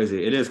 it's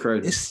crazy. It is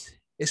crazy.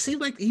 It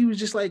seemed like he was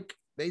just like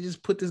they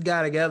just put this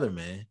guy together,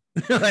 man.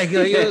 like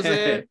you know what I'm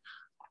saying?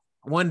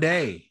 One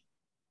day,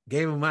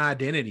 gave him my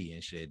identity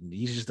and shit. And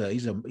he's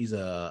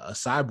a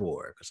cyborg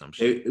or some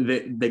shit.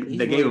 They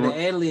gave him the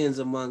aliens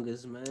among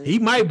us, man. He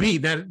might be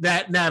now.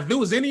 If it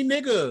was any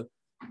nigga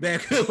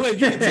that could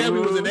tell me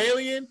was an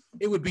alien,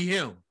 it would be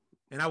him,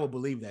 and I would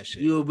believe that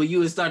shit. You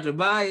would start to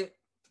buy it.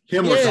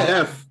 Him or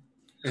Steph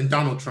and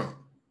Donald Trump.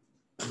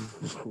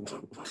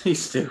 He's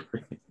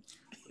stupid.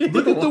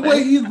 Look at the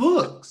way he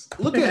looks.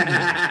 Look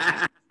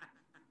at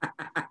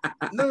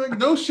him.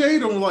 No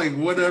shade on like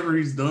whatever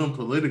he's done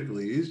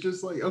politically. It's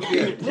just like,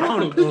 okay,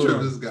 draw a picture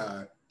of this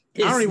guy. I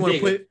don't even want to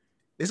put.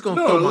 It's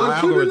gonna throw my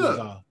algorithms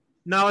off.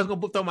 No, it's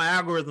gonna throw my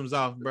algorithms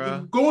off,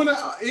 bro. Go in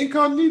the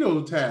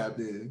incognito tab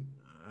then.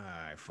 All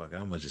right, fuck it.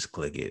 I'm gonna just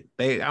click it.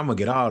 I'm gonna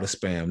get all the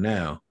spam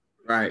now.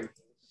 Right.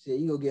 Shit,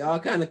 you gonna get all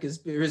kind of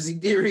conspiracy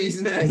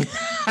theories now.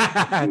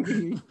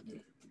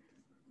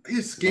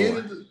 His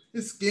skin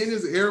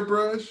is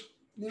airbrush.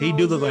 He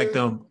do look like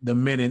the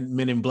men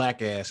in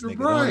black ass nigga.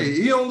 Right.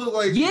 He don't look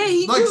like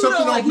he like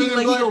something like Men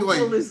in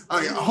Black.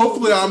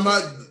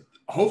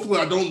 Hopefully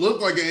I don't look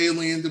like an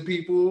alien to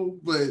people,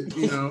 but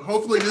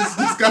hopefully this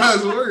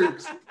guy's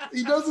works.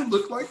 He doesn't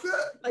look like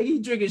that. Like he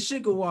drinking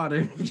sugar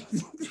water.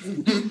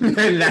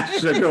 Not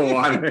sugar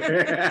water.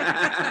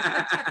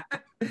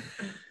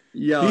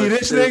 Yo,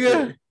 this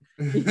nigga.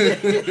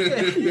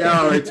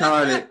 Yo,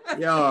 retarded.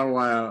 Yo,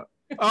 wow.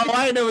 Oh,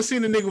 I ain't never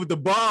seen a nigga with the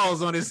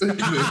balls on his. No,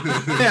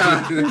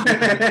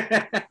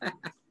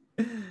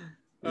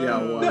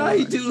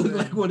 he do look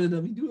like one of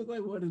them. He do look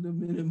like one of them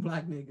Men in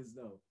Black niggas,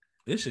 though.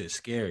 This shit's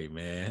scary,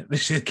 man.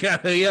 This shit kind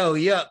of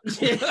yuck.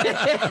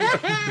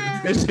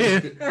 This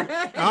shit,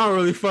 I don't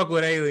really fuck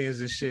with aliens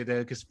and shit.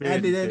 That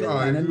conspiracy. You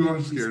are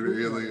scared of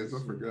aliens. I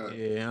forgot.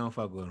 Yeah, I don't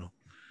fuck with them.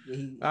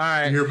 All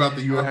right. You hear about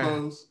the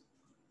UFOs?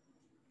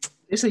 Right.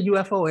 It's a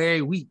UFO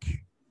every week.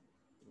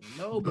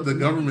 No, but the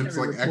government's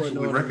like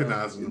actually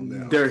recognizing them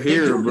now. They're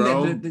here,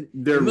 bro.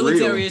 The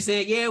military is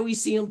saying, yeah, we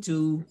see them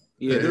too.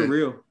 Yeah, they're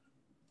real.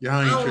 Yeah,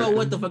 I don't know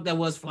what the fuck that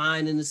was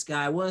flying in the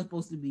sky. It wasn't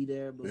supposed to be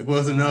there. But it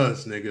wasn't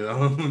us, nigga.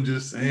 I'm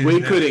just saying. We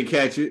couldn't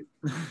catch it.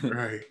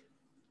 Right.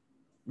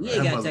 We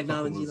ain't got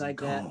technology like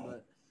that,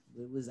 but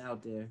it was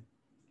out there.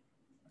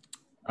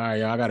 All right,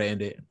 y'all. I gotta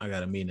end it. I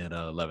got a meeting at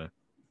 11.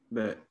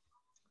 Bet.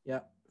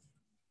 Yep.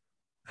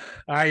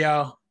 All right,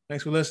 y'all.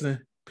 Thanks for listening.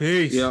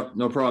 Peace. Yep.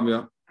 No problem,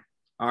 y'all.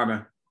 All right,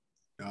 man.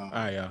 All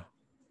right, y'all.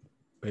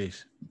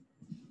 Peace.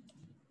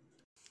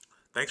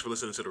 Thanks for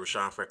listening to the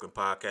Rashawn Franklin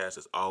podcast.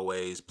 As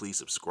always, please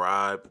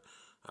subscribe.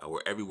 We're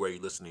everywhere you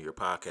listen to your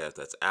podcast.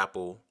 That's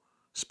Apple,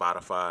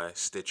 Spotify,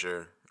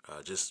 Stitcher.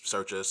 Just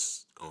search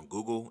us on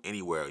Google.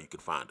 Anywhere you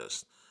can find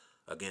us.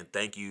 Again,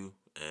 thank you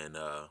and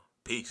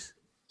peace.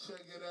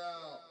 Check it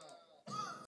out.